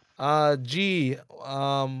 uh G,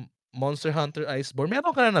 Monster Hunter Iceborne,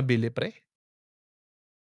 meron ka na nabili pre?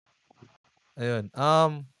 Ayun,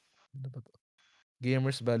 ano ba 'to?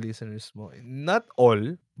 Gamers ba listeners mo? Not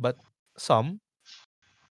all, but some,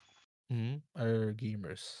 are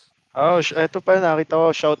gamers. Eto pa nakita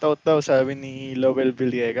ko shoutout daw sabi ni Lowell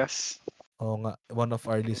Villegas. Oo nga, one of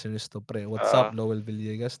our listeners 'to pre. What's up Oo, Lowell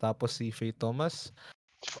Villegas, tapos si Faye Thomas.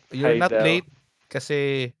 You're hi not daw. late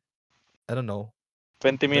kasi I don't know,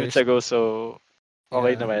 20 minutes there's ago, so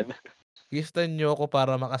okay yeah, naman. giftan niyo ako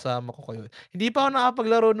para makasama ko kayo. Hindi pa ako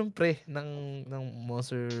nakapaglaro nun pre ng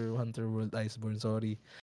Monster Hunter World Iceborne, sorry.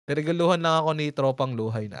 Niregaluhan lang ako ni tropang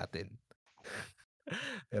luhay natin.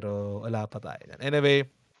 Pero wala pa tayo niyan. Anyway,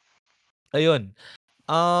 ayun,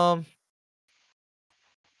 um,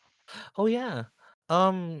 oh yeah,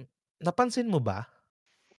 napansin mo ba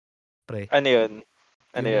pre, Ano yun?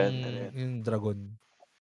 Ano yung yun? Ano yun? yung dragon?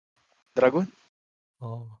 Dragon?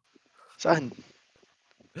 Oo, Saan?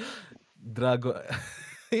 dragon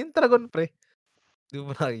yung dragon pre, 'di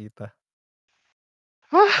mo nakita?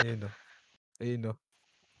 Ha? Ayun oh, ayun oh,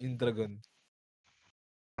 yung dragon,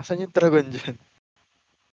 Asan yung dragon dyan?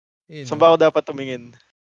 ayun Saan oh. ba ako dapat tumingin?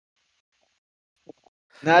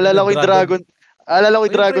 Yung Naalala ko yung nag-dragon dragon. Naalala ko yung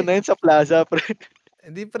ayun dragon pre, na yun sa plaza, pre.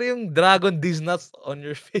 hindi pre yung dragon these nuts on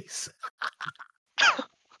your face.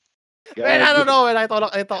 Man, I Gago. don't know, man, nakita ko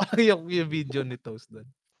lang yung video ni Toast dun.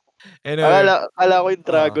 Anyway, Akala ko yung oo,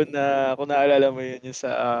 dragon na kung naalala mo yun yung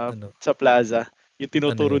ano, sa plaza, yung ano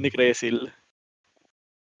tinuturo ni yun? Crecil.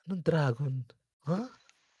 Anong dragon? Huh?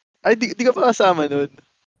 Ay, di ka pa kasama nun.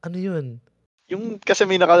 Ano yun? Yung kasi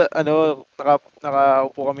may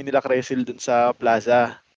nakaupo kami nila Crecil dun sa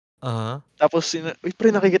plaza. Uh-huh, Tapos, uy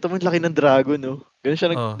pre, nakikita mo yung laki ng dragon, no? Ganun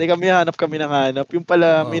siya, oh, di kami kami ng hanap. Yung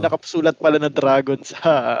pala, may oo. nakasulat pala na dragon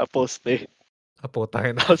sa poste.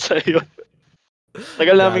 Putangin na. Tapos ayun,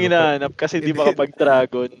 tagal namin Gago pre. hinahanap kasi di Hindi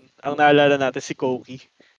makapag-dragon. Ang naalala natin si Koki.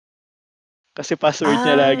 Kasi password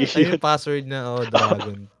niya lagi ayun yun. yung password niya, oh,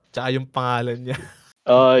 dragon. Tsaka yung pangalan niya.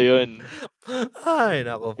 Oo, yun. Ay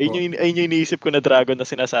naku po. Ayun yung iniisip ko na dragon na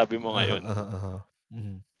sinasabi mo ngayon.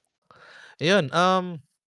 Mhm. Ayun, huh,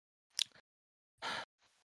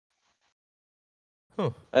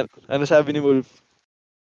 Ano sabi ni Wolf?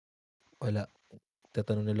 wala.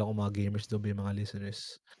 Tatanong nila kung mga gamers daw ba yung mga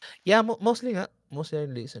listeners. Yeah, mostly are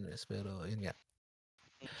listeners, pero yun nga.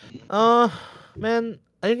 Ah, man,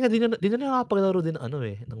 ayun nga, di na nakakapaglaro din ng ano,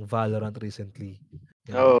 eh, ng Valorant recently,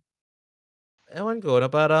 you know? Oo. Ewan ko na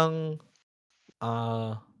parang,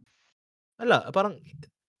 ah, wala, parang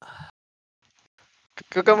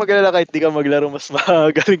Huwag kang mag-alala kahit di ka maglaro, mas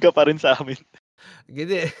magaling ka pa rin sa amin.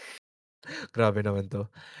 hindi, grabe naman 'to.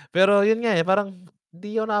 Pero yun nga, eh, parang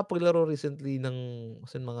di ako nakapaglaro recently ng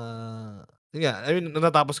as in mga yun nga, I mean nung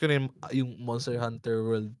natapos ko na yung Monster Hunter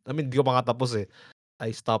World, I mean di ko pa nga tapos, eh,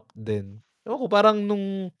 I stopped din. Ewan ko parang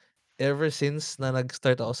nung ever since na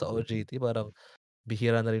nag-start ako sa OJT parang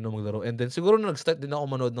bihira na rin ako maglaro, and then siguro nung nag-start din ako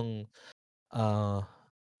manood ng, ah,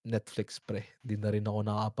 Netflix pre, di na rin ako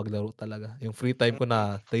nakakapaglaro talaga. Yung free time ko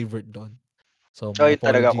na divert doon. So, So, my yun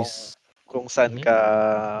talaga kung apologies. saan Mhm, ka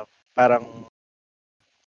parang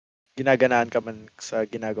ginaganahan ka man sa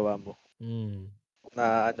ginagawa mo. hmm,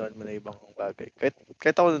 Na ano mo na ibang bagay.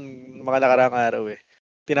 Kahit ako nung mga nakaraang araw, eh,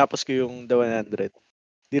 tinapos ko yung The 100.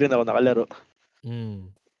 'Di rin ako nakalaro. hmm.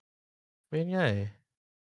 Yun nga, eh.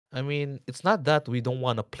 I mean, it's not that we don't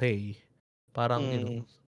wanna play. Parang, Mm,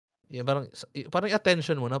 parang yung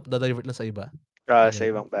attention mo nada-divert lang sa iba, sa ganyan.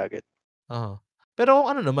 ibang bagay. Oo. Pero kung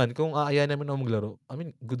ano naman, kung aayain namin ako maglaro, I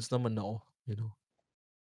mean, goods naman ako, you know. O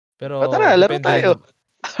Pero tara, laro depende tayo. rin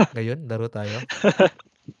ngayon, laro tayo?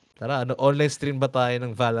 Tara, ano, online stream ba tayo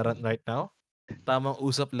ng Valorant right now? Tamang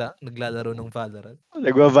usap lang, naglalaro ng Valorant? Hindi,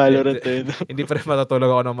 Nagva-Valorant tayo 'no. hindi pa rin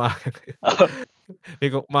matutulog ako ng maaga ngayon.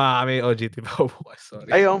 May OJT pa ako bukas, sorry.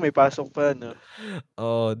 Ay, oo, may pasok pa 'no.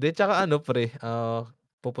 Oo, 'di tsaka ano pre,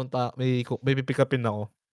 may pipick-upin ako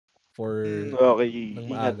for Okey. ng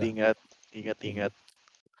Ingat, maaga. ingat. Ingat, Mhm. ingat.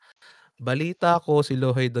 Balita ko si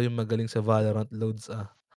Lohey daw yung magaling sa Valorant loads,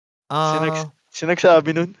 Sino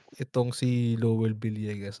nagsabi nun? itong si Lowell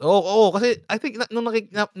Villegas. Oo, kasi I think nung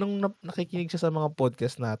nakikinig siya sa mga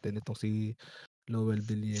podcast natin itong si Lowell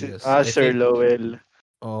Villegas. I Sir think Lowell.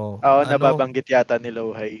 oo, Oo, ano nababanggit yata ni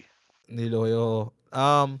Lowhay. ni Lohey, oo.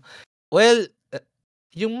 Well,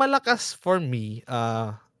 yung malakas for me,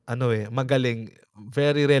 ano, eh, magaling,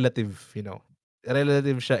 very relative, you know.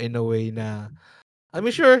 Relative siya in a way na, I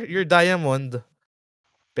mean, sure, you're diamond,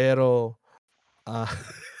 pero, ah,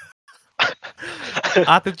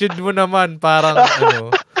 attitude mo naman parang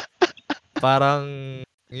ano, parang,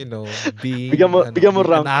 Bigyan mo being an bigyan mo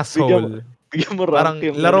asshole. bigyan mo rank Parang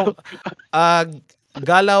yung ano. larong, ah,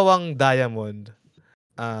 galawang diamond,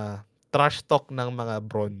 trash talk ng mga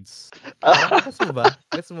bronze. Parang gets mo ba?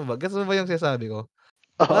 Gets mo ba? Gets mo ba yung sinasabi ko?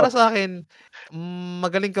 Oo, Para sa'kin,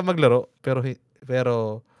 magaling ka maglaro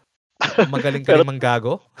pero magaling ka pero ring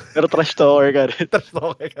manggago. pero trash talker ka rin. Trash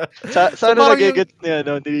talker ka. Sa So, ano parang yung nage-gets ni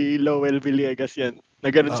ano, ni Lowell Villegas 'yan, na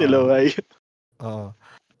gano'n si oo, Loway. oo.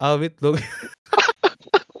 Awit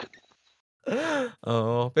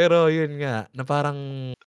oo, pero yun nga, na parang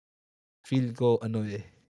feel ko ano,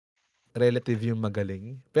 relative yung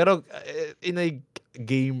magaling. Pero, in a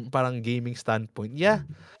parang gaming standpoint, yeah,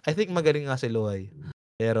 I think magaling nga si Luway.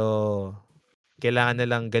 Pero kailangan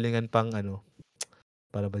nilang galingan pang ano,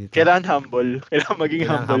 paano ba dito? Kailangan humble, kailangan maging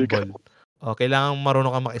Kailangan humble ka. humble. O kailangan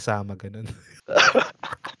marunong kang makisama, gano'n.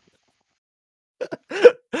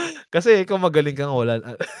 Kasi ikaw magaling ka nga wala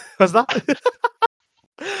basta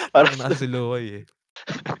Parang tangina kasi si Luway, eh.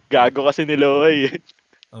 gago kasi ni Loway, eh.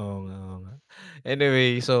 Oo nga, oo nga.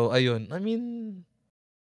 Anyway, so ayun, I mean,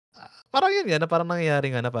 parang yun nga na parang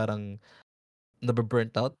nangyayari nga na parang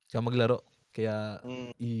nabu-burnt out ka maglaro. Kaya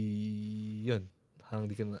Hmm, yun, parang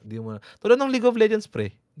di mo na tulad ng League of Legends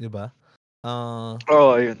pre, 'di ba? Ah,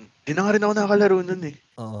 oo, ayun. 'Di na nga rin ako nakakalaro nun, eh.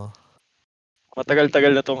 oo.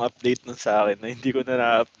 Matagal-tagal na 'tong update nun sa'kin na hindi ko na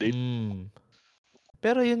na-update. Hmm.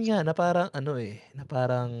 Pero yun nga na parang ano, na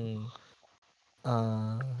parang,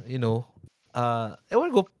 you know, ewan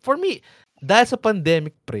ko for me, dahil sa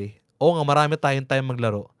pandemic pre, oo nga marami tayong time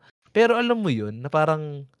maglaro. Pero alam mo yun na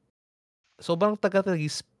parang sobrang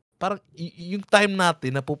taga-tagis parang yung time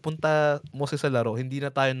natin na pupunta mostly sa laro hindi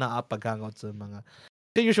na tayo nakakapag-hangout sa mga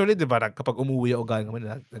kasi usually 'di ba kapag umuwi ako galing kami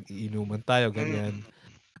nag-iinuman tayo ganyan.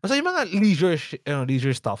 Mm, Basta yung mga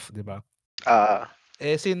leisure stuff 'di ba? ah,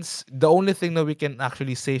 Since the only thing that we can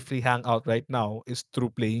actually safely hang out right now is through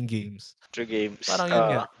playing games. through games, Parang yun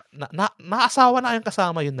nga, naasawa na kayong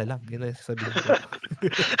kasama yun na lang, yun na yung sasabihin ko.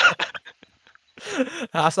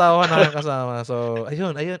 Naasawa na kayong kasama. So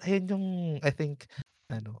ayun, ayun, ayun yung I think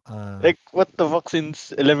ano, like what the fuck since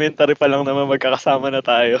elementary pa lang naman magkakasama na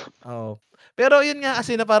tayo. oo. Pero yun nga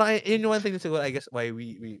kasi na parang yun yung one thing siguro I guess why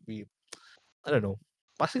we I don't know,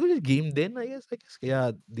 siguro yung game din I guess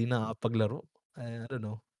kaya di nakakapaglaro, I don't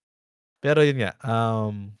know. Pero yun nga,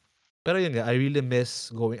 pero yun nga I really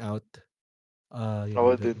miss going out,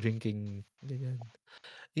 Ako din. drinking, ganyan.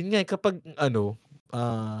 Yun nga, kapag ano,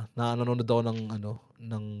 nanonood ako ng ano,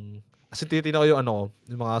 kasi tinitignan ko yung ano ko,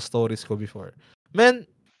 yung mga stories ko before. Man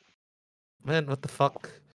man, what the fuck?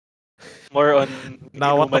 More on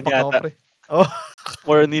Na-what the inuman fuck ako yata. pre. Oh,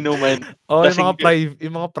 More on inuman. oo, Lasing ka.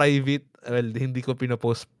 yung mga private, well, hindi ko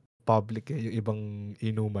pino-post public, yung ibang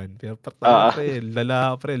inuman. Pero tangina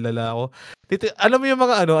Oo. lala ako. Alam mo yung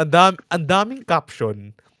mga ano, ang daming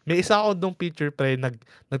caption. May isa ako dong picture pre,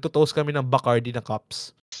 nagto-toast kami ng Bacardi na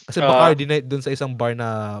cups. Kasi Oo. Bacardi night dun sa isang bar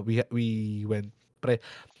na we went. Pre,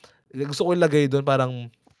 gusto ko ilagay dun parang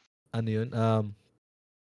ano yun,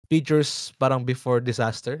 pictures parang before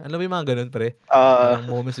disaster. Alam mo yung mga gano'n pre? Ah, Parang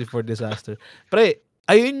moments before disaster. Pre,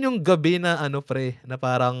 ayun yung gabi na ano pre, na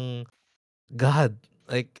parang God,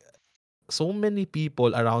 like so many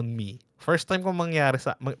people around me. First time mangyari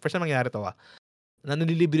 'to, na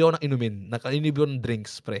nililibre ako ng inumin, nililibre ako ng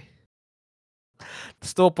drinks pre.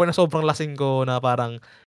 Ta's to the point na sobrang lasing ko na parang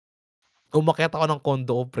umakyat ako ng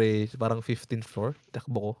condo ko pre, parang 15th floor,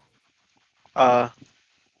 takbo ko, ah,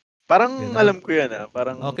 parang gano'n. alam ko 'yan,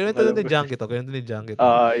 parang Oh, alam ko. kinuwento ni Junkie 'to.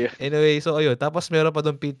 Yun. Anyway, so ayun, tapos meron pa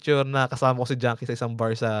dun picture na kasama ko si Junkie sa isang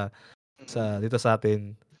bar sa Mm. dito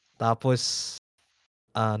sa'tin. Tapos,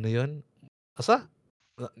 ano yun, basta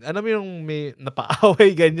alam mo yung may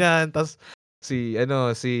napaaway ganyan, ta's si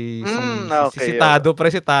ano, si Okey, oo. Tado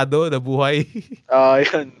pre, si Tado nabuhay.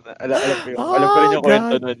 Yun alam ko yung alam ko rin Oh, yung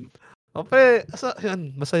kuwento God! nun. Oh, pre basta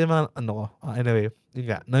yun, basta yung mga ano ko, anyway, yun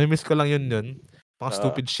nga, nami-miss ko lang yun, mga Oo.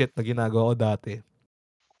 stupid shit na ginagawa ko dati.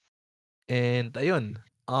 And ayun,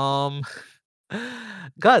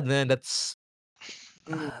 God man, that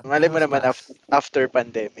Malay mo was naman fast. after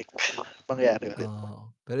pandemic mangyari ulit.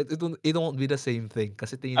 Pero it won't be the same thing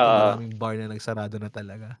kasi tingin ko Oo, maraming bar na nagsarado na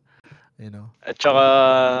talaga, you know? at saka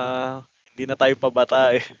hindi na tayo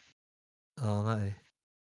pabata, eh. Oo nga, eh.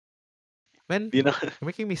 Man, Hindi na you're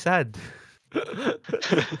making me sad.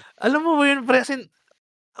 Alam mo ba yun pre, as in,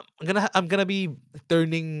 I'm gonna be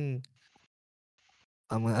turning,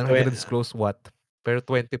 I'm not twen gonna disclose what, pero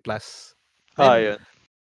 20 plus. Man, yun.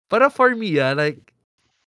 para for me,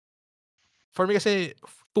 for me kasi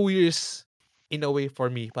 2 years in a way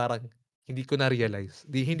for me parang hindi ko na-realize.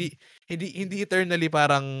 Hindi eternally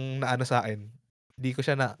parang naano sa'kin, hindi ko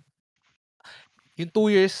siya yung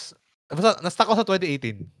 2 years basta na-stuck ako sa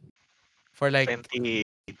 2018 for like 20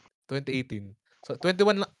 2018. So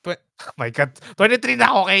 21 na oh my God, 23 na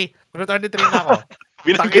ako, okey? 23 na ako.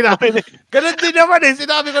 Binanggit mo Tangina, rin, eh. gano'n din naman, eh,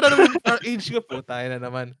 sinabi ko na naman yung age ko, putang ina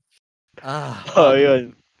naman. Oo, Fuck.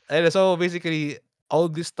 yun. Ayun, so basically, all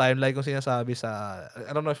this time lagi kong sinasabi I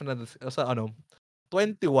don't know if sa ano,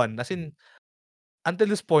 21 as in until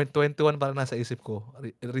this point 21 pa lang nasa isip ko.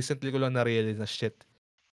 Recently ko lang na-realize na, shit,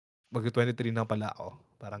 magtu-23 na pala ako,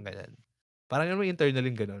 parang ganyan. Parang yung internally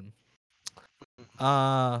gano'n.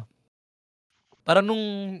 Ah, parang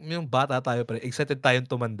yung bata tayo pre, excited tayong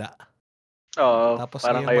tumanda. Oo, Tapos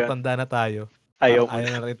parang ngayong ngayon matanda na tayo, ayaw parang mo na. ayaw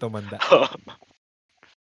na rin tumanda. Oo,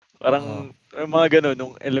 Oo, parang yung mga gano'n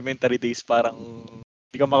nung elementary days parang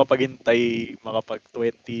di ka makapaghintay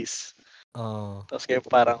makapag-20s. oo. Tapos ngayon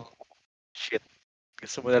parang, shit,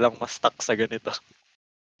 gusto mo na lang ma-stuck sa ganito.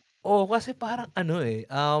 Oo, kasi parang ano, eh,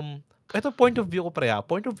 eto point of view ko pre,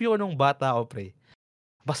 point of view ko nung bata ako pre,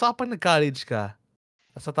 basta kapag nag-college ka,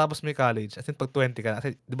 ta's natapos mo yung college, as in 'pag 20 ka na,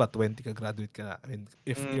 kasi 'di ba 20 ka graduate ka na, I mean,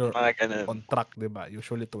 if you're Mga gano'n. on track 'di ba,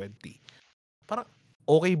 usually 20. Parang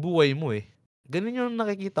okey buhay mo, eh. Gano'n yung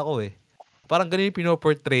nakikita ko, eh. Parang gano'n yung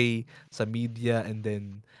pino-portray sa media and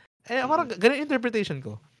then parang Mm. gano'n yung interpretation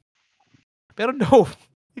ko. Pero no,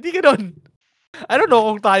 hindi gano'n. I don't know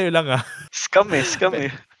kung tayo lang, Scam, pe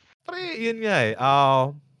eh. pre yun nga, eh,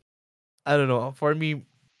 I don't know, for me,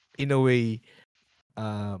 in a way,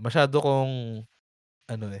 masyado kong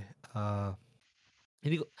ano, eh,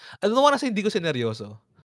 hindi ko I don't wanna say hindi ko sineryoso,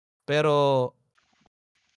 pero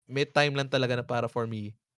may time lang talaga na para for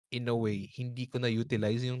me, in a way, hindi ko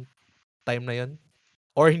na-utilize yung time na yun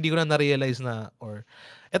or hindi ko na na-realize na or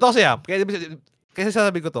eto kasi, kasi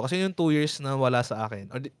sasabihin ko 'to kasi yung 2 years na wala sa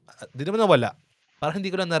akin or 'di naman nawala, parang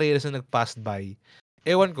hindi ko na na-realize na nag-passed by.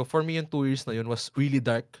 Ewan ko, for me yung 2 years na yun was really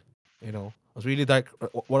dark, was really dark,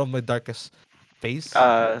 one of my darkest phase.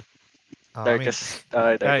 Ah, I mean,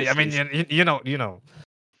 I darkest mean, days. you know. So,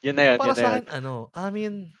 Yun para na yun. sa'kin ano, I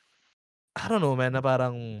mean, I don't know man, na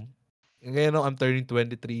parang ngayon I'm turning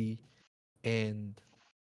 23 and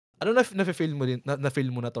I don't know if nafe-feel mo din na-feel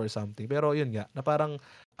mo na 'to or something, pero yun nga, na parang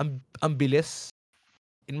ang bilis.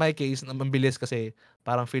 In my case, ang bilis kasi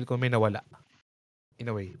parang feel ko may nawala, in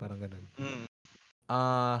a way, parang gano'n. Mm.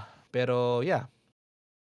 Pero yeah,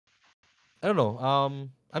 I don't know,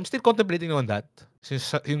 I'm still contemplating on that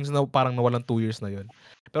since yung parang nawalang 2 years na yun.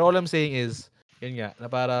 Pero all I'm saying is, yun nga, na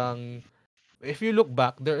parang if you look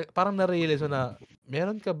back, parang na-realize mo na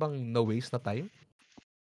meron ka bang na-waste na time?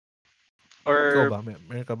 Ikaw Or ba,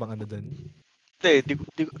 meron ka bang ano dun? hindi,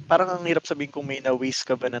 di ko parang ang hirap sabihin kung may na-waste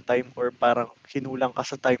ka ba na time or parang kinulang ka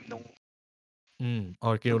sa time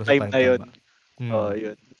Or nung kinulang sa time time, na yun. tama. Oo, Hmm,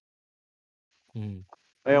 yun. hmm.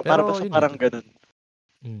 Ayun, parang Pero basta yun nga, parang gano'n.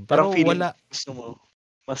 Parang pero feeling wala. gusto mo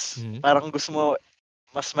mas Mhm, parang gusto mo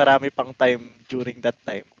mas marami pang time during that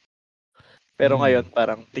time. Pero hmm, ngayon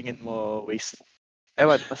parang tingin mo waste.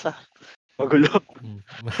 Ewan basta magulo. hmm.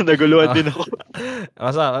 Naguluhan Ah, din ako.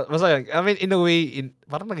 basta yun, I mean, in a way,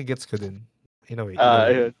 parang nage-gets ko din, in a Ah, way.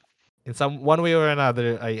 ayun. In some one way or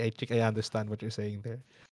another, I think I understand what you're saying there.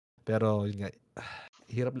 Pero yun nga,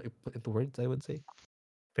 hirap lang i-put into words, I would say.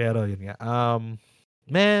 Pero yun nga,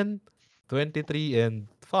 man, 23 and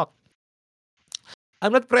fuck, I'm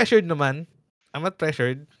not pressured naman. I'm not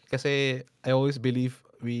pressured kasi I always believe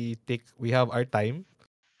we have our time.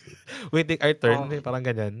 We take our turn, Oo. parang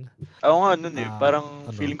ganyan. Ako nga nun, eh, parang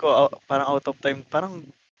Ano, feeling ko parang out of time, parang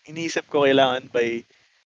iniisip ko kailangan by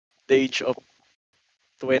the age of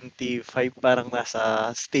 25 parang nasa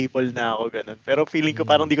stable na ako gano'n. Pero feeling ko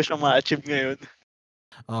parang hmm, di ko siya ma-achieve ngayon.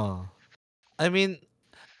 oo. I mean,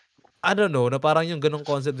 I don't know, na parang yung gano'ng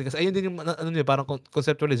concept din kasi ayun din yung ano yun, parang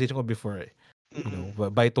conceptualization ko before, eh. Mm.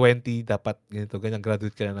 By 20 dapat ganito, ganyan,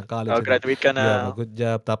 graduate ka na ng college and then Graduate ka you have a na. good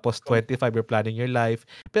job, tapos Kum 25 you're planning your life.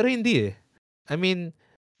 Pero hindi, eh. I mean,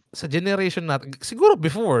 sa generation natin siguro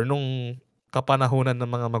before nung kapanahunan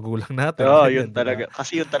ng mga magulang natin Oo, yun ganyan, 'di talaga. ba?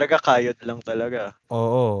 Kasi yun talaga kayod lang talaga.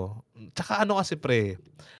 Oo. Tsaka ano kasi pre,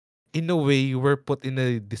 in a way we're put in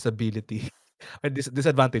a disability or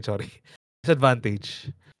disadvantage, sorry.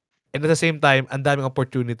 Disadvantage. And at the same time, ang daming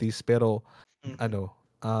opportunities pero Mm. ano,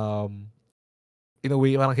 in a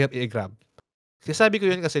way parang hirap i-grab. Sinasabi ko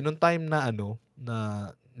yun kasi nung time na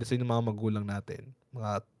let's say nung mga magulang natin,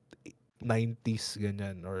 mga 90s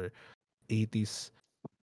ganyan or 80s,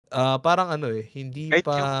 parang hindi Kahit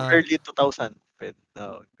yung pa early 2000 puwede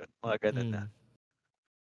oo, mga gano'n na.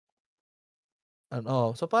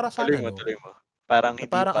 hmm, so para sa'kin Tuloy mo. Parang na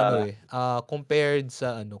hindi parang pa compared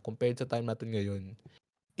sa time natin ngayon,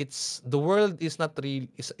 the world is not real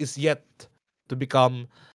is yet to become,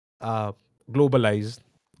 uh, globalized,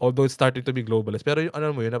 although it's starting to be globalized. Pero yung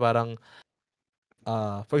ano mo yun na parang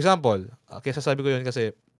For example, kaya sasabi ko yun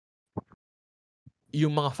kasi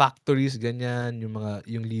yung mga factories ganyan,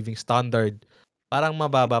 yung living standard, parang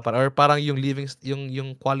mababa pa or parang yung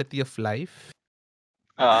yung quality of life.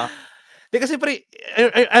 Oo, 'Di kasi pre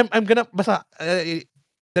I'm gonna basta,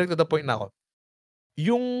 direct to the point na ako.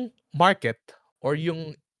 Yung market or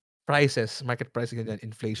yung market price ganyan,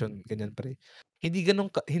 inflation ganyan pre, hindi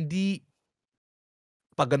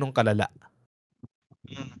pa gano'n kalala.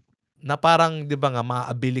 hmm, Na parang 'di ba nga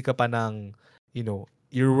maaabili ka pa ng,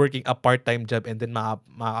 you're working a part-time job and then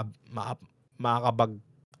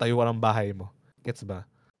makakapagtayo ka ng bahay mo, gets ba?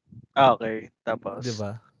 okey. 'Di Tapos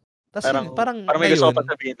ba? Tas parang yun, parang parang may gusto ka pa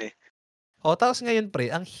ngayon sabihin, eh. tapos ngayon pre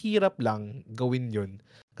ang hirap lang gawin yun.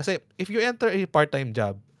 Kasi if you enter a part-time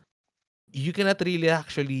job, you cannot really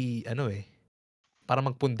actually ano, parang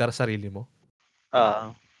magpundar sarili mo.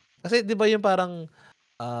 Oo, Kasi 'di ba yung parang,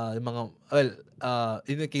 yung mga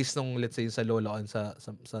in the case nung let's say sa lola ko and sa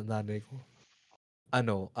nanay ko,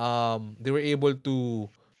 they were able to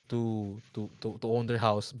own their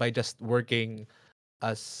house by just working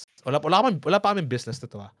as wala pa kaming business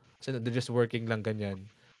nito, kasi they're just working lang ganyan.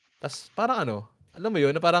 Tas parang alam mo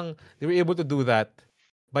yun na parang they were able to do that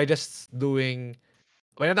by just doing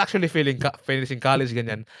when not actually finishing college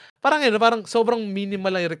ganyan. Parang yun, parang sobrang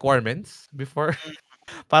minimal lang yung requirements before hmm,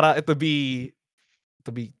 para to be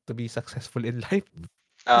successful in life.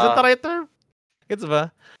 Isn't oo. the right term? Gets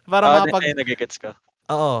ba? Para Oo, nage-gets ko.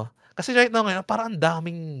 oo. Kasi right now ngayon parang ang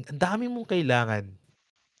daming mong kailangan.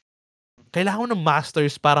 Kailangan mo ng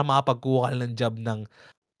masters para makapagkuha ka ng job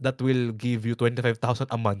that will give you 25,000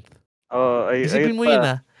 a month. Oo, ayun Isipin mo yun,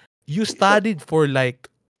 pa, you isa studied for like,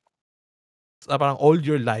 parang all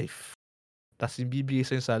your life, ta's yung bibigay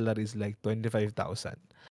sa'yong salary is like 25,000.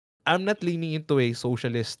 I'm not leaning into a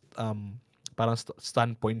socialist, parang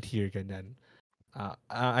standpoint here, ganyan.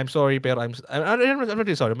 I'm sorry pero I'm not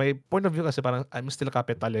really sorry. My point of view kasi parang I'm still a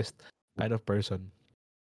capitalist kind of person.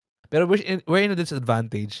 Pero we're in a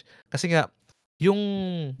disadvantage kasi nga yung,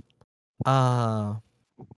 ah,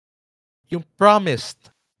 yung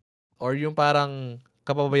promised or yung parang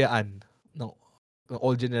kapabayaan ng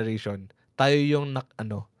old generation, tayo yung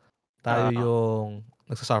tayo oo. yung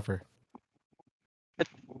nagsa-suffer. At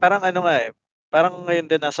parang ano nga, eh, parang ngayon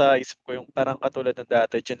din nasa isip ko yung parang katulad ng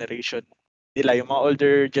dati generation nila, yung mga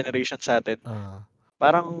older generation sa'tin, Ah,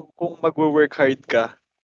 parang kung magwo-work hard ka,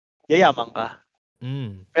 yayaman ka.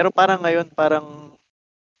 hmm, Pero parang ngayon, parang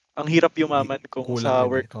ang hirap hindi yumaman kung kulang sa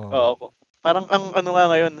din, work oo. oo, parang ang ano nga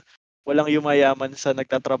ngayon, walang yumayaman sa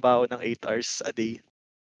nagtatrabaho ng 8 hours a day.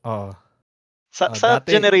 Oo, Sa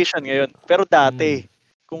dati generation ngayon, pero dati, hmm,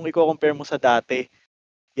 kung iko-compare mo sa dati,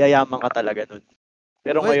 yayaman ka talaga nun.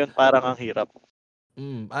 Pero well, ngayon parang ang hirap.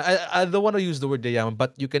 I don't wanna use the word yayaman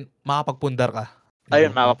but you can makapagpundar ka,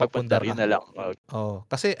 Ayun, makakapagpundar, makapagpundar ka. yun na lang, oo. Oo,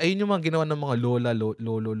 kasi ayun yung mga ginawa ng mga lola,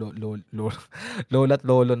 lola't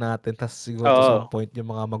lolo natin ta's siguro to some Oo, point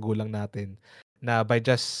yung mga magulang natin na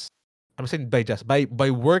I'm saying by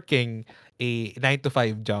working a 9 to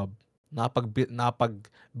 5 job,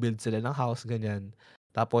 nakapag-build sila ng house ganyan.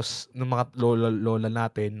 Tapos nung mga lola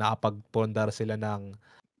natin nakapagpundar sila ng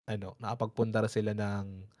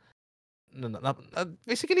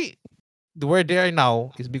basically where they are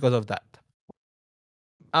now is because of that.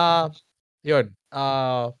 Ah, yun,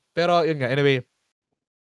 pero yun nga anyway.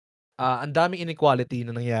 Ang daming inequality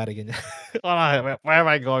na nangyayari ganyan. Where am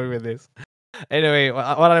I going with this? Anyway,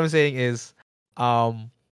 what I'm saying is, um,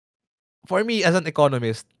 for me as an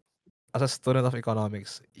economist, as a student of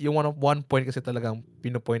economics, yung one point kasi talagang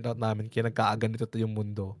pino-point out namin kaya nagkakaganito yung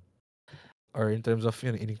mundo or in terms of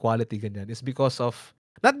inequality ganyan is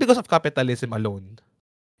not because of capitalism alone,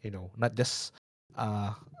 not just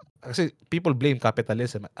uh kasi people blame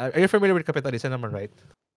capitalism. Are you familiar with capitalism naman, right?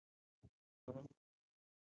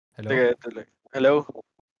 Hello? sige tuloy. Hello?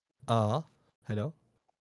 Oo. Hello?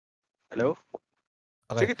 Hello?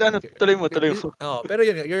 Okay. Sige ano, tuloy mo. Pero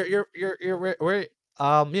yun nga, you're where,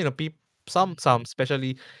 some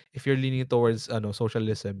especially if you're leaning towards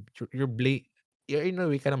socialism, you're in a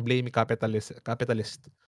way kind of blaming capitalist,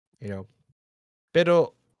 you know.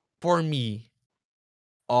 Pero for me,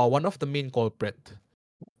 one of the main culprit,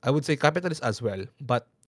 I would say capitalist as well, but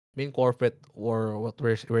main culprit or what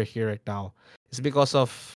we're here right now is because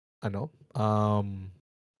of ano,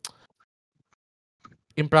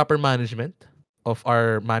 improper management of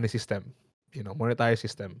our money system, monetary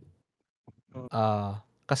system. Hmm,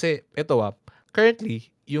 Kasi ito,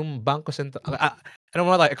 currently yung Bangko ano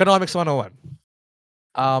muna tayo, Economics 101.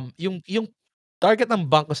 Yung target ng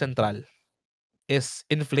Bangko Sentral is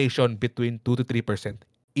inflation between 2 to 3%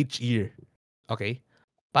 each year, okey?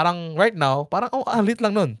 Parang right now, parang ang liit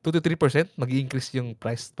lang nun, 2 to 3% mag-i-increase yung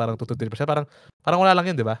price, parang 2 to 3%, parang wala lang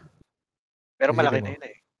yun, 'di ba? Pero malaki Isipin na mo. yun,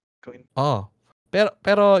 eh. Kung Oo.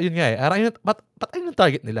 Pero yun nga, parang yun ba't ayun yung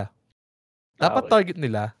target nila? Dapat okey. target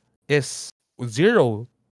nila is 0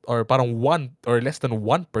 or parang 1 or less than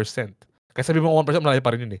 1%. Kahit sabihin mo 1% malayo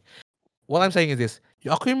pa rin yun, eh. What I'm saying is this,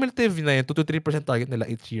 yung accumulative na yun, 2 to 3% target nila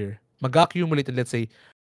each year, mag-a-accumulate in, let's say,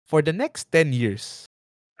 for the next 10 years,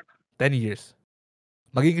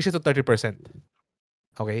 mag-i-increase siya to 30%.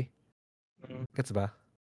 Okey? Mm. Gets ba?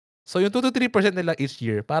 So yung 2 to 3% nila each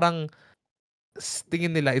year, parang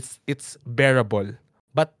tingin nila it's bearable.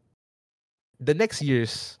 But the next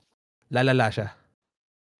years, lalala siya.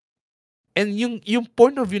 And yung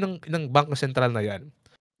point of view ng Bangko Sentral na yan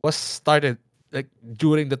was started like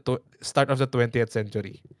during the start of the 20th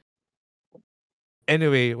century.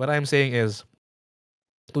 Anyway, what I'm saying is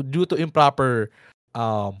due to improper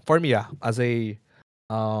for me as a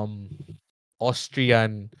um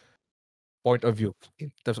Austrian point of view in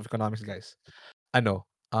terms of economics, guys. Ano,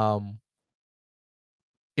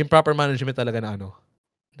 improper management talaga na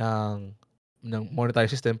ng monetary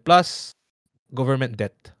system plus government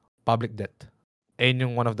debt, public debt. Ayun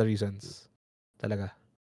yung one of the reasons talaga.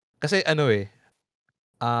 Kasi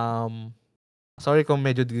sorry kung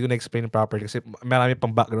medyo di ko na-explain properly kasi marami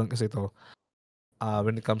pang background kasi ito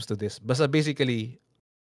when it comes to this. Basta basically,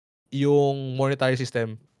 yung monetary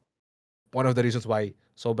system, one of the reasons why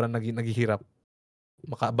sobrang naghihirap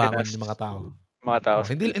makabangon Pinas, yung mga tao. mga tao Oh,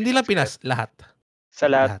 sa hindi lang Pilipinas kaya Pinas, lahat.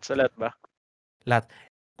 Lahat. sa lahat ba? Lahat.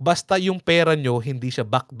 Basta yung pera nyo hindi siya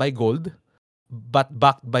backed by gold, but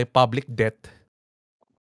backed by public debt,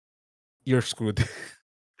 you're screwed.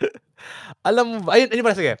 Alam mo ba ayun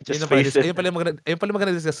pala sige, Just face it. ayun pala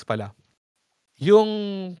maganda discuss pala. Yung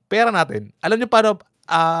pera natin, alam niyo paano,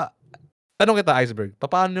 tanong kita Iceberg,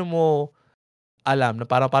 papaano mo alam na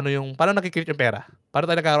paano nagki-create yung pera? Paano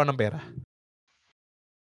tayo nagkakaroon ng pera?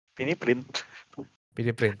 Pini-print.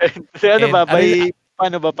 Pini-print. Kasi ano And ba, ano yung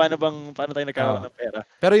paano tayo nagkakaroon ng pera?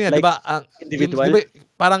 pero yun nga 'di Like ba, yung 'di individual? ba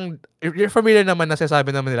parang you're familiar naman na sinasabi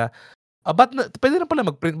naman nila, ba't puwede na pala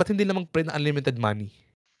mag-print, ba't hindi na mag-print ng unlimited money?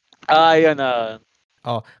 Yun,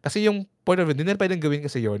 Oo, kasi yung point of view, hindi nila puwedeng gawin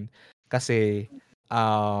kasi yun, kasi,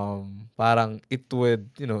 parang it would,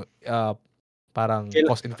 parang kaila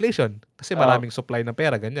cause inflation kasi oo, maraming supply ng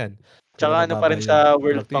pera ganyan. So, tsaka ano pa mababa rin yung sa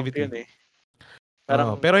World Bank yun, productivity. eh. Oo, Parang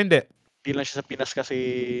pero hindi, di lang siya sa Pinas kasi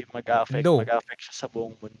no. mag-a-affect siya sa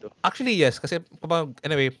buong mundo. Actually, yes, kasi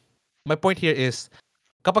anyway, my point here is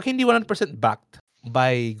kapag hindi 100% backed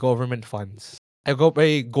by government funds,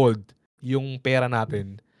 by gold, yung pera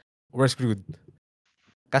natin, we're screwed.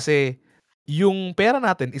 Kasi yung pera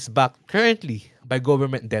natin is backed currently by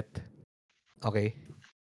government debt. Okay?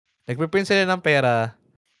 Nagpe-print sila ng pera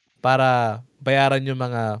para bayaran yung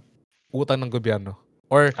mga utang ng gobyerno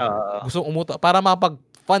or Oo, gustong umutang para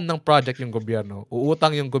makapag-fund ng project yung gobyerno,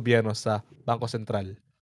 uutang yung gobyerno sa Bangko Sentral.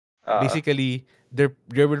 oo, Basically, they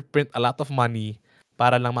will print a lot of money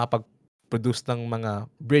para lang makapag-produce ng mga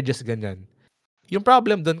bridges ganyan. Yung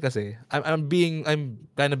problem dun kasi, I'm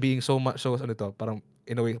kinda being so ano 'to, parang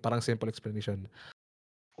in a way, parang simple explanation.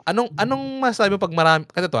 Anong masasabi mo 'pag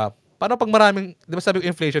kasi 'to, paano 'pag maraming 'di ba sabi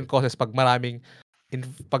ko inflation causes 'pag maraming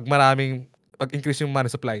pag-increase yung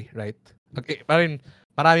money supply, right? Parang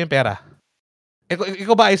marami yung pera.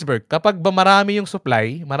 Ikaw ba Iceberg, kapag ba marami yung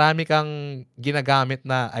supply, marami kang ginagamit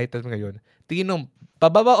na item ngayon, tingin mo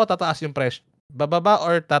bababa o tataas yung bababa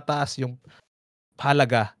or tataas yung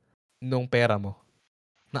halaga nung pera mo,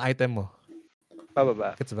 ng item mo,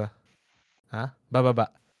 pababa, gets ba? Ha? Bababa.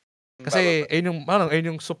 bababa. Kasi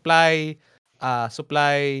ayun yung supply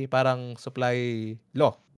parang supply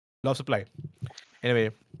law, law of supply.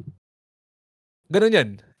 Anyway, gano'n 'yan.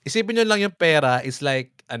 Isipin niyo lang yung pera is like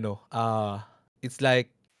it's like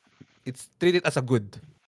it's treated as a good.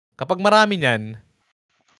 Kapag marami niyan,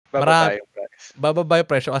 Bababa yung price. bababa yung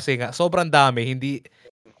presyo kasi nga sobrang dami, hindi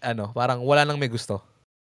parang wala nang may gusto.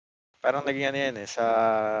 Parang naging ano yan, eh, sa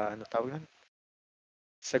ano tawag nun,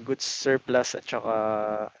 sa goods surplus at saka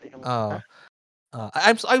yung Oo,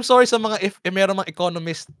 I'm sorry sa mga if merong mga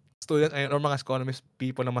economist student ayun or mga economist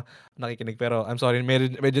people na nakikinig, pero I'm sorry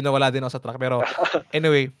medyo nawala din ako sa track, pero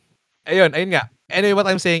anyway, ayun nga. Anyway, what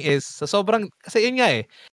I'm saying is sa sobrang kasi yun nga, eh,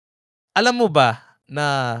 alam mo ba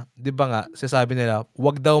na 'di ba nga sinasabi nila,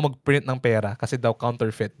 "Wag daw mag-print ng pera kasi daw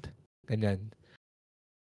counterfeit." Ganyan.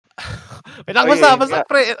 Wait lang, oh, basta yun basta nga.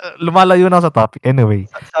 pre lumalayo na ako sa topic. Anyway,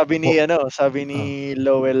 Sabi o ni ano, sabi ni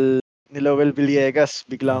oh, Lowell Villegas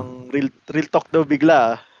oh, biglang real talk daw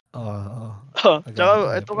bigla, oo. Tsaka Nagalit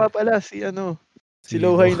tayo eto pre. nga pala si ano, si Si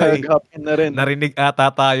Lohay Luhay, nag-hop in na rin. narinig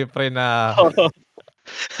ata tayo pre na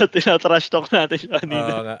Tina-trash talk natin siya kanina.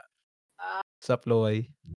 Oo nga. Sup, Loy?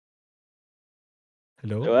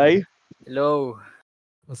 Hello? Ay, Hello.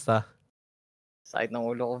 Kamusta? Sakit ng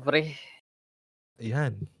ulo ko, pre.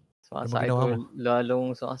 Ayan. Ano bang Sumasakit ginawa mo? lalong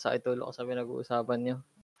sumasakit ulo ko sa pinag-uusapan niyo.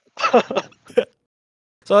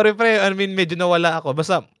 Sorry pre, I mean medyo nawala ako.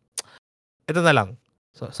 Basta ito na lang.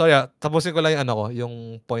 Sorry tapusin ko lang yung ano ko, yung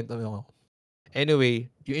point of view ko. Anyway,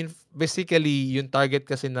 basically yung target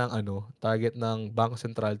kasi ng target ng Bangko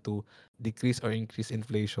Sentral to decrease or increase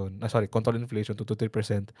inflation. Sorry, control inflation to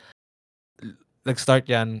 3%. Nag-start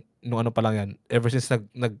yan nung ano pa lang yan. Ever since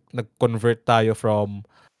nag-convert tayo from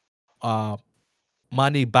uh,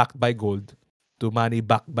 money backed by gold to money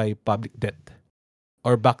backed by public debt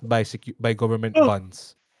or backed by government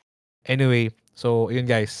bonds. Anyway, so yun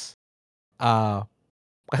guys.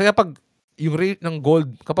 Kasi kapag yung rate ng gold,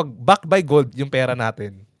 kapag backed by gold yung pera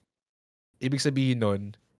natin, ibig sabihin nun,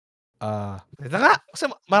 ito nga, kasi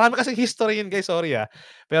marami kasing history yun guys, sorry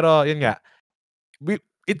Pero yun nga,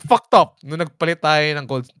 it fucked up nung nagpalit tayo ng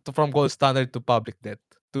gold from gold standard to public debt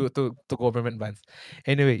to government bonds.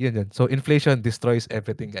 Anyway, yun. So inflation destroys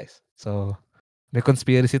everything guys. So may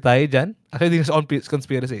conspiracy tayo dyan. Actually, hindi sa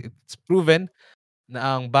conspiracy. It's proven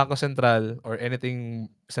na ang Bangko Sentral or anything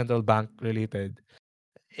central bank related,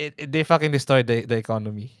 they fucking destroy the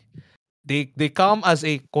economy. They come as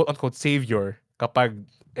a quote unquote savior kapag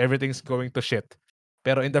everything's going to shit.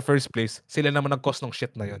 Pero in the first place, sila naman nag-cause ng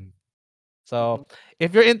shit na yun. So,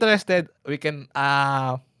 if you're interested, we can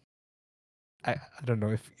I don't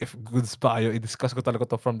know if goods pa kayo, i-discuss ko talaga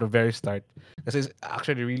to from the very start. Kasi it's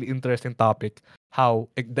actually a really interesting topic how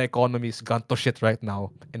the economy's gone to shit right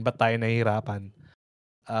now and ba't tayo nahihirapan.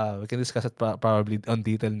 We can discuss it probably on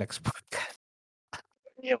detail next podcast.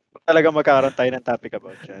 talaga magkakaroon tayo ng topic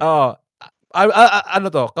about yan. Oo. Ano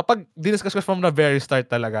to, kapag diniscuss ko from the very start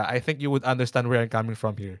talaga, I think you would understand where I'm coming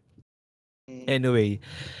from here. Anyway,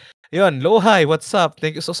 yun, Lohay, what's up?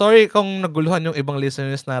 Thank you. So sorry kung naguluhan yung ibang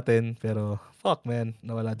listeners natin, pero fuck man,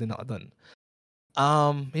 nawala din ako doon.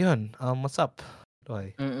 Yun, what's up?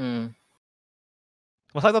 Lohay.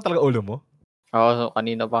 Masakit na talaga ulo mo? Oo, so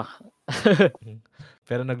kanina pa.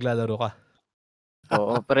 Pero naglalaro ka.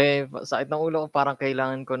 Oo, pre, sakit ng ulo ko, parang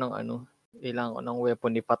kailangan ko ng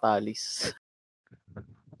weapon ni Patalis.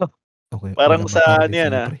 Okay, Parang walang sa makarinig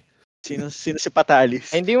yan sa'yo, pre. Sino si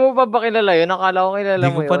Patalis? Ay, hindi mo pa ba kilala yun? Akala ko kilala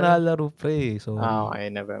Hindi mo ko pa yun. nalaro, pre. Sorry. Okay,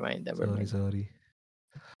 never mind. Sorry.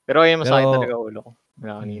 Pero ayun, masakit Pero, talaga ulo ko.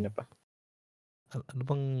 Kanina pa.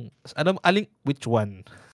 which one?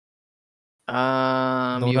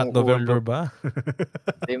 Yung Not November ulo. ba?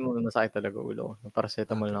 Hindi mo, masakit talaga ulo ko.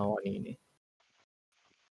 Paracetamol na ako kanina.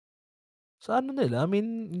 Sa ano nila, I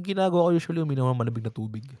mean, yung ginagawa ko usually, uminom ng malamig na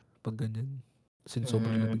tubig. Pag ganyan. Since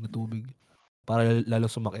sobrang lamig na tubig. Para lalo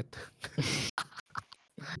sumakit.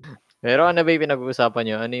 Pero ano ba yung pinag-uusapan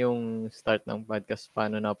nyo? Ano yung start ng podcast?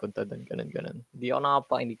 Paano napunta doon? Ganun. Hindi ako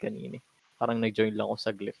nakapakinig kanina. Parang nag-join lang ako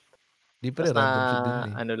saglit. Di pa rin, Basta random shit din eh.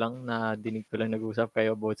 nadinig ko lang nag-usap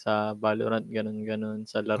kayo about sa Valorant, ganun,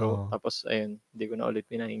 sa laro. Tapos ayun, hindi ko na ulit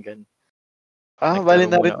pinakinggan. Bali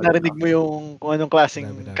narinig mo yung kung anong klaseng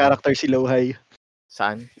Dami. character si Lohay.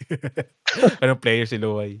 Saan? Anong player si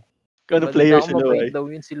Lohay? Kung anong player si mabait Lohay. daw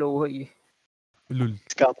yun si Lohay.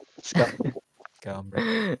 Scam. Scam.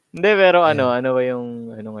 Hindi, pero Ayan. ano ba yung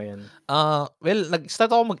ngayon? Well, nag-start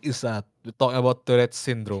ako mag-isa talking about Tourette's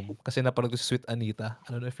syndrome kasi napanood ko si Sweet Anita. I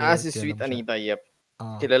don't know if Si Sweet Anita, yep.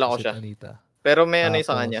 Kilala Kilala ko si siya. Sweet Anita. Pero may ano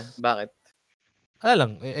sa kanya. Bakit?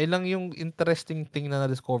 Lang yung interesting thing na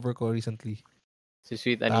na-discover ko recently. Si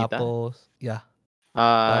Sweet Anita? Tapos, yeah.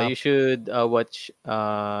 You should watch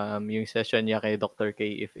yung session niya kay Dr. K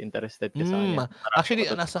if interested ka sa kanya. Actually,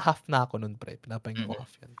 nasa half na ako nun, pre. Pinapahinggan ko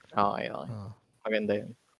half yan. Okay. Maganda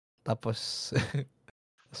yun. Tapos,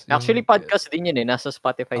 actually, podcast din yun eh. Nasa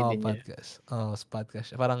Spotify din yun. Podcast.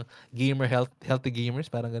 Parang healthy gamers,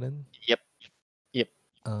 parang ganun. Yep.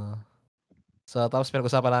 So, tapos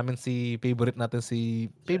pinag-usapan namin si favorite natin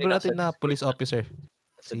na police officer.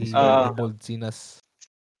 Si Bold Sinas.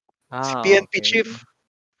 Si PNP Chief.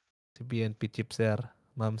 Si PNP Chief, sir.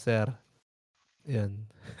 Ma'am, sir. Yan.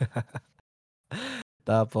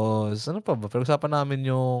 Tapos, ano pa ba? Pinag-usapan namin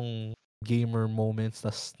yung gamer moments,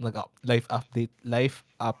 tas life update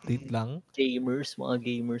lang. Mga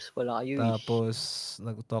gamers pala kayo. Tapos,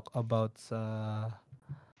 nag-talk about sa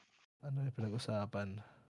ano yung pinag-usapan?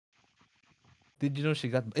 Did you know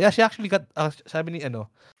she actually got, sabi ni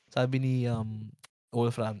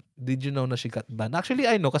Wolfram, did you know na she got banned? Actually,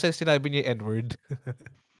 I know kasi sinabi niya yung N-word.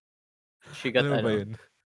 She got ano ba yun?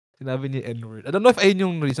 Sinabi niya N-word. I don't know if ayun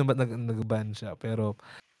yung reason ba't nag-ban siya, pero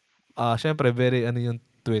syempre, very yung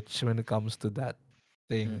Twitch when it comes to that.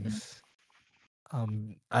 things.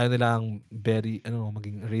 Ayaw nilang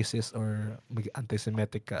maging racist or maging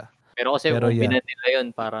anti-Semitic ka. Pero kasi Pero kung yeah, binan nila yun,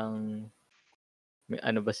 parang, may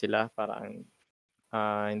ano ba sila, parang,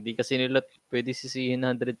 hindi kasi nila pwede sisihin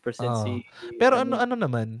 100% oo. si, Pero ano, ano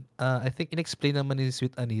naman, I think in-explain naman ni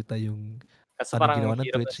Sweet Anita yung kasi anong parang ginawa ng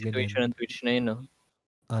hirap ng Twitch, situation ganyan. ng Twitch na yun, no?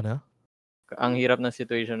 Ano? Ang hirap ng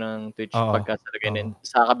situation ng Twitch Oo, pagka sa oo, ganyan.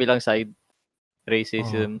 Sa kabilang side, oo.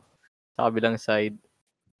 racism. Sa kabilang side,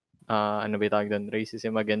 ano ba yung tawag doon?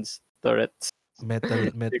 Racism against Tourette's.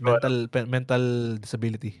 Hindi ko alam. Mental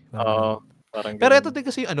disability, parang Oo, gano'n. parang Pero ito ganun. din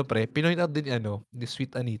kasi yung pinoint out din ni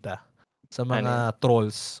Sweet Anita sa Ano yun? mga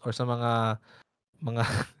trolls or sa mga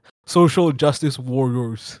social justice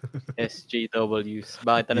warriors. SJWs.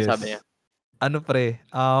 Bakit ano sabi niya? Yes.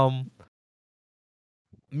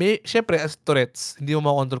 Siyempre as Tourette's, hindi mo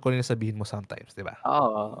makontrol kung ano yung sabihin mo sometimes, 'di ba?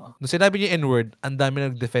 Oo. Nung sinabi niya yung N-word, ang dami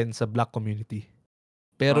nag-defend sa black community.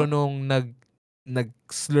 Pero Huh? nung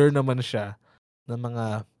nag-slur naman siya ng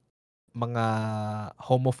mga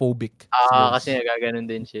homophobic Kasi slurs. nagaganon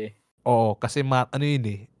din siya. Oo, kasi ano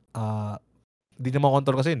yun hindi niya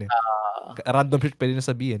makontrol kasi yun eh. Random shit pwede na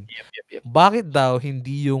sabihin. Yep. Bakit daw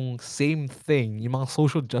hindi yung same thing, yung mga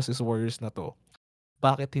social justice warriors na to,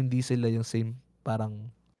 bakit hindi sila yung same parang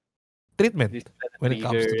treatment This na when it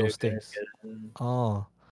comes trigger, to those things? ganun. Oh,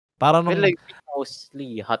 para Well, nung like,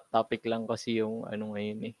 mostly, hot topic lang kasi yung ano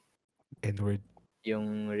ngayon eh. N-word.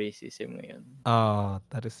 Yung racism ngayon.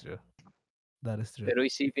 That is true. That is true. Pero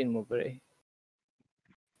isipin mo, pre.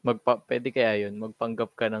 Pwede kaya yun,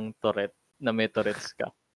 magpanggap ka ng Tourette na may Tourette's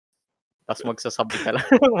ka. Tapos magsasabi ka lang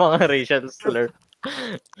ng mga racial slur.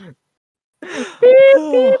 Beep,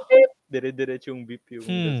 beep, beep. Dire-diretsong beep yung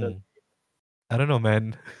sasabihin. I don't know,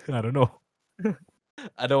 man. I don't know.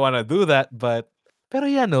 I don't wanna do that, pero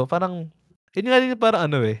yan, parang, yun nga din parang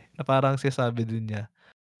na parang sinasabi din niya,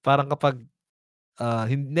 parang kapag,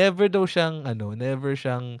 never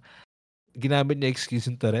siyang ginamit niya excuse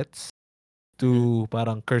yung Tourette's to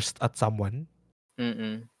parang cursed at someone.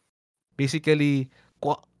 Mm. Basically,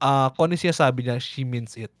 kung ano yung sinasabi niya, she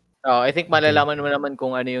means it. I think Okay. malalaman mo naman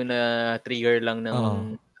kung ano yung na-trigger lang ng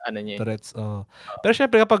Oo. ano niya. Tourette's, pero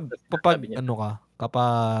syempre kapag Sinasabi niya.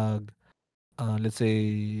 let's say,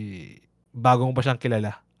 bago mo pa siyang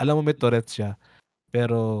kilala, alam mo may Tourette's siya,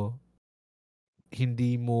 pero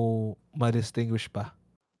hindi mo ma-distinguish pa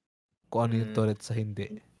kung ano yung Tourette's sa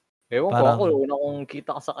hindi. Ewan ko, ako, Parang una kong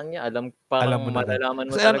kita ka sa kanya, alam parang mo na agad. malalaman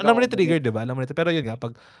mo Kasi talaga alam mo na kung yung ano trigger, 'di ba? Alam mo na, pero yun nga,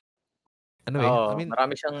 pag I mean,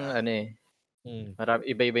 marami siyang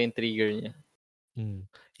iba-iba yung trigger niya.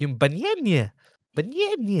 yung banana,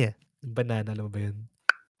 yung banana, alam mo ba yun?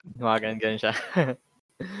 Gumaganyan siya.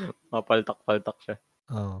 Mapaltak-paltak siya.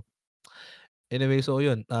 Oo. Anyway, so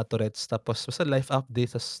yun, Tourette's, tapos basta life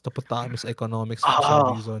update, tapos napunta kami sa economics for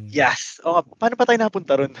some reason. Yes. Paano pa tayo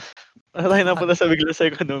napunta ron? Paano tayo napunta bigla sa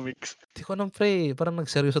economics? Di ko alam, pre, parang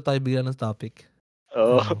nagseryoso tayo bigla ng topic.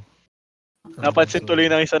 Oo. Napansin So, tuloy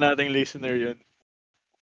ng isa nating listener yun.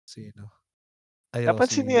 sino?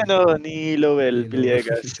 Napansin ni Lowell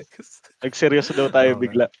Villegas. Nagseryoso daw tayo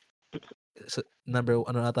bigla. So,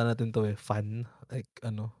 ata natin to fan. Like,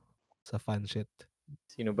 sa fan shit.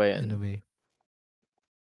 Sino ba yan? Anyway.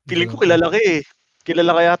 Feeling ko kilala ka eh.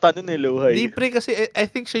 Kilala ka yata nun eh, Lowhay. Hindi, pre, kasi I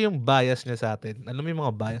think siya yung bias niya sa atin. Alam mo yung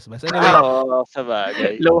mga bias. Anyway. Oo, sa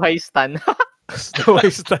bagay. Low-high stan.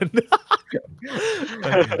 Low-high stan.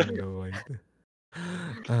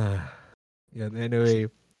 Yan,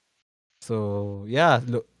 anyway. So, yeah,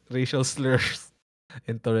 racial slurs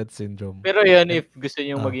and Tourette syndrome. Pero yan, if gusto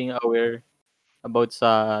niyo maging aware about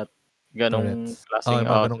sa ganong klaseng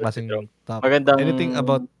ganong klaseng topic. magandang Anything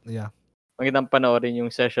about, magandang panoorin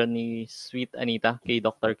yung session ni Sweet Anita kay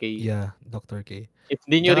Dr. K. Yeah, Dr. K. If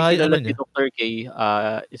hindi niyo rin Tsaka kilala si Dr. K,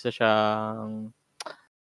 isa siyang,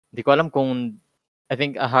 hindi ko alam kung, I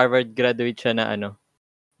think a Harvard graduate siya na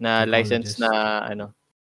na licensed na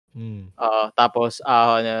tapos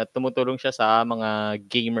tumutulong siya sa mga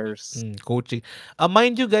gamers. Coaching.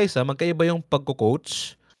 Mind you guys, magkaiba yung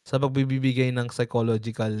pagko-coach sa pagbibigay ng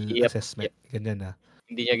psychological assessment. Ganyan.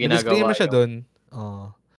 Hindi niya May ginagawa disclaimer siya doon.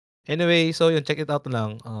 Anyway, so yun, check it out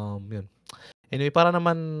lang. Yun. Anyway, para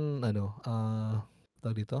naman,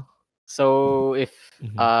 tawag dito? So, if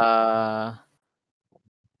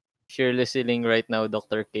you're listening right now,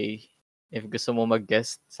 Dr. K, if gusto mo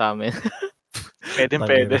mag-guest sa amin.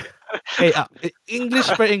 Pwede. Hey,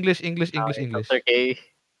 English per English. Dr. K,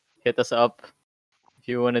 hit us up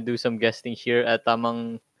if you wanna do some guesting here at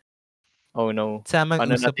tamang, oh no, tamang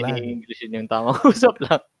paano usap natin lang. i-Englishin yung tamang usap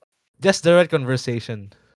lang? Just the right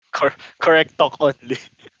conversation. Correct talk only.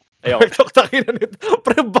 Ayoko. Perfect takina nito.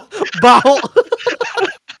 Pre, baho.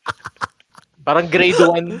 Parang grade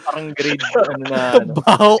 1, parang grade ano na ano.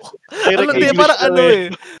 Baho. Direct Alam, di, English parang lang ano eh. eh.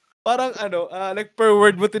 Parang ano, like per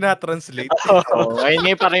word mo tinatranslate. Oo,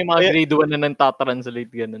 ngayon parang yung mga Kaya- grade 1 na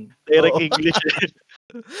nagta-translate ganun. Direct Oo. English eh.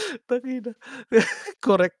 Takina.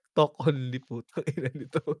 Correct talk only po. Takina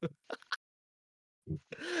nito.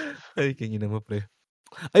 Ay, kingin mo, pre.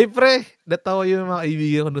 Ay, pre, natawa yung mga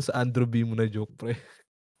kaibigan ko dun sa Andrew B mo na joke, pre.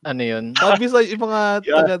 Ano yun? Sabi sa yung mga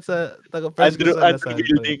Yeah. first ko Andrew sa Lasal, pre.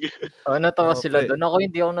 building. Oo, natawa Oo, sila pre. doon. Ako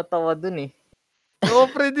hindi ako natawa doon eh. Oo,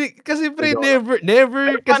 pre, kasi pre, Ikaw never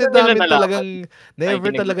Pero kasi paano nila namin nalaman? talagang, never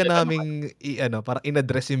Nakikinig ba talaga sila ng naming, parang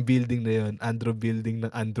in-address yung building na yun, Andrew Building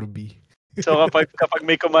ng Andrew B. So kapag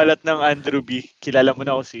may kumalat ng Andrew B, kilala mo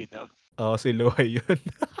na kung sino. Oo, si Luhay yun.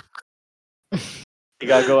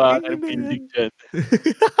 Igagawa ka Kingin ng na building yan. dyan.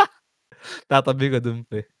 Tatabi ko dun,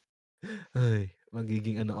 pre. Ay,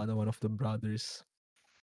 magiging one of the brothers.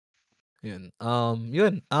 Yun.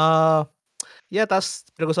 Yun. Yeah, tas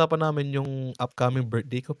pinag-usapan namin yung upcoming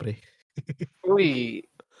birthday ko, pre. Uy,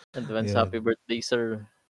 advance Yun. happy birthday, sir.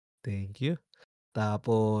 Thank you.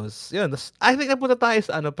 Tapos, yun. I think napunta tayo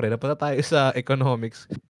sa napunta tayo sa economics.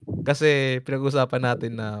 Kasi pinag-usapan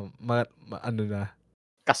natin na ano na,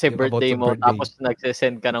 Kasi yung about birthday sa mo, birthday. tapos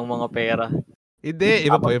nagse-send ka ng mga pera. Hindi,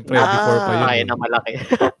 iba pa Tapos yun, pre. Before pa yun kakain eh. na malaki.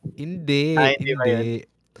 Hindi, Hindi ba yun? hindi.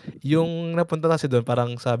 Yung napunta kasi doon,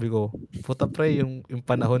 parang sabi ko, puta pre, yung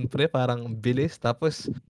panahon pre, parang ang bilis. Tapos,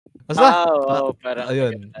 basta, Oo, parang may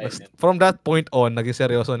ganun ayun. tayo dun. From that point on, naging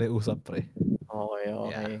seryoso na yung usap pre. Okay.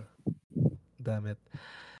 Yeah, damn it.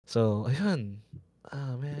 So, ayun.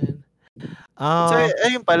 Man. So,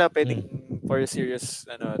 ayun pala, pwedeng Mm. for serious,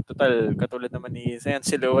 total, katulad naman ni Sayan,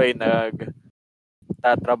 si Luway,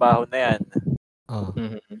 nagtatrabaho na yan.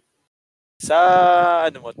 Mhm. Sa,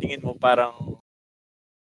 tingin mo parang,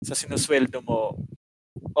 sa sinusweldo mo,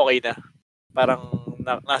 okay na? Parang,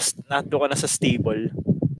 nando ka na sa stable.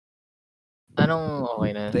 Anong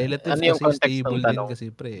okay na? Relative Ano yung kasi context ng stable din tanong? kasi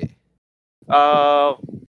pre.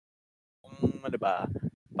 Ano ba?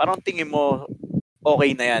 Parang tingin mo,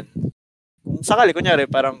 okay na yan. Kung sakali, kunyari,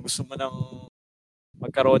 parang gusto mo nang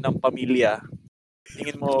magkaroon ng pamilya,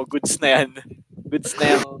 tingin mo, goods na yan. Goods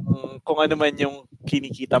na yung kung ano man yung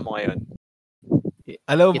kinikita mo ngayon.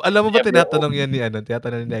 Alam mo ba Never tinatanong yan ni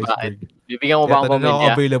tinatanong ni Bakit? Iceberg. Bibigyan mo ba ang Tinatanong ako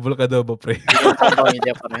pamilya? available ka daw ba pre? Bibigyan mo ba ang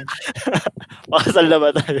pamilya pa rin? Makasal na ba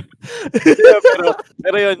tayo?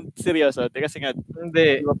 pero yun, seryoso. Kasi nga, Hindi.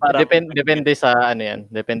 di ba parang, Depende sa ano yan.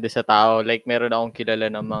 Depende sa tao. Like, meron akong kilala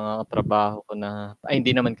ng mga trabaho ko na,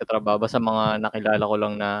 hindi naman katrabaho. Basta mga nakilala ko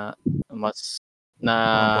lang na mas, na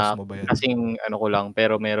Mga boss mo ba yan? kasing ano ko lang,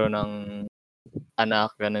 pero meron ng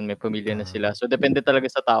anak, ganun, may pamilya na sila. So, depende talaga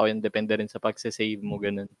sa tao yun. Depende rin sa pagsisave mo,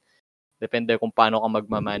 ganun. Depende kung paano ka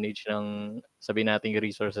magma-manage ng, sabihin natin,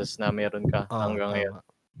 resources na meron ka hanggang ngayon. Tama.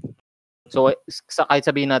 So, kahit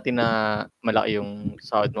sabihin natin na malaki yung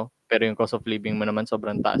sahod mo, pero yung cost of living mo naman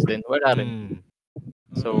sobrang taas din, wala rin.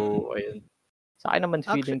 So, ayun. Sa akin naman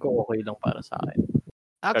feeling ko okay lang para sa akin.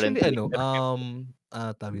 Actually, Currently.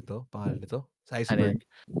 tawag ito, pangalan nito, sa Ano yan? Iceberg.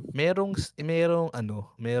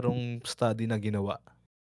 Merong study na ginawa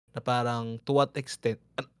na parang to what extent,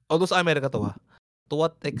 although sa Amerika to to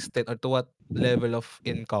what extent or to what level of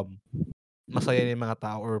income masaya na yung mga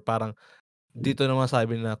tao or parang dito naman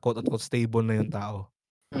sabi na quote unquote stable na yung tao.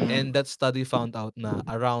 And that study found out na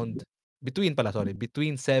between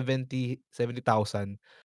 70,000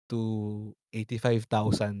 to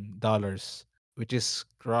 $85,000, which is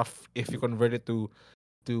rough if you convert it to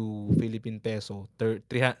Philippine peso, 3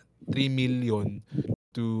 million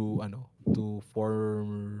to to 4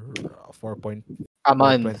 A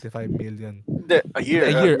month. 4.25 million. hindi, a year.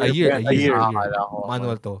 A year. Akala ko.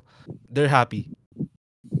 Manual to. They're happy.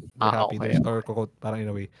 Okay. There's or quote parang in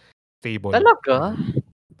a way stable. Talaga?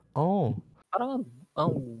 Oh. Parang,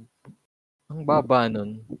 ang baba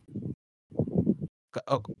nun.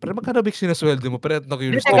 Pero magkano ba sinusweldo mo? Pero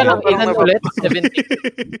na-curious Teka lang, parang ilan ulit? 70?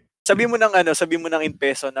 Sabi mo ng in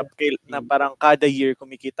peso na parang kada year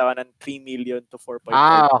kumikita ka ng 3 million to 4.5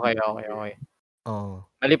 Okay. million. Oo.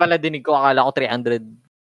 Mali pala dinig ko, akala ko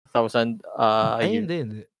 300,000 a Ay, year. hindi.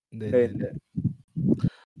 Hindi.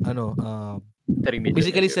 3 million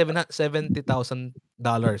Basically a year. $70,000.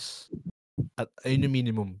 At ayun yung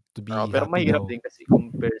minimum to be Pero happy mahirap daw. din kasi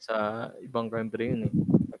compare sa ibang country yun eh.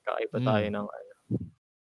 Magkakaiba tayo ng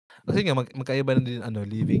Kasi nga magkaiba na din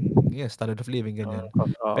living, standard of living ganyan.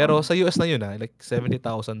 Oo. Pero sa US na yun like 70,000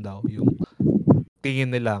 daw yung tingin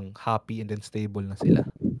nilang happy and then stable na sila.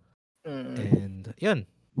 And yun.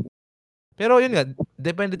 Pero yun nga,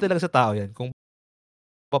 depende talaga sa tao yan kung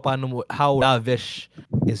papaano mo how lavish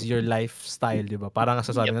is your lifestyle, 'di ba? Parang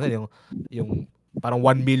sasabi natin yung parang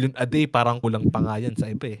 1 million a day parang kulang pa nga yan sa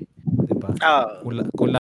iba, 'di ba?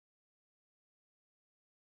 Kung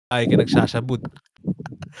lagi ka nagsasabud,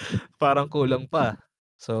 parang kulang pa.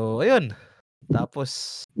 So, ayun.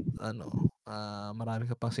 Tapos marami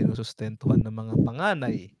ka pang sinusustentuhan ng mga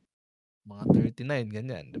panganay, mga 39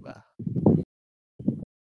 ganyan, 'di ba?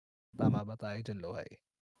 Tama ba tayo diyan, Lohay?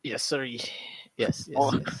 Yes, sir. Yes.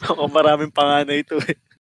 Oo, maraming panganay ito eh.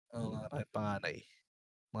 Oo, maraming panganay.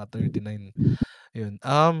 Mga 39. Ayun.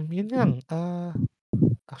 Yun lang.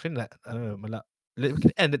 Actually we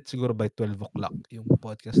can end it siguro by 12 o'clock yung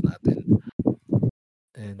podcast natin.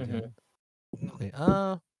 And yun. Okay.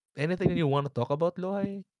 Anything you want to talk about,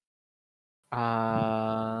 Lohay?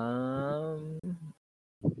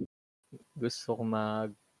 Gusto ko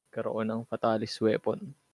magkaroon ng fatalis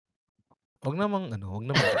weapon. Wag namang Ganun.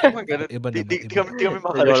 iba Di naman. kami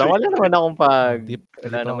Wala naman akong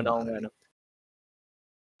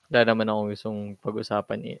wala naman akong gustong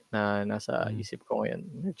pag-usapan na nasa isip ko ngayon.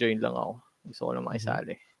 Nag-join lang ako. Gusto ko lang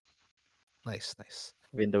makisali. Nice.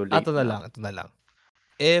 Even though late Ito na lang.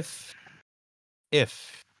 If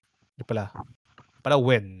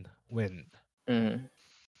when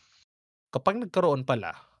kapag nagkaroon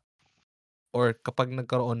pala or kapag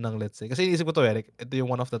nagkaroon ng, let's say, kasi inisip ko to, Eric, ito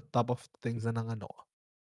yung one of the top of things na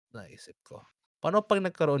naisip ko. Paano pag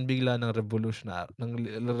nagkaroon bigla ng revolution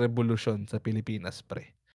sa Pilipinas,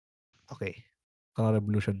 pre? Okay.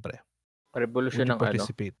 Revolution, pre. Revolution Would you ng ano?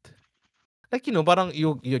 participate? Like, parang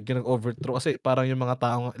yung overthrow. Kasi parang yung mga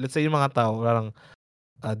tao, let's say yung mga tao, parang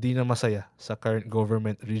di na masaya sa current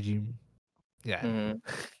government regime. Yan.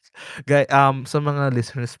 Guys, sa mga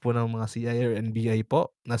listeners po ng mga CIA or NBI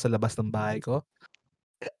po, nasa labas ng bahay ko,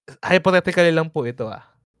 hypothetically lang po ito.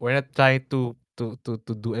 We're not trying to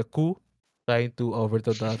do a coup, trying to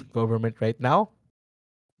overthrow the government right now.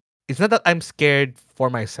 It's not that I'm scared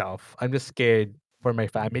for myself. I'm just scared for my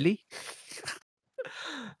family.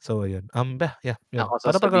 So, yun. Yun. Ako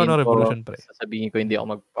Para pagkaroon ng revolution, pre. sasabihin ko hindi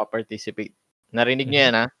ako magpa-participate. Narinig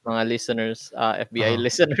niyo yan, mga listeners, FBI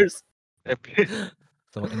listeners.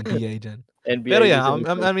 So, NBI dyan. NBI Pero yeah,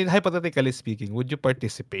 listeners. I mean, hypothetically speaking, would you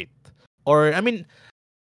participate? Or, I mean,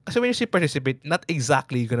 kasi when you say participate, not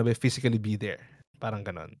exactly you're gonna physically be there. Parang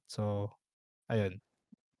ganon. So, ayun.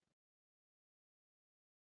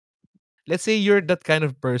 Let's say you're that kind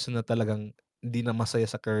of person na talagang hindi na masaya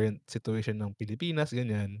sa current situation ng Pilipinas,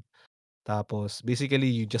 ganyan. Tapos, basically,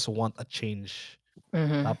 you just want a change.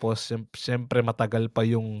 Tapos, siyempre, matagal pa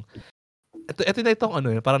yung... Ito na itong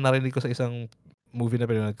parang narinig ko sa isang movie na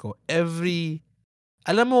pinanood ko.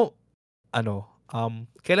 Alam mo,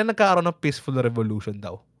 kailan nagkakaroon ng peaceful revolution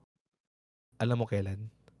daw? Alam mo kailan?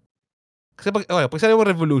 Kasi pag sinabi mo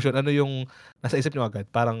revolution, ano yung nasa isip nyo agad?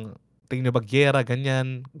 Parang, tingin nyo ba giyera,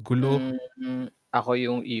 ganyan, gulo? Ako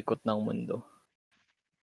yung ikot ng mundo.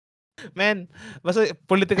 Man, basta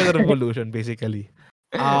political revolution basically.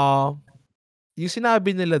 Yung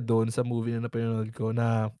sinabi nila doon sa movie na napanood ko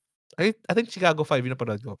na, I think Chicago 5 yung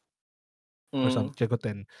napanood ko. Or something, Chicago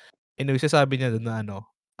 10. Anyway, sasabi niya doon na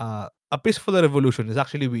a peaceful revolution is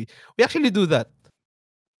actually, we actually do that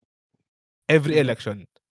every election.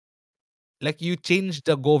 Like, you change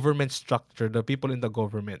the government structure, the people in the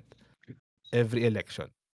government, every election.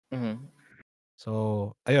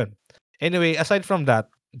 So, ayun. Anyway, aside from that,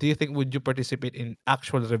 do you think would you participate in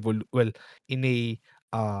actual in a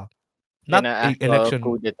not a election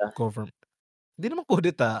government? Hindi naman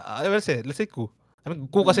kudeta. Let's say coup. I mean,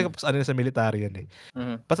 coup kasi sa military yan eh.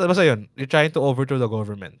 Basta yun, you're trying to overthrow the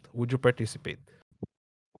government. Would you participate?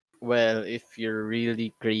 Well, if you're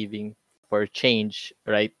really craving for change,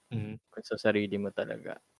 right? Kung sa sarili mo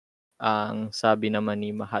talaga. Ang sabi naman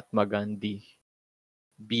ni Mahatma Gandhi,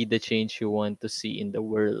 be the change you want to see in the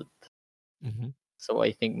world. So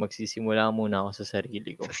I think magsisimula muna ako sa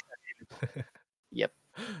sarili ko. Yep.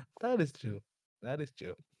 That is true.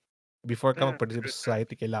 Before ka mag-participate sa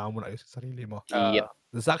society, kailangan mo na ayos sa sarili mo. Yep.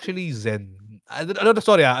 That's actually Zen. I don't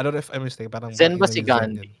know if I'm mistaken. Parang Zen ba si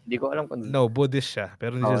Gandhi? Hindi ko alam kung... No, Buddhist siya.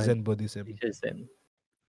 Pero hindi siya Zen Buddhism. Hindi siya Zen.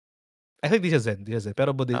 I think di siya Zen. Pero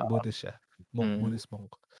Buddhist siya. Buddhist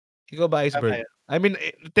monk. Ikaw ba, Iceberg? I mean,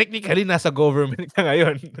 technically, nasa government ka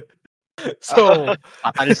ngayon. So,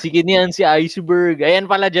 patalsikin yan si Iceberg. Ayan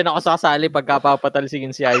pala, dyan ako sasali pagka papatalsikin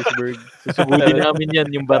si Iceberg. Susugudin namin yan,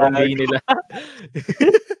 yung barangay nila.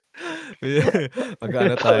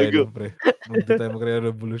 Magkano tayo, pre? Hindi tayo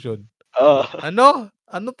magre-revolution. Ano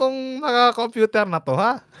tong naka-computer na to,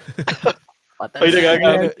 ha?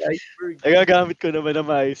 Nagagamit ko naman na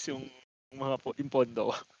maayos yung mga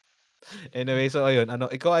impondo ko. Anyway, so ayun,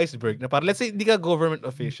 ikaw Iceberg, na parang let's say hindi ka government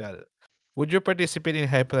official. Would you participate in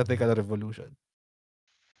hypothetical revolution?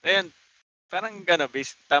 Ayun, parang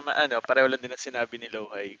tama pareho lang din ang sinabi ni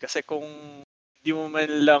Lohay. Kasi kung di mo man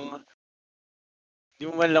lang, di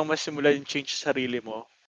mo man lang masimula yung change sa sarili mo,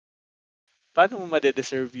 paano mo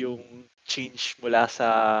madedeserve yung change mula sa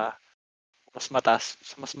mas mataas,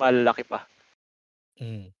 sa mas malaki pa?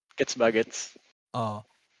 Mm. Gets ba, gets? Oo.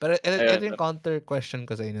 Pero ito Ayun. yung counter question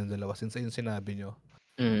ko sa inyong dalawa since yung sinabi nyo.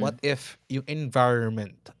 Mm. What if yung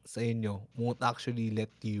environment sa inyo won't actually let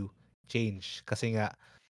you change? Kasi nga,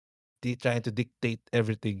 they trying to dictate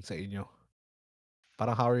everything sa inyo.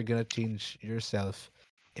 Parang how are you gonna change yourself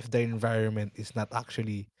if the environment is not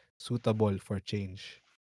actually suitable for change?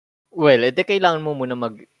 Well, edi kailangan mo muna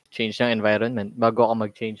mag-change ng environment bago ka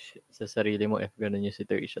mag-change sa sarili mo if ganun yung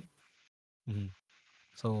situation. Mhm.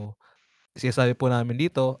 So, sinasabi po namin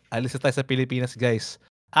dito, alis na tayo sa Pilipinas, guys.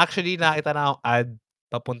 Actually, nakita na akong ad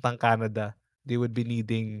papuntang Canada. They would be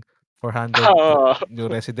needing 400 Oo.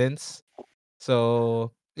 new residents.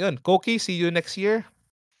 So, yun. Koki, see you next year.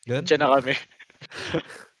 Yun. Diyan na kami.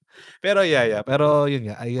 Pero yeah. Pero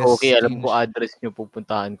yun nga, I Okay, guess alam ko change. address niyo,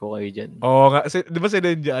 pupuntahan ko kayo dyan. Oo nga. Di ba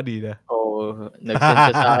sinend niya kanina? Oo, nag-send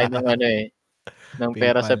siya sa akin ng ng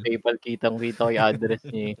pera sa PayPal. PayPal, kitang-kita ko yung address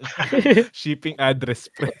niya. Shipping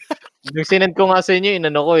address, pre. Nung sinend ko nga sa inyo,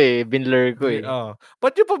 inano ko binlur ko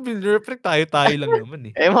Ba't yung pa-builder, pre? Tayo-tayo lang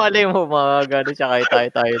naman eh. malay mo, gano'n siya,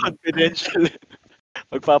 kahit tayo lang. Confidential.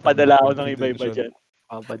 Magpapadala ako ng iba-iba Confidential. dyan.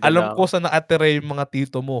 Alam Papadala ko ako. sa nakatira yung mga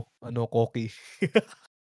tito mo. Koki.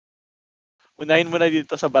 Unahin mo na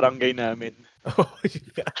dito sa barangay namin. Oh, yun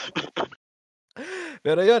nga.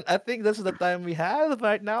 Pero yun, I think that's the time we have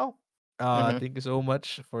right now. Thank you so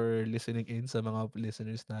much for listening in sa mga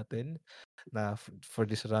listeners natin na for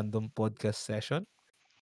this random podcast session.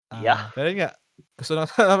 Yeah. Pero yun nga, gusto lang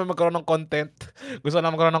namin magkaroon ng content. Gusto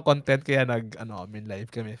lang magkaroon ng content kaya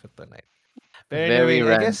live kami for tonight. Pero Very anyway, I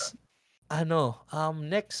random. guess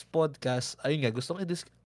next podcast, ayun nga, gusto ko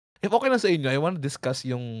if okay lang sa inyo, I want to discuss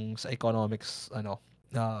yung sa economics,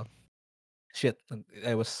 shit,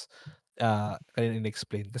 I was, kanina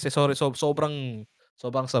in-explain. Kasi sobrang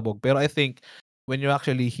sabog. Pero I think, when you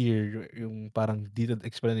actually hear yung parang detailed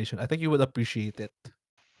explanation, I think you would appreciate it,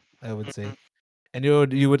 I would say. And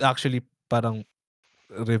you would actually parang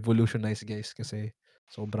revolutionize, guys, kasi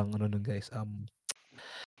sobrang nun, guys,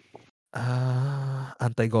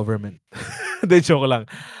 anti-government. Hindi, joke lang.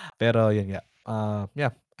 Pero yun nga.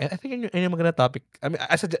 Yeah. I think yun yung maganda topic. I mean,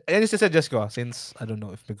 yan yung suggest ko since I don't know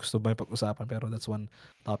if may gusto ba yung pag-usapan pero that's one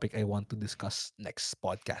topic I want to discuss next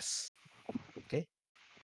podcast. Okay?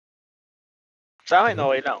 Sa akin, Yun.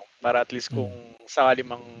 okay lang. Para at least kung sakali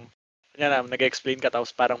mang nag-explain ka tapos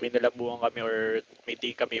parang may nalabuhan kami or may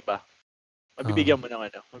tingin kami ba, mabibigyan mo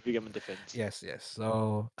ng defense. Yes.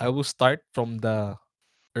 So, I will start from the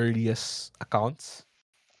earliest accounts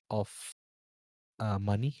of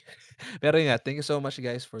money. Pero yun nga, thank you so much,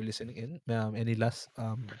 guys, for listening in. Any last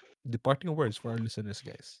departing words for our listeners,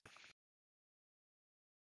 guys?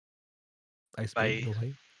 Iceberg, Bye.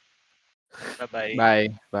 Lohay. Bye-bye.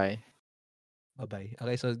 Bye. Bye-bye.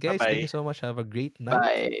 Okay, so guys, thank you Bye-bye. so much. Have a great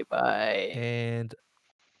night. Bye. And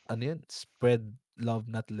spread love,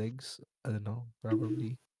 not legs. I don't know,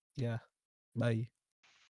 probably. Yeah. Bye.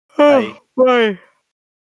 Bye. Bye.